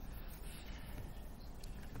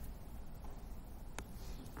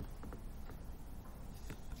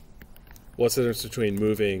 What's the difference between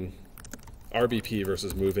moving RBP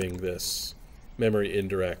versus moving this memory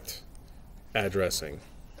indirect addressing?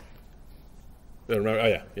 Oh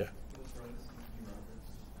yeah.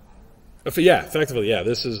 Yeah, effectively, yeah.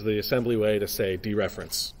 This is the assembly way to say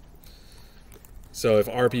dereference. So if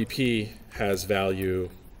RBP has value,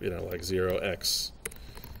 like 0x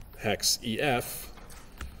hex EF,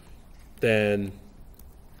 then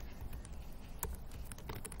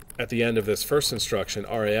at the end of this first instruction,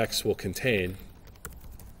 RAX will contain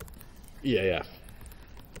EAF.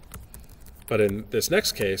 But in this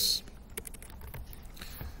next case,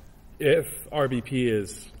 if RBP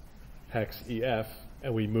is hex EF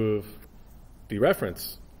and we move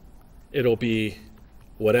dereference, it'll be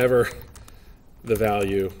whatever the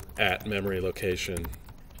value at memory location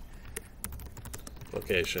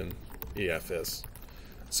EF is.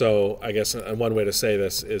 So I guess one way to say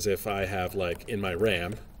this is if I have, like, in my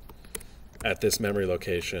RAM at this memory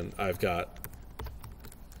location, I've got,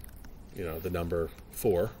 the number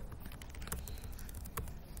 4.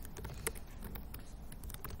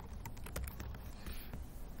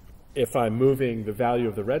 If I'm moving the value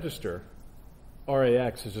of the register,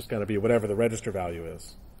 RAX is just going to be whatever the register value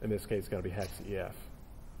is. In this case, it's going to be hex EF.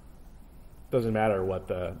 Doesn't matter what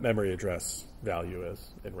the memory address value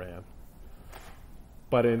is in RAM.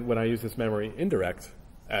 But when I use this memory indirect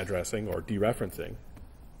addressing or dereferencing,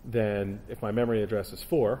 then if my memory address is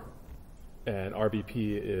 4 and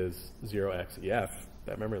RBP is 0xEF,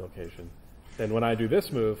 that memory location, then when I do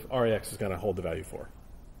this move, RAX is going to hold the value 4.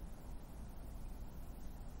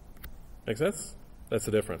 Make sense? That's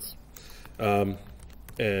the difference. And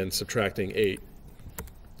subtracting 8.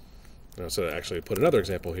 So to actually put another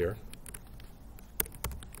example here.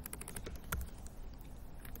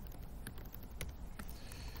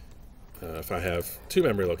 If I have 2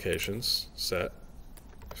 memory locations set,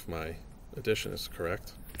 if my addition is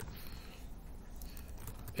correct,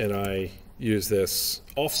 and I use this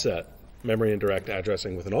offset, memory indirect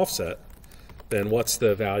addressing with an offset, then what's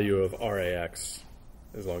the value of RAX?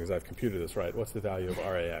 As long as I've computed this right, what's the value of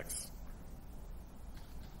RAX?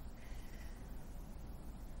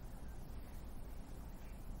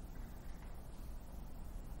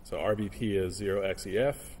 So RBP is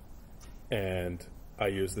 0xEF, and I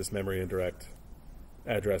use this memory indirect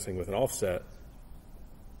addressing with an offset.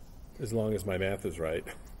 as long as my math is right,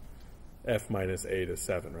 f minus 8 is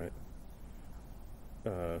 7, right?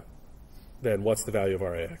 Then what's the value of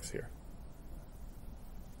RAX here?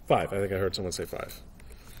 5. I think I heard someone say 5.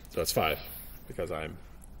 So it's 5 because I'm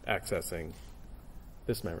accessing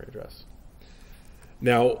this memory address.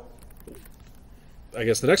 Now, I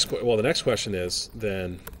guess the next question is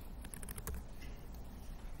then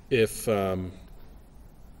if I'm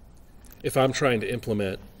trying to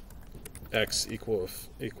implement x equal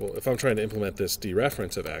if I'm trying to implement this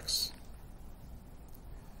dereference of x,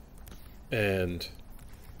 and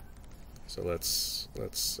so let's do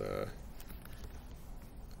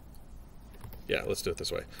it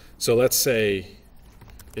this way. So let's say,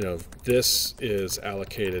 this is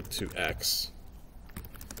allocated to x.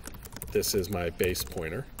 This is my base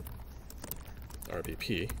pointer,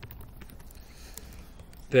 RBP.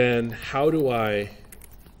 Then how do I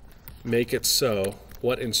make it so,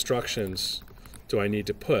 what instructions do I need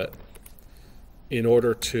to put in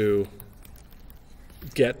order to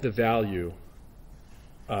get the value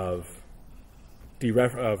of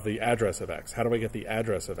the address of x? How do I get the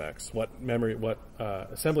address of x? What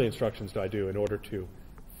assembly instructions do I do in order to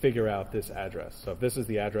figure out this address? So if this is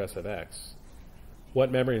the address of x, what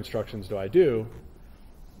memory instructions do I do,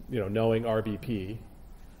 knowing RBP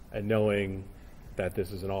and knowing that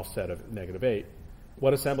this is an offset of -8,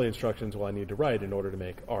 what assembly instructions will I need to write in order to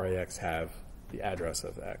make RAX have the address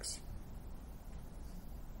of x?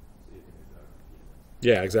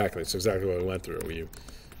 Yeah, exactly. It's exactly what we went through.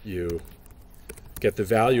 You get the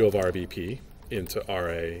value of RBP into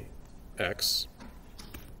RAX.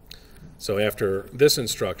 So after this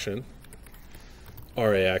instruction,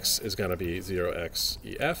 RAX is going to be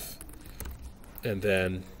 0xEF, and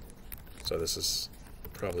then, so this is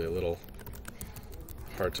probably a little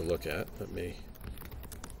hard to look at. Let me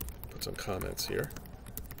put some comments here.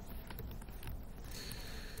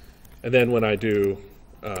 And then when I do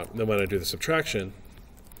the subtraction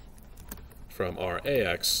from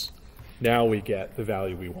RAX, now we get the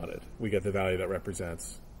value we wanted. We get the value that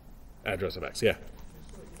represents address of x. Yeah.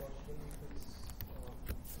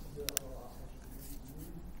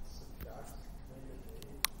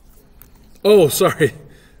 Oh, sorry.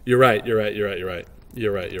 You're right.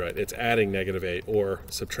 It's adding -8 or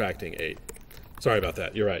subtracting 8. Sorry about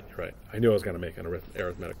that. You're right. I knew I was going to make an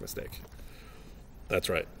arithmetic mistake. That's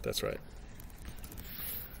right.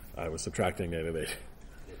 I was subtracting -8. It's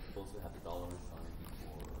supposed to have the dollar sign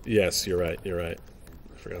before. Yes, you're right.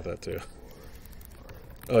 I forgot that too.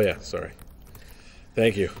 Oh yeah, sorry.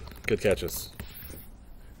 Thank you. Good catches.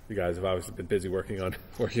 You guys have obviously been busy working on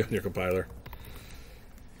your compiler.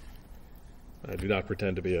 I do not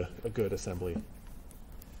pretend to be a good assembly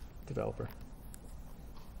developer.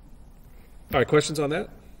 All right, questions on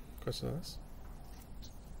that? Questions on this?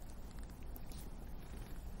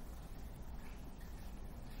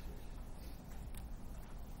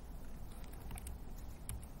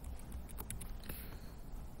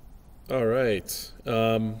 All right.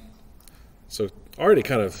 So already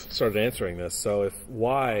kind of started answering this. So if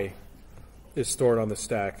y is stored on the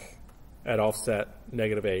stack at offset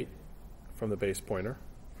 -8 from the base pointer,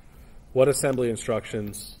 what assembly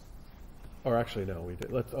instructions, or actually no, we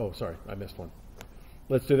did. Oh, sorry, I missed one.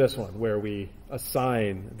 Let's do this one where we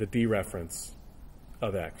assign the dereference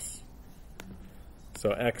of x.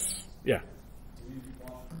 So x, yeah. Do we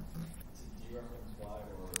want to dereference y, or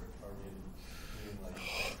are we doing like?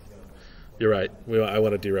 You're right. I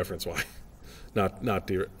want to dereference y, not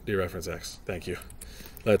dereference x. Thank you.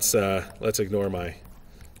 Let's ignore my.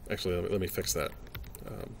 Actually, let me fix that.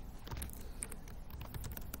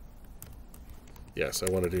 Yes,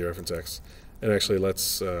 I want to dereference x, and actually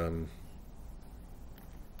let's leave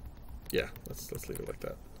it like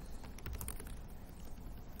that,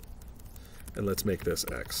 and let's make this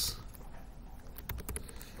x.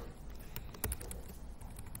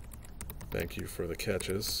 Thank you for the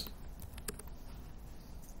catches.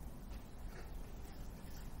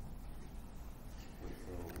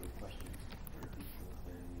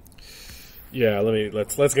 Yeah,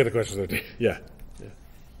 let's get the questions. Yeah.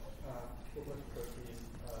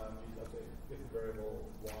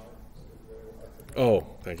 Oh,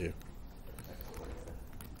 thank you.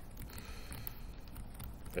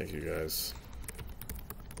 Thank you, guys.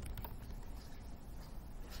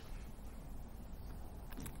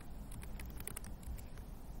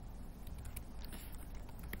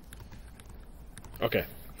 Okay.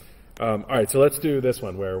 All right, so let's do this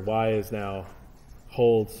one where y is now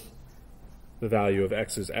holds the value of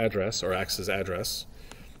x's address, or x's address,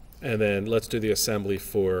 and then let's do the assembly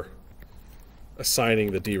for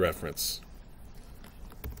assigning the dereference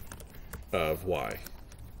of y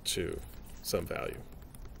to some value.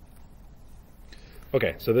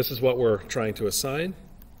 Okay, so this is what we're trying to assign.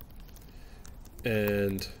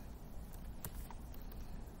 And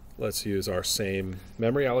let's use our same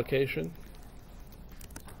memory allocation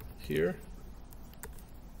here.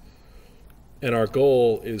 And our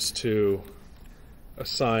goal is to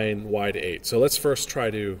assign y to 8. So let's first try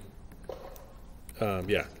to,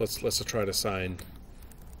 let's try to assign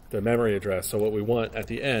the memory address. So what we want at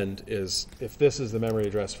the end is, if this is the memory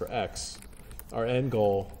address for x, our end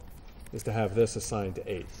goal is to have this assigned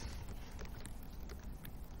to 8.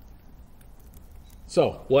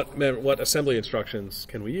 So what assembly instructions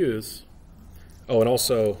can we use? Oh, and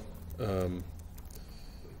also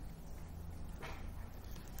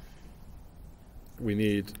we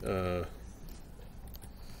need,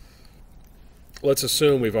 let's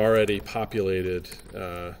assume we've already populated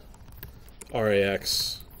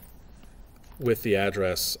RAX with the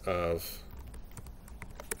address of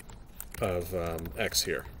x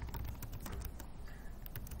here.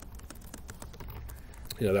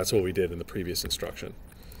 That's what we did in the previous instruction.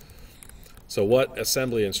 So what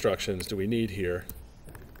assembly instructions do we need here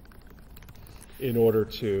in order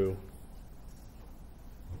to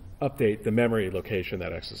update the memory location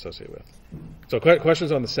that x is associated with? So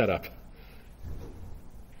questions on the setup.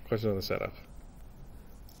 Questions on the setup.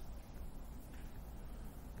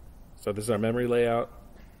 So this is our memory layout.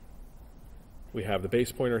 We have the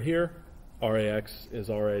base pointer here. RAX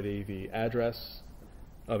is already the address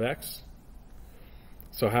of x.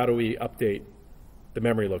 So how do we update the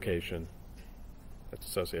memory location that's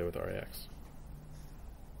associated with RAX?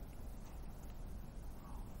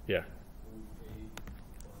 Yeah.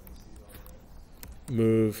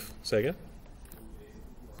 Move, say again?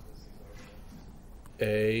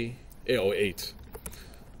 8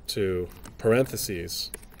 to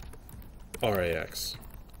parentheses RAX.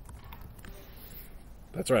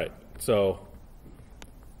 That's right. So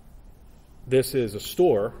this is a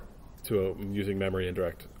store using memory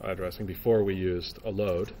indirect addressing before we used a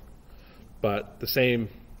load. But the same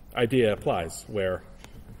idea applies, where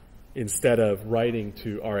instead of writing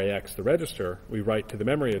to RAX, the register, we write to the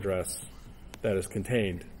memory address that is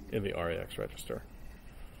contained in the RAX register.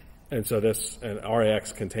 And so and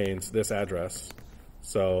RAX contains this address.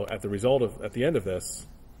 So at the end of this,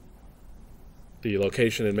 the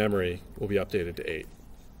location in memory will be updated to 8.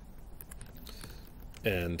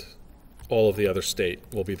 And all of the other state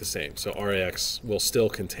will be the same. So RAX will still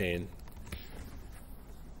contain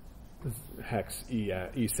hex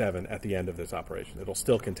E7 at the end of this operation. It'll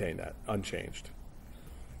still contain that, unchanged.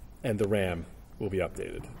 And the RAM will be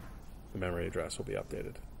updated. The memory address will be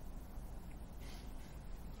updated.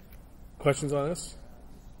 Questions on this?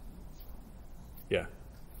 Yeah.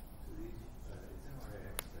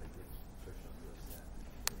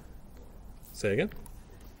 Say again?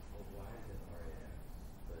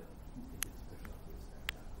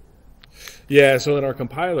 Yeah, so in our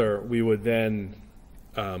compiler, we would then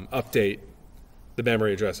update the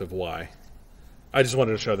memory address of y. I just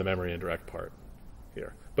wanted to show the memory indirect part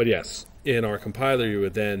here. But yes, in our compiler, you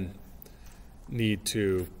would then need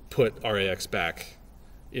to put RAX back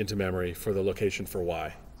into memory for the location for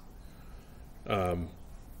y. But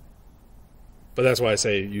that's why I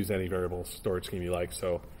say use any variable storage scheme you like.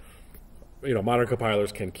 So, modern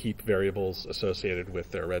compilers can keep variables associated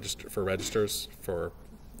with their registers for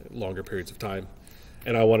longer periods of time.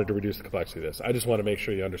 And I wanted to reduce the complexity of this. I just want to make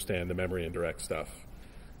sure you understand the memory indirect stuff.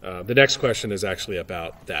 The next question is actually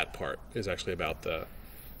about that part, is actually about the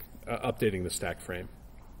updating the stack frame.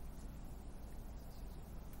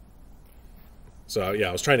 So yeah,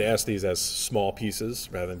 I was trying to ask these as small pieces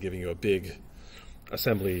rather than giving you a big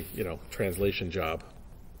assembly, translation job.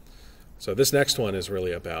 So this next one is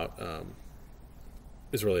really about that.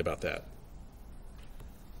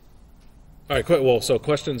 All right. Well, so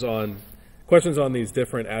questions on these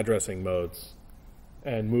different addressing modes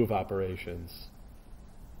and move operations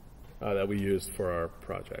that we used for our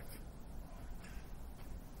project.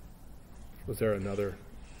 Was there another?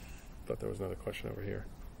 I thought there was another question over here.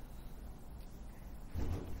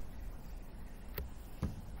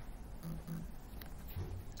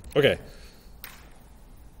 Okay.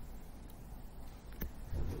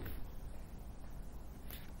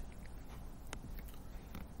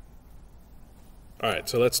 All right,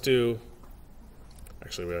 so let's do,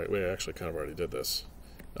 actually, we actually kind of already did this.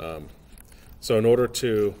 So in order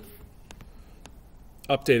to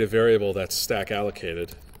update a variable that's stack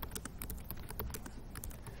allocated,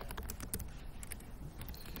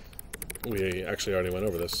 we actually already went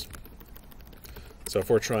over this. So if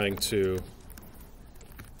we're trying to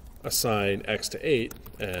assign x to 8,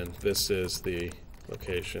 and this is the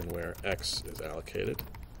location where x is allocated,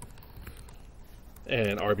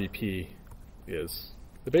 and RBP is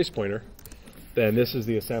the base pointer, then this is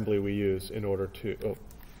the assembly we use in order to, oh,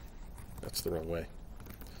 that's the wrong way.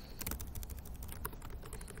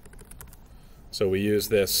 So we use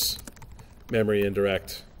this memory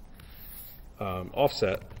indirect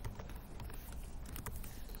offset,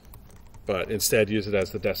 but instead use it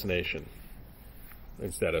as the destination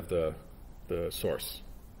instead of the source.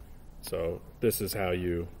 So this is how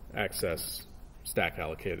you access stack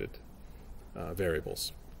allocated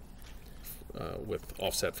variables with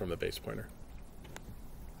offset from the base pointer.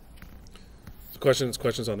 So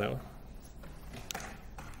questions on that one?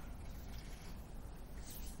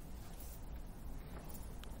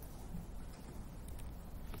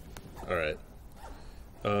 All right.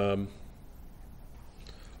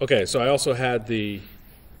 Okay, so I also had the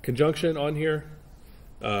conjunction on here.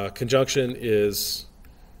 Conjunction is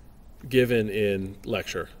given in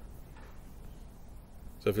lecture.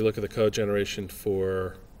 So if you look at the code generation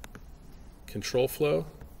for control flow,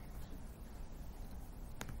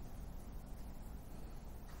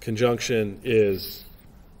 conjunction is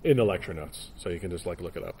in the lecture notes, so you can just like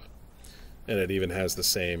look it up. And it even has the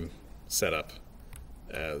same setup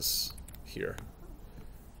as here,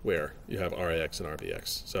 where you have RAX and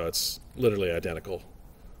RBX. So it's literally identical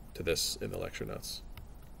to this in the lecture notes.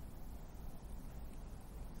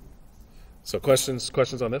 So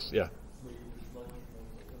questions on this? Yeah.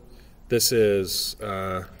 This is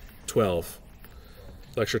 12,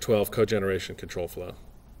 lecture 12, code generation control flow.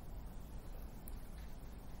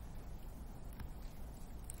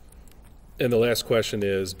 And the last question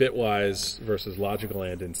is bitwise versus logical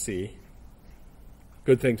AND in C.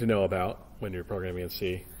 Good thing to know about when you're programming in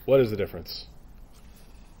C. What is the difference?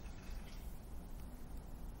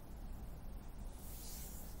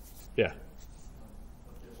 Yeah.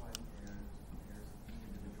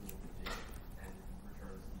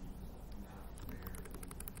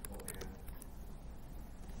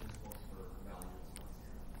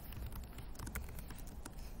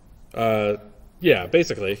 Yeah,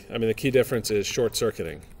 basically. I mean, the key difference is short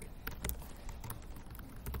circuiting.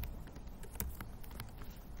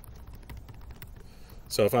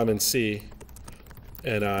 So if I'm in C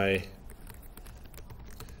and I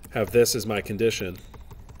have this as my condition,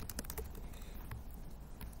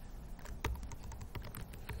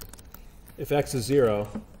 if X is 0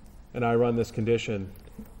 and I run this condition,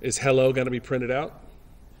 is hello going to be printed out?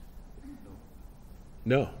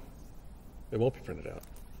 No, it won't be printed out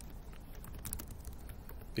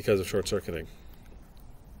because of short circuiting.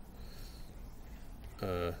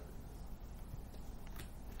 Oh,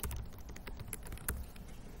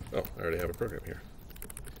 I already have a program here.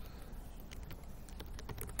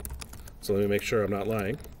 So let me make sure I'm not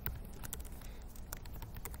lying.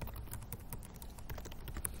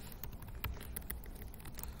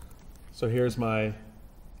 So here's my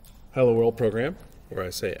Hello World program where I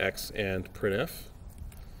say X and printf.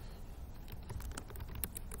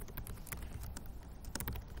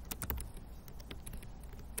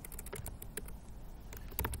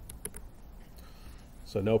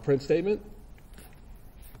 So no print statement.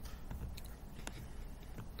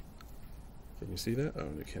 Can you see that? Oh,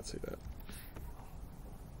 you can't see that.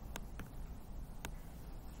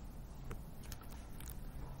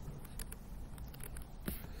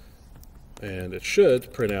 And it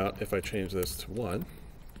should print out if I change this to 1.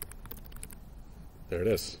 There it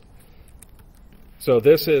is. So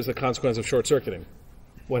this is a consequence of short circuiting.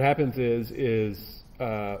 What happens is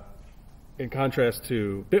in contrast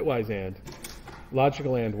to bitwise AND,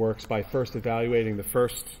 logical AND works by first evaluating the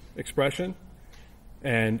first expression,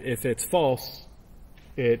 and if it's false,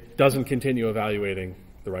 it doesn't continue evaluating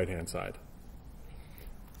the right-hand side.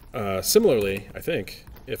 Similarly, I think,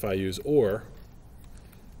 if I use OR,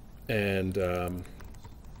 and the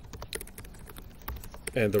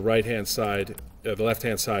right-hand side, the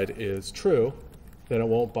left-hand side is true, then it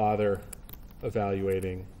won't bother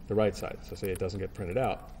evaluating the right side. So say it doesn't get printed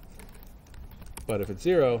out. But if it's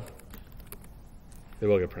 0, it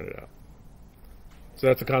will get printed out. So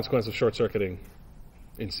that's the consequence of short circuiting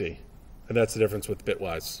in C. And that's the difference with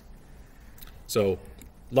bitwise. So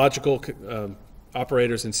logical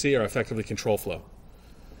operators in C are effectively control flow,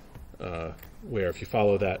 where if you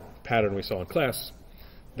follow that pattern we saw in class,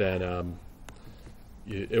 then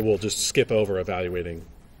it will just skip over evaluating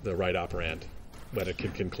the right operand when it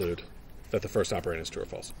can conclude that the first operand is true or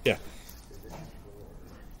false. Yeah.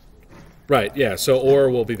 Right, yeah, so OR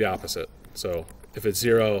will be the opposite. So if it's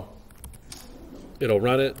 0, it'll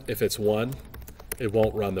run it. If it's 1, it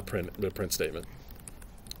won't run the print statement.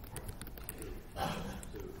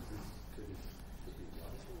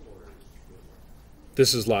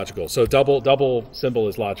 This is logical. So double symbol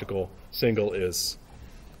is logical. Single is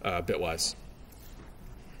bitwise.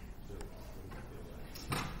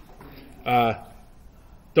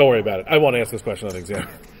 Don't worry about it. I won't answer this question on the exam.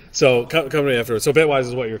 So come to me afterwards. So bitwise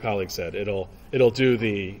is what your colleague said. It'll do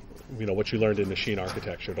the what you learned in machine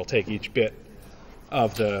architecture. It'll take each bit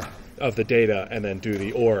of the data and then do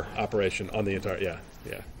the OR operation on the entire.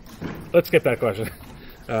 Yeah. Let's skip that question.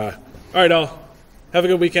 All right, all. Have a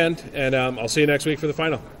good weekend, and I'll see you next week for the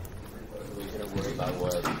final. We're going to worry about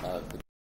what